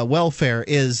about welfare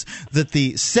is that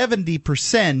the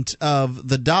 70% of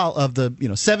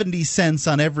the 70 cents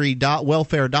on every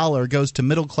welfare dollar goes to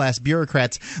middle class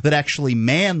bureaucrats that actually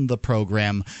man the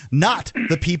program, not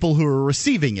the people who are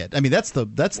receiving it. I mean, that's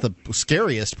the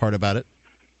scariest part about it.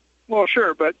 Well,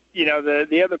 sure, but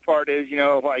the other part is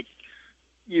like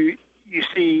you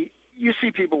see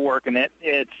people working it.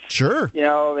 It's sure.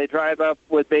 They drive up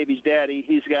with baby's daddy.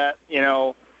 He's got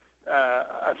a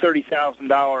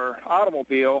 $30,000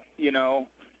 automobile.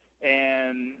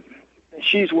 And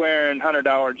she's wearing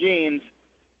 $100 jeans,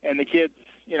 and the kids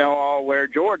all wear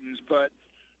Jordans. But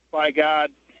by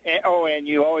God, they always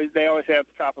have the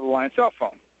top of the line cell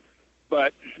phone.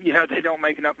 But they don't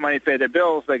make enough money to pay their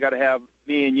bills. They got to have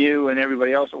me and you and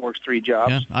everybody else that works 3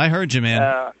 jobs. Yeah, I heard you,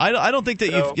 man. I don't think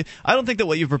that I don't think that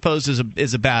what you've proposed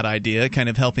is a bad idea. Kind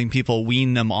of helping people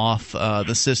wean them off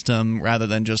the system rather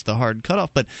than just the hard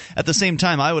cutoff. But at the same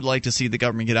time, I would like to see the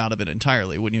government get out of it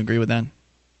entirely. Wouldn't you agree with that?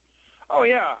 Oh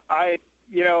yeah,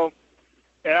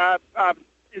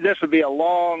 this would be a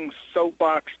long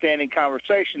soapbox standing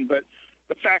conversation. But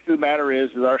the fact of the matter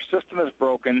is that our system is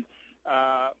broken.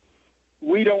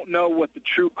 We don't know what the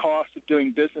true cost of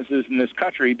doing business is in this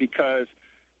country because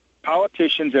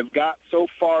politicians have got so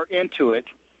far into it.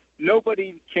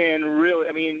 Nobody can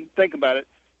really, think about it.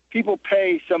 People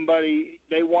pay somebody,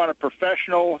 they want a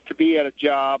professional to be at a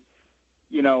job,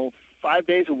 5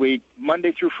 days a week,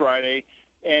 Monday through Friday,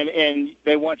 and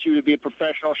they want you to be a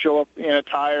professional, show up in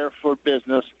attire for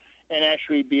business, and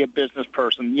actually be a business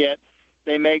person. Yet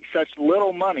they make such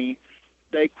little money,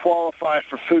 they qualify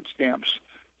for food stamps.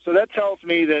 So that tells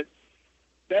me that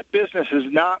business is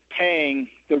not paying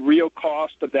the real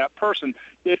cost of that person.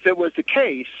 If it was the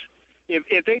case,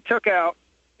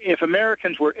 if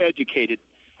Americans were educated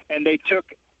and they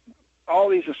took all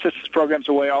these assistance programs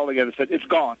away altogether, said it's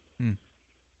gone,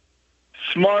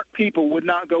 smart people would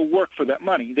not go work for that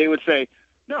money. They would say,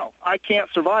 no, I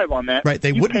can't survive on that. Right,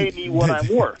 they wouldn't pay me what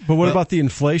I'm worth. But what about the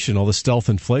inflation, all the stealth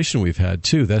inflation we've had,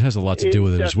 too? That has a lot to do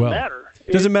with it as well.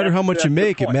 It doesn't matter how much you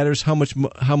make. It matters how much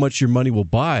your money will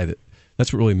buy.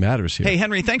 That's what really matters here. Hey,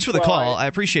 Henry, thanks for the call. I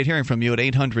appreciate hearing from you at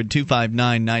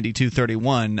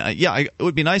 800-259-9231. It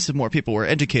would be nice if more people were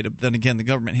educated. Then again, the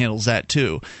government handles that,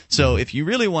 too. So if you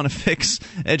really want to fix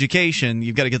education,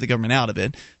 you've got to get the government out of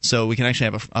it so we can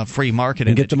actually have a free market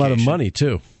and get them out of money,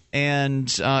 too. And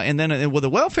then with the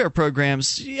welfare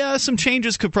programs, some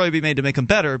changes could probably be made to make them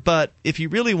better. But if you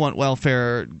really want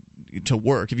welfare to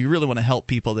work, if you really want to help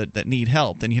people that need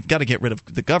help, then you've got to get rid of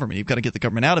the government. You've got to get the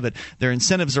government out of it. Their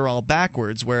incentives are all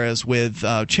backwards, whereas with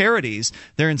charities,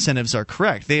 their incentives are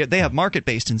correct. They have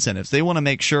market-based incentives. They want to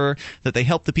make sure that they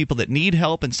help the people that need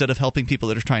help instead of helping people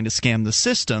that are trying to scam the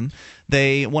system.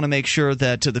 They want to make sure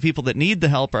that the people that need the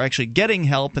help are actually getting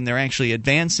help, and they're actually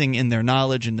advancing in their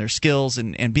knowledge and their skills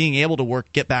and being able to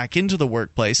get back into the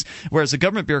workplace, whereas the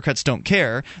government bureaucrats don't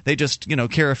care. They just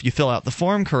care if you fill out the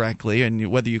form correctly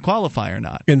and whether you qualify or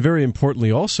not. And very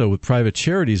importantly also with private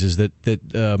charities is that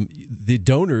the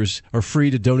donors are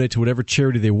free to donate to whatever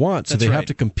charity they want, so they have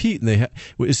to compete. And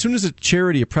as soon as a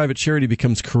private charity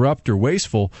becomes corrupt or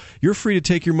wasteful, you're free to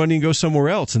take your money and go somewhere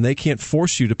else, and they can't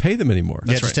force you to pay them anymore.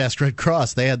 Just ask Red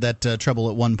Cross. They had that trouble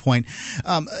at one point.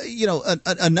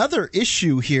 Another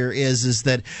issue here is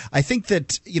that I think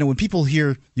that when people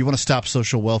hear you want to stop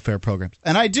social welfare programs,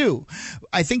 and I do,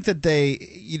 I think that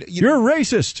you're a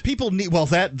racist. People need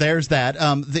there's that.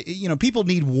 People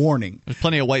need warning. There's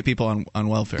plenty of white people on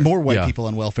welfare. More white people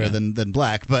on welfare than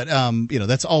black, but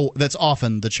that's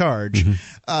often the charge.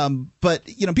 Mm-hmm. But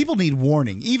people need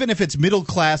warning, even if it's middle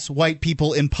class white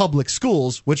people in public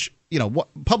schools, which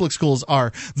public schools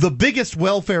are the biggest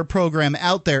welfare program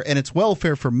out there, and it's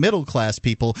welfare for middle class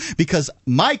people, because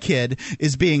my kid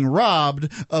is being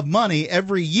robbed of money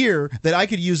every year that I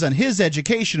could use on his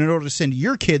education in order to send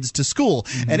your kids to school,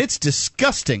 and it's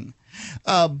disgusting.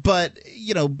 But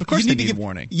of course they need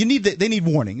warning. They need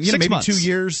warning. 6 maybe months. 2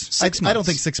 years. I don't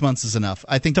think 6 months is enough.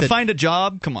 I think to find a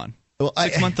job. Come on.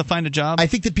 6 months to find a job. I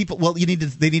think that people. Well, they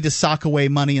need to sock away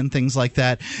money and things like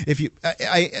that.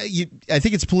 I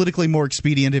think it's politically more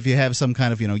expedient if you have some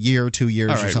kind of year or 2 years.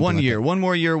 All right, or something. 1 year, like that. one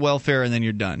more year welfare, and then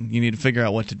you're done. You need to figure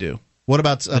out what to do. What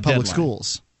about public deadline.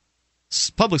 schools?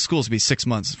 Public schools would be 6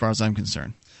 months, as far as I'm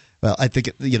concerned. Well, I think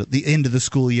the end of the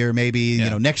school year, maybe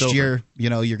next year.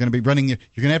 You're going to be running. You're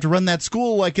going to have to run that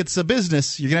school like it's a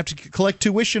business. You're going to have to collect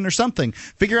tuition or something.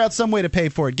 Figure out some way to pay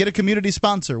for it. Get a community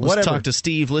sponsor. Let's whatever. talk to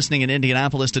Steve, listening in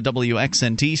Indianapolis to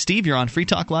WXNT. Steve, you're on Free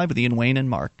Talk Live with Ian Wayne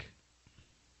and Mark.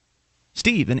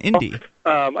 Steve in Indy.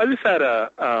 I just had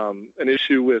an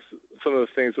issue with some of the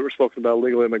things that were spoken about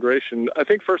legal immigration. I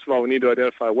think, first of all, we need to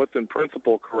identify what's in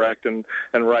principle correct and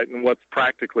right and what's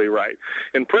practically right.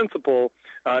 In principle,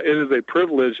 it is a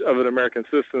privilege of an American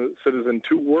citizen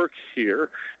to work here.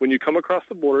 When you come across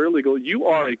the border illegal, you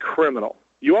are a criminal.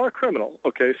 You are a criminal,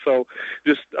 okay? So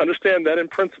just understand that in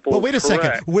principle. Well, wait a correct.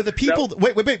 second. Were the people?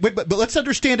 Wait. But let's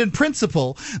understand in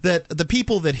principle that the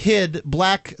people that hid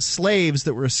black slaves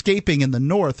that were escaping in the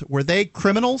North, were they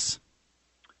criminals?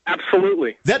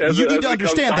 Absolutely. You need to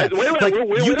understand that. Wait a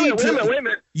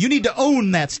minute. You need to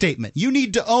own that statement. You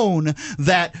need to own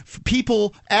that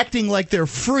people acting like they're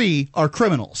free are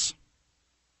criminals.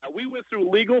 We went through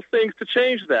legal things to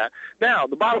change that. Now,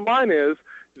 the bottom line is,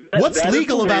 what's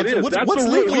legal about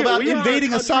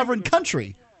invading a sovereign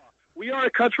country? We are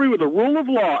a country with a rule of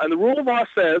law, and the rule of law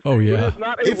says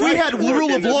if we had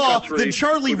rule of law, then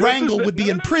Charlie Rangel would be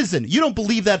in prison. You don't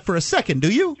believe that for a second,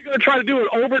 do you? You're going to try to do it,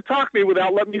 overtalk me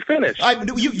without letting me finish.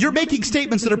 You're making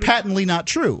statements that are patently not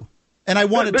true. And I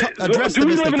want to address them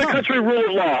as they come. Do we live in a country with rule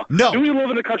of law? No. Do we live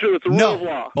in a country with the rule of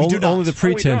law? Only the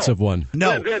pretense of one.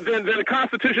 No. Then the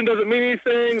Constitution doesn't mean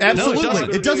anything?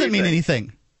 Absolutely. It doesn't mean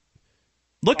anything.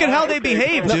 Look at how they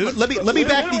behave, dude. Let me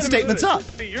back these statements up.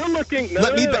 You're looking.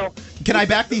 Can I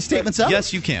back these statements up?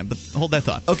 Yes, you can, but hold that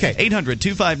thought. Okay.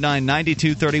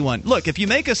 800-259-9231. Look, if you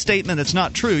make a statement that's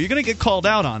not true, you're going to get called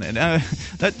out on it.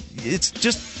 It's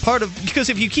just part of, because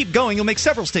if you keep going, you'll make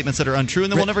several statements that are untrue,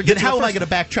 and then we'll never get to how am I going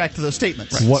to backtrack to those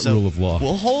statements? Right. What rule of law?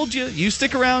 We'll hold you. You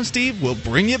stick around, Steve. We'll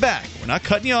bring you back. We're not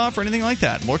cutting you off or anything like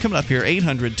that. More coming up here.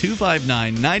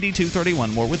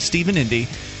 800-259-9231. More with Steve and Indy.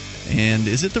 And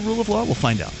is it the rule of law? We'll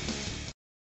find out.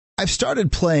 I've started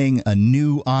playing a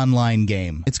new online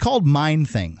game. It's called Mine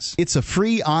Things. It's a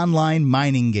free online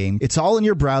mining game. It's all in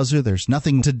your browser. There's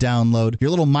nothing to download. Your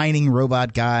little mining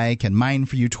robot guy can mine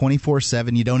for you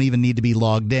 24/7. You don't even need to be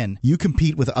logged in. You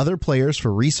compete with other players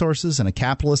for resources in a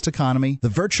capitalist economy. The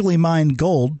virtually mined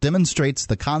gold demonstrates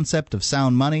the concept of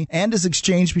sound money and is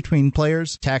exchanged between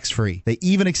players tax-free. They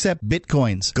even accept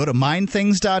bitcoins. Go to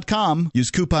minethings.com,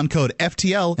 use coupon code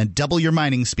FTL, and double your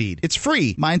mining speed. It's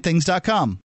free.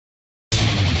 Minethings.com.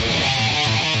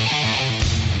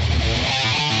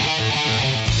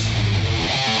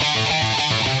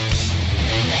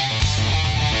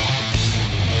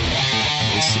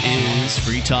 Is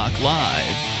Free Talk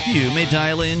Live. You may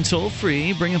dial in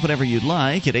toll-free, bring up whatever you'd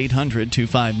like at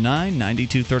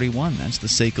 800-259-9231. That's the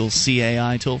SACL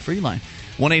CAI toll-free line.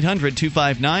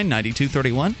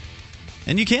 1-800-259-9231.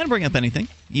 And you can bring up anything.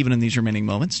 even in these remaining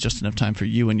moments. Just enough time for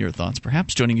you and your thoughts,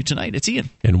 perhaps. Joining you tonight, it's Ian.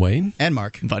 And Wayne. And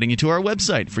Mark. Inviting you to our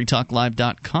website,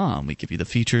 freetalklive.com. We give you the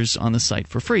features on the site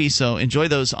for free, so enjoy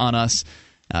those on us.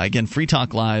 Again,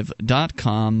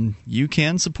 freetalklive.com. You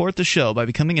can support the show by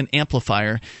becoming an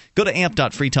amplifier. Go to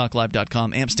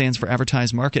amp.freetalklive.com. AMP stands for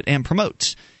Advertise, Market, and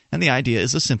Promote. And the idea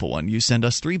is a simple one. You send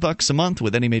us $3 a month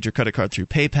with any major credit card through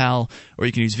PayPal, or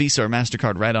you can use Visa or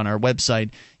MasterCard right on our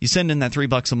website. You send in that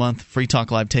 $3 a month, Free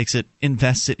Talk Live takes it,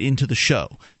 invests it into the show.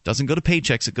 It doesn't go to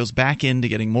paychecks. It goes back into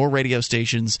getting more radio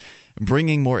stations,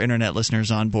 bringing more Internet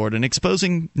listeners on board, and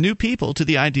exposing new people to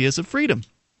the ideas of freedom.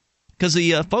 Because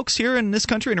the folks here in this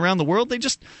country and around the world, a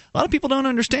lot of people don't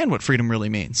understand what freedom really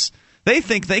means. They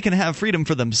think they can have freedom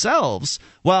for themselves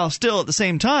while still at the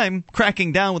same time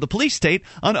cracking down with a police state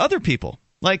on other people,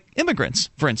 like immigrants,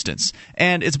 for instance.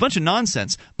 And it's a bunch of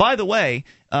nonsense. By the way,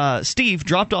 Steve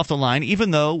dropped off the line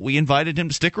even though we invited him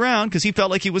to stick around because he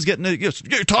felt like he was getting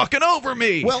you're talking over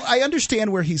me. Well, I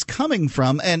understand where he's coming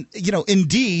from. And,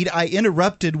 indeed, I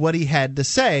interrupted what he had to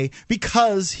say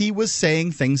because he was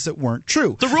saying things that weren't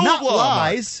true. The rule of law. Not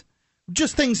lies.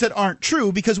 Just things that aren't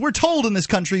true, because we're told in this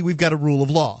country we've got a rule of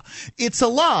law. It's a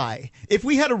lie. If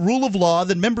we had a rule of law,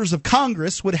 then members of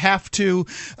Congress would have to,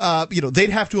 they'd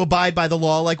have to abide by the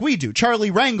law like we do.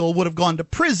 Charlie Rangel would have gone to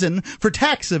prison for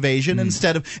tax evasion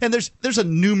instead of, and there's a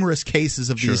numerous cases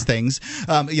of these things.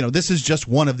 This is just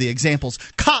one of the examples.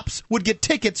 Cops would get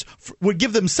tickets, would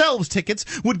give themselves tickets,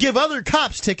 would give other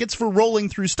cops tickets for rolling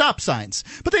through stop signs.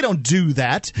 But they don't do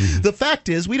that. The fact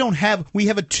is, we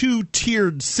have a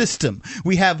two-tiered system.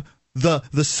 We have the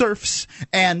serfs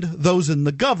and those in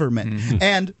the government,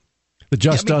 and the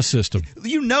just us system.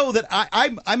 You know that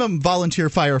I'm a volunteer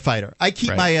firefighter. I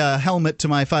keep my helmet to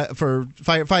my for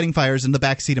fighting fires in the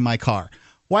back seat of my car.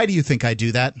 Why do you think I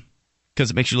do that? Because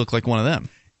it makes you look like one of them.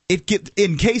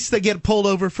 In case they get pulled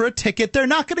over for a ticket, they're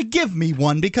not going to give me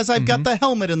one because I've got the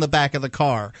helmet in the back of the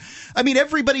car. I mean,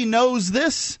 everybody knows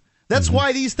this. That's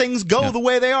why these things go the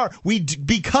way they are.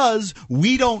 Because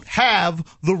we don't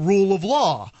have the rule of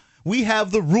law. We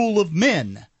have the rule of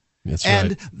men. That's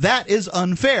and that is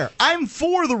unfair. I'm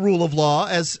for the rule of law,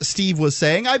 as Steve was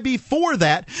saying. I'd be for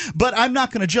that, but I'm not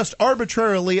going to just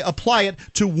arbitrarily apply it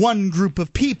to one group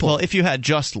of people. Well, if you had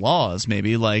just laws,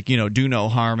 maybe like, do no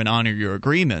harm and honor your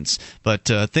agreements, but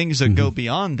things that go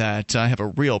beyond that, I have a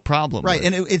real problem with.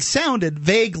 And it sounded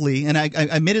vaguely, and I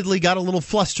admittedly got a little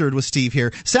flustered with Steve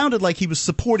here, sounded like he was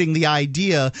supporting the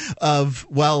idea of,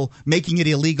 making it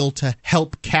illegal to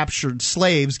help captured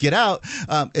slaves get out,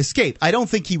 escape. I don't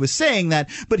think he was saying that,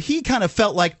 but he kind of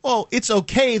felt like, it's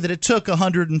okay that it took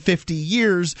 150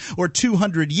 years or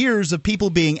 200 years of people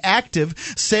being active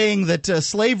saying that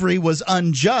slavery was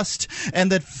unjust and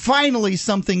that finally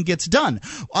something gets done.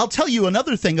 I'll tell you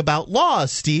another thing about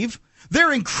laws, Steve.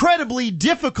 They're incredibly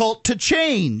difficult to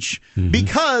change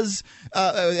because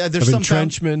there's some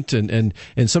entrenchment and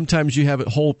sometimes you have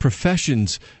whole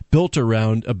professions built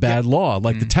around a bad law,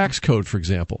 like the tax code, for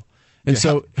example. And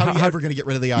so, how are you ever going to get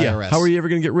rid of the IRS? Yeah, how are you ever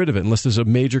going to get rid of it unless there's a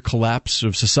major collapse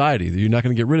of society? You're not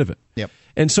going to get rid of it. Yep.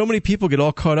 And so many people get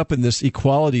all caught up in this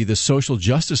equality, this social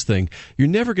justice thing. You're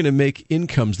never going to make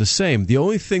incomes the same. The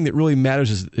only thing that really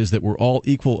matters is that we're all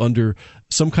equal under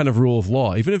some kind of rule of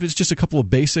law, even if it's just a couple of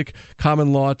basic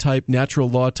common law type, natural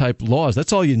law type laws.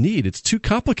 That's all you need. It's too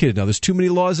complicated now. There's too many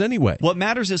laws anyway. What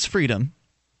matters is freedom.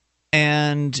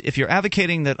 And if you're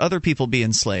advocating that other people be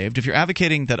enslaved, if you're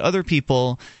advocating that other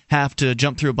people have to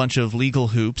jump through a bunch of legal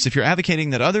hoops, if you're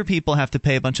advocating that other people have to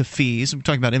pay a bunch of fees, I'm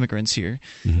talking about immigrants here,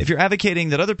 if you're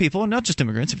advocating that other people, and not just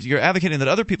immigrants, if you're advocating that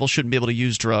other people shouldn't be able to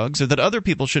use drugs, or that other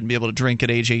people shouldn't be able to drink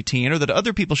at age 18, or that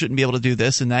other people shouldn't be able to do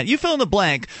this and that, you fill in the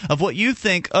blank of what you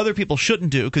think other people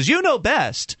shouldn't do, because you know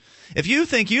best. If you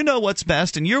think you know what's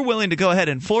best and you're willing to go ahead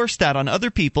and force that on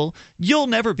other people, you'll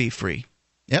never be free.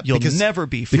 Yep, You'll never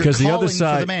be free. Because the other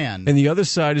side, and the other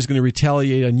side is going to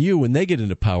retaliate on you when they get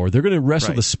into power. They're going to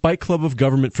wrestle the spike club of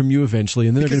government from you eventually,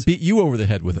 and then they're going to beat you over the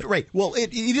head with it. Right. Well,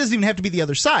 it doesn't even have to be the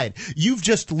other side. You've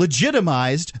just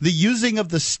legitimized the using of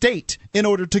the state in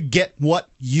order to get what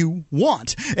you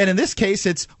want. And in this case,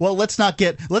 it's, let's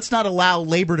not allow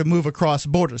labor to move across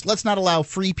borders. Let's not allow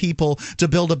free people to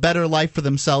build a better life for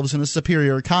themselves in a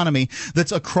superior economy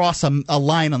that's across a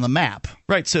line on the map.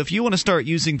 Right. So if you want to start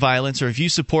using violence, or if you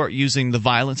support using the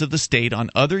violence of the state on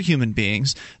other human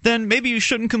beings, then maybe you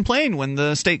shouldn't complain when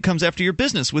the state comes after your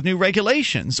business with new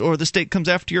regulations, or the state comes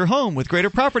after your home with greater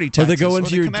property taxes, or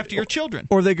they come after your children.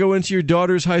 Or they go into your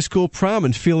daughter's high school prom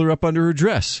and feel her up under her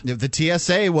dress. The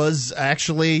TSA was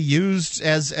actually used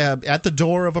as at the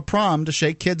door of a prom to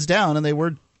shake kids down, and they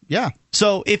were Yeah.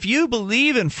 So if you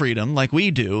believe in freedom like we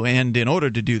do, and in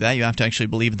order to do that, you have to actually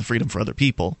believe in the freedom for other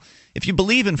people. If you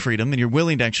believe in freedom and you're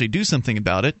willing to actually do something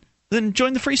about it, then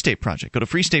join the Free State Project. Go to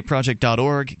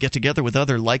freestateproject.org, get together with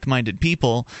other like-minded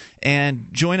people, and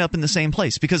join up in the same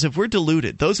place. Because if we're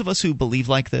deluded, those of us who believe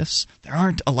like this, there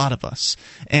aren't a lot of us.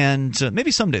 And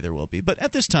maybe someday there will be. But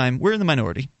at this time, we're in the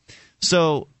minority.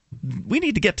 So we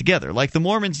need to get together, like the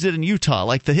Mormons did in Utah,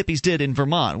 like the hippies did in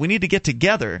Vermont. We need to get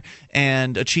together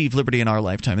and achieve liberty in our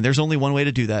lifetime. And there's only one way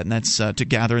to do that, and that's to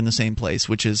gather in the same place,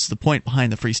 which is the point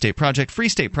behind the Free State Project.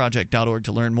 freestateproject.org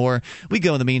to learn more. We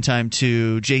go in the meantime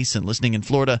to Jason, listening in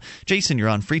Florida. Jason, you're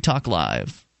on Free Talk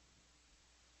Live.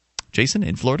 Jason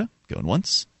in Florida, going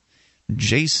once.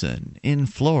 Jason in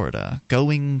Florida,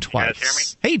 going twice. You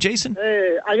guys hear me? Hey, Jason.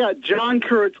 Hey, I got John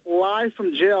Kurtz live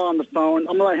from jail on the phone.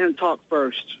 I'm going to let him talk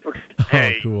first. Okay.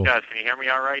 Hey, cool. guys, can you hear me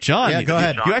all right? John, go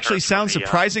ahead. You actually sound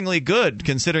surprisingly good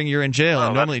considering you're in jail.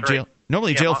 And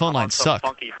normally jail phone lines suck.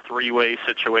 Funky three-way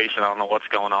situation. I don't know what's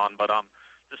going on, but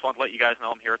just want to let you guys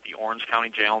know I'm here at the Orange County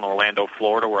Jail in Orlando,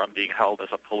 Florida, where I'm being held as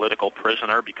a political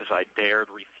prisoner because I dared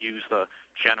refuse the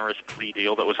generous plea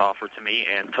deal that was offered to me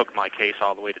and took my case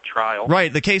all the way to trial.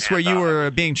 Right, the case where you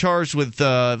were being charged with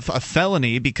a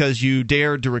felony because you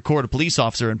dared to record a police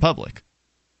officer in public.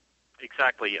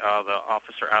 Exactly. The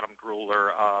officer, Adam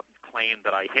Grueller, claimed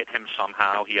that I hit him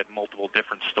somehow. He had multiple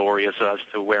different stories as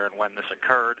to where and when this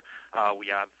occurred. We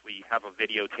have a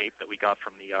videotape that we got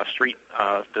from the street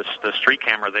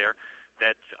camera there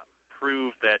that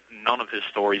proved that none of his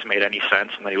stories made any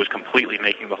sense and that he was completely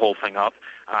making the whole thing up.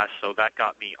 So that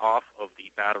got me off of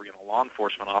the battery on a law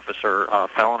enforcement officer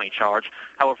felony charge.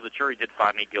 However, the jury did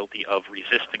find me guilty of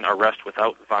resisting arrest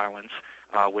without violence,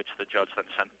 which the judge then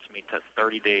sentenced me to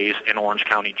 30 days in Orange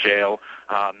County Jail,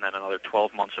 and then another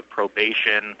 12 months of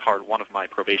probation. Part one of my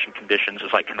probation conditions is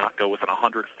I cannot go within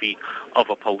 100 feet of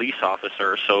a police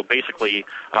officer. So basically,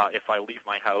 if I leave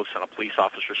my house and a police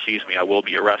officer sees me, I will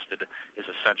be arrested, is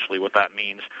essentially what that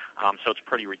means. So it's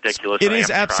pretty ridiculous. It is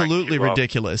absolutely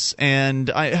ridiculous. And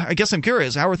I guess I'm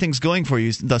curious, how are things going for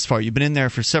you thus far? You've been in there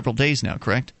for several days now,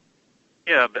 correct?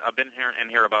 Yeah, I've been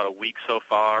here about a week so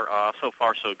far. So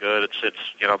far, so good.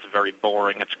 It's very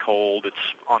boring. It's cold. It's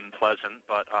unpleasant.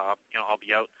 But I'll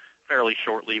be out fairly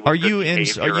shortly. Are you in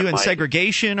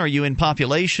segregation? Are you in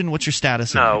population? What's your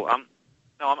status? No,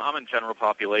 I'm in general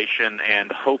population,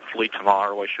 and hopefully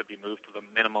tomorrow I should be moved to the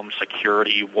minimum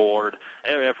security ward.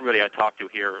 Everybody I talk to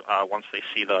here, once they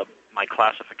see my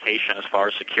classification as far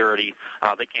as security,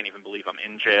 they can't even believe I'm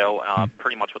in jail.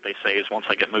 Pretty much what they say is once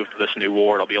I get moved to this new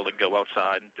ward, I'll be able to go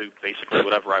outside and do basically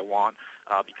whatever I want,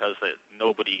 because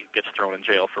nobody gets thrown in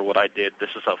jail for what I did. This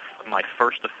is my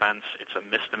first offense. It's a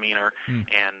misdemeanor,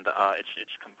 and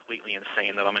it's completely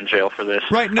insane that I'm in jail for this.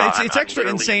 Right. No, it's extra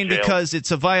insane because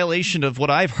it's a violation of what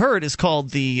I've heard is called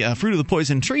the fruit of the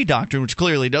poison tree doctrine, which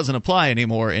clearly doesn't apply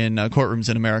anymore in courtrooms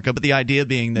in America. But the idea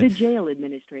being that the jail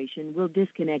administration will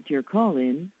disconnect your call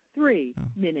in 3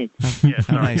 minutes. Yeah,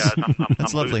 sorry, nice. guys.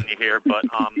 I'm lovely. losing you here, but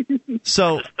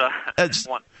so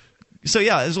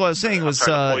yeah, as what I was saying was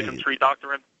the poison tree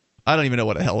doctrine. I don't even know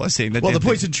what the hell I was saying. Well, the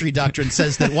poison tree doctrine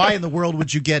says that why in the world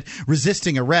would you get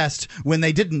resisting arrest when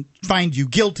they didn't find you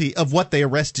guilty of what they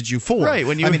arrested you for? Right.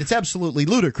 It's absolutely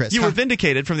ludicrous. You were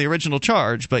vindicated from the original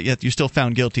charge, but yet you still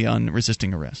found guilty on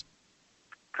resisting arrest.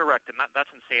 Correct, and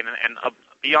that's insane. And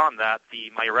beyond that,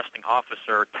 my arresting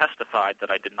officer testified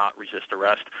that I did not resist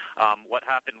arrest. What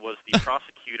happened was the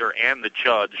prosecutor and the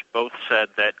judge both said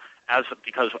that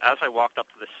because as I walked up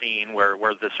to the scene where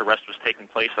this arrest was taking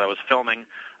place that I was filming,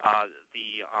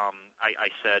 I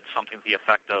said something to the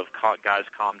effect of, guys,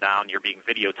 calm down, you're being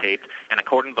videotaped. And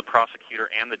according to the prosecutor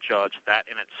and the judge, that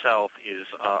in itself is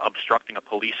obstructing a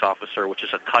police officer, which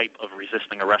is a type of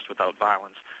resisting arrest without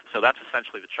violence. So that's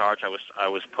essentially the charge I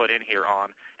was put in here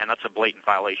on, and that's a blatant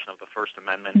violation of the First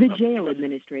Amendment. The jail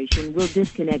administration will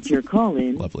disconnect your call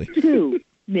in 2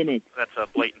 minutes. That's a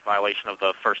blatant violation of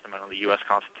the First Amendment of the U.S.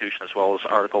 Constitution, as well as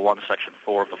Article 1, Section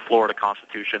 4 of the Florida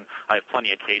Constitution. I have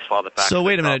plenty of case law that backs So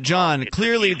wait a minute, up. John.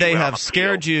 Clearly they have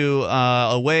scared you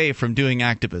away from doing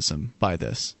activism by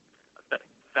this.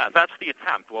 That's the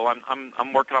attempt. Well,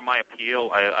 I'm working on my appeal.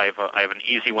 I have an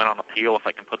easy win on appeal if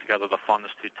I can put together the funds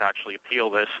to actually appeal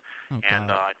this. And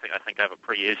I think I have a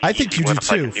pretty easy. I think you win do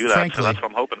if I too. can do that, frankly, so that's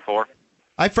what I'm hoping for.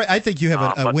 I think you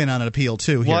have a win on an appeal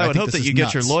too. Here. Well, I would think hope this that you is get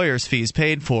nuts. your lawyer's fees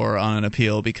paid for on an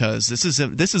appeal, because this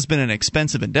has been an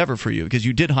expensive endeavor for you because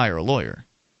you did hire a lawyer.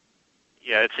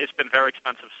 Yeah, it's been very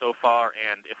expensive so far,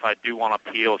 and if I do want to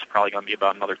appeal, it's probably going to be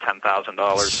about another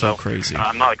 $10,000. So crazy.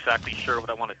 I'm not exactly sure what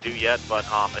I want to do yet, but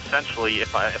essentially,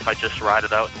 if I just ride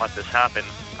it out and let this happen,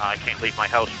 I can't leave my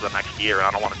house for the next year, and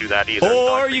I don't want to do that either.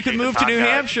 Or you could move to New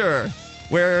Hampshire,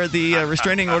 where the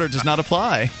restraining order does not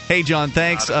apply. Hey, John,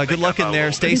 thanks. Good luck in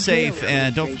there. Stay safe,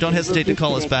 and don't hesitate to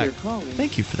call us back.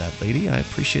 Thank you for that, lady. I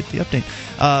appreciate the update.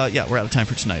 Yeah, we're out of time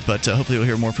for tonight, but hopefully we'll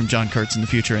hear more from John Kurtz in the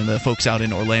future, and the folks out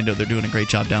in Orlando. They're doing a great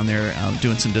job down there,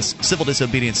 doing some civil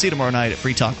disobedience. See you tomorrow night at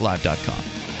freetalklive.com.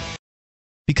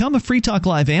 Become a Free Talk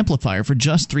Live amplifier for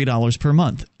just $3 per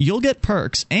month. You'll get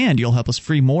perks, and you'll help us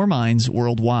free more minds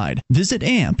worldwide. Visit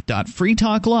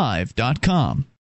amp.freetalklive.com.